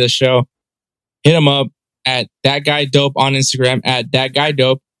have for this show, hit him up at That Guy Dope on Instagram at That Guy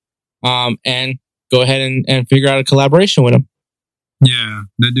Dope. And go ahead and figure out a collaboration with him. Yeah,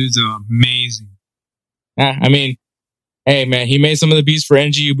 that dude's amazing. Yeah, I mean, hey man, he made some of the beats for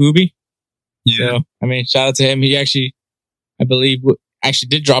NGU Booby. Yeah. So, I mean, shout out to him. He actually, I believe,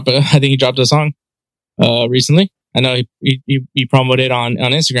 did drop I think he dropped a song recently. I know he promoted it on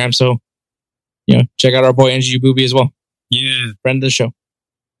Instagram. So, check out our boy NGU Booby as well. Yeah. Friend of the show.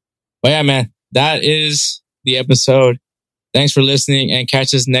 But yeah, man, that is the episode. Thanks for listening, and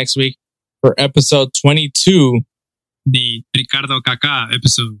catch us next week for episode 22. The Ricardo Kaká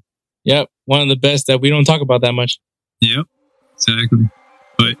episode. Yep. One of the best that we don't talk about that much. Yep. Exactly.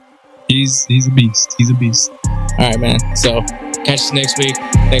 But he's a beast. He's a beast. All right, man. So catch us next week.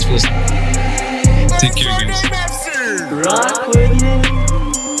 Thanks for listening. Take care, guys. Rock with you.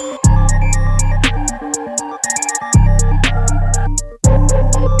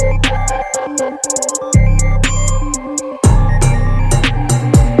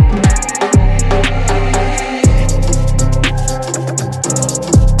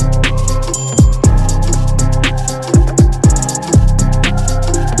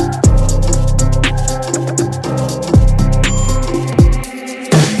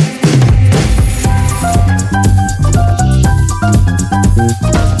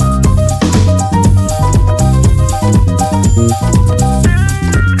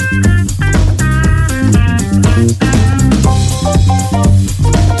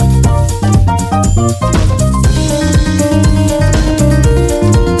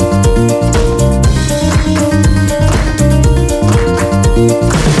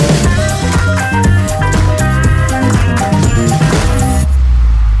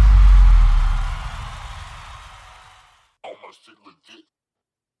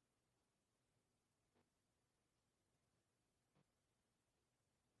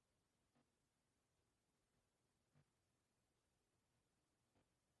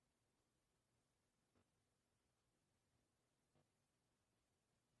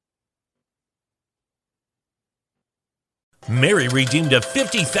 Mary redeemed a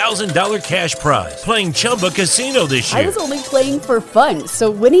 $50,000 cash prize playing Chumba Casino this year. I was only playing for fun, so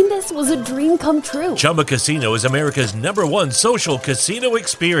winning this was a dream come true. Chumba Casino is America's #1 social casino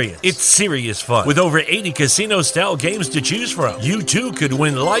experience. It's serious fun. With over 80 casino-style games to choose from, you too could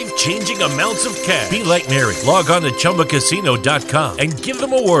win life-changing amounts of cash. Be like Mary. Log on to ChumbaCasino.com and give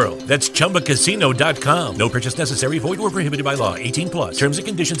them a whirl. That's ChumbaCasino.com. No purchase necessary. Void where prohibited by law. 18+. Terms and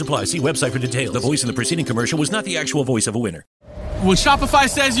conditions apply. See website for details. The voice in the preceding commercial was not the actual voice of a winner. When Shopify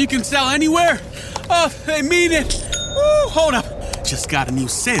says you can sell anywhere, oh, they mean it. Woo, hold up. Just got a new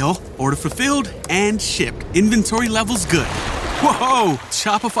sale. Order fulfilled and shipped. Inventory levels good. Whoa,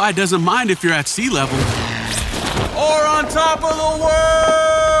 Shopify doesn't mind if you're at sea level. Or on top of the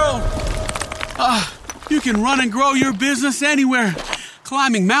world. You can run and grow your business anywhere.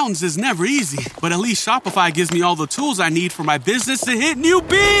 Climbing mountains is never easy, but at least Shopify gives me all the tools I need for my business to hit new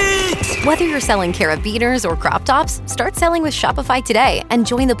peaks! Whether you're selling carabiners or crop tops, start selling with Shopify today and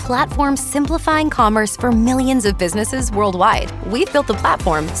join the platform simplifying commerce for millions of businesses worldwide. We've built the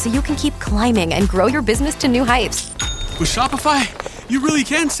platform so you can keep climbing and grow your business to new heights. With Shopify, you really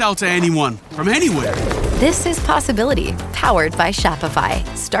can sell to anyone, from anywhere. This is Possibility, powered by Shopify.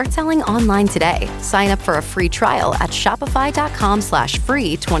 Start selling online today. Sign up for a free trial at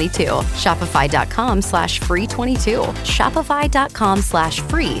shopify.com/free22. Shopify.com/free22.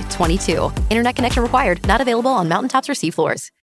 Shopify.com/free22. Internet connection required. Not available on mountaintops or seafloors.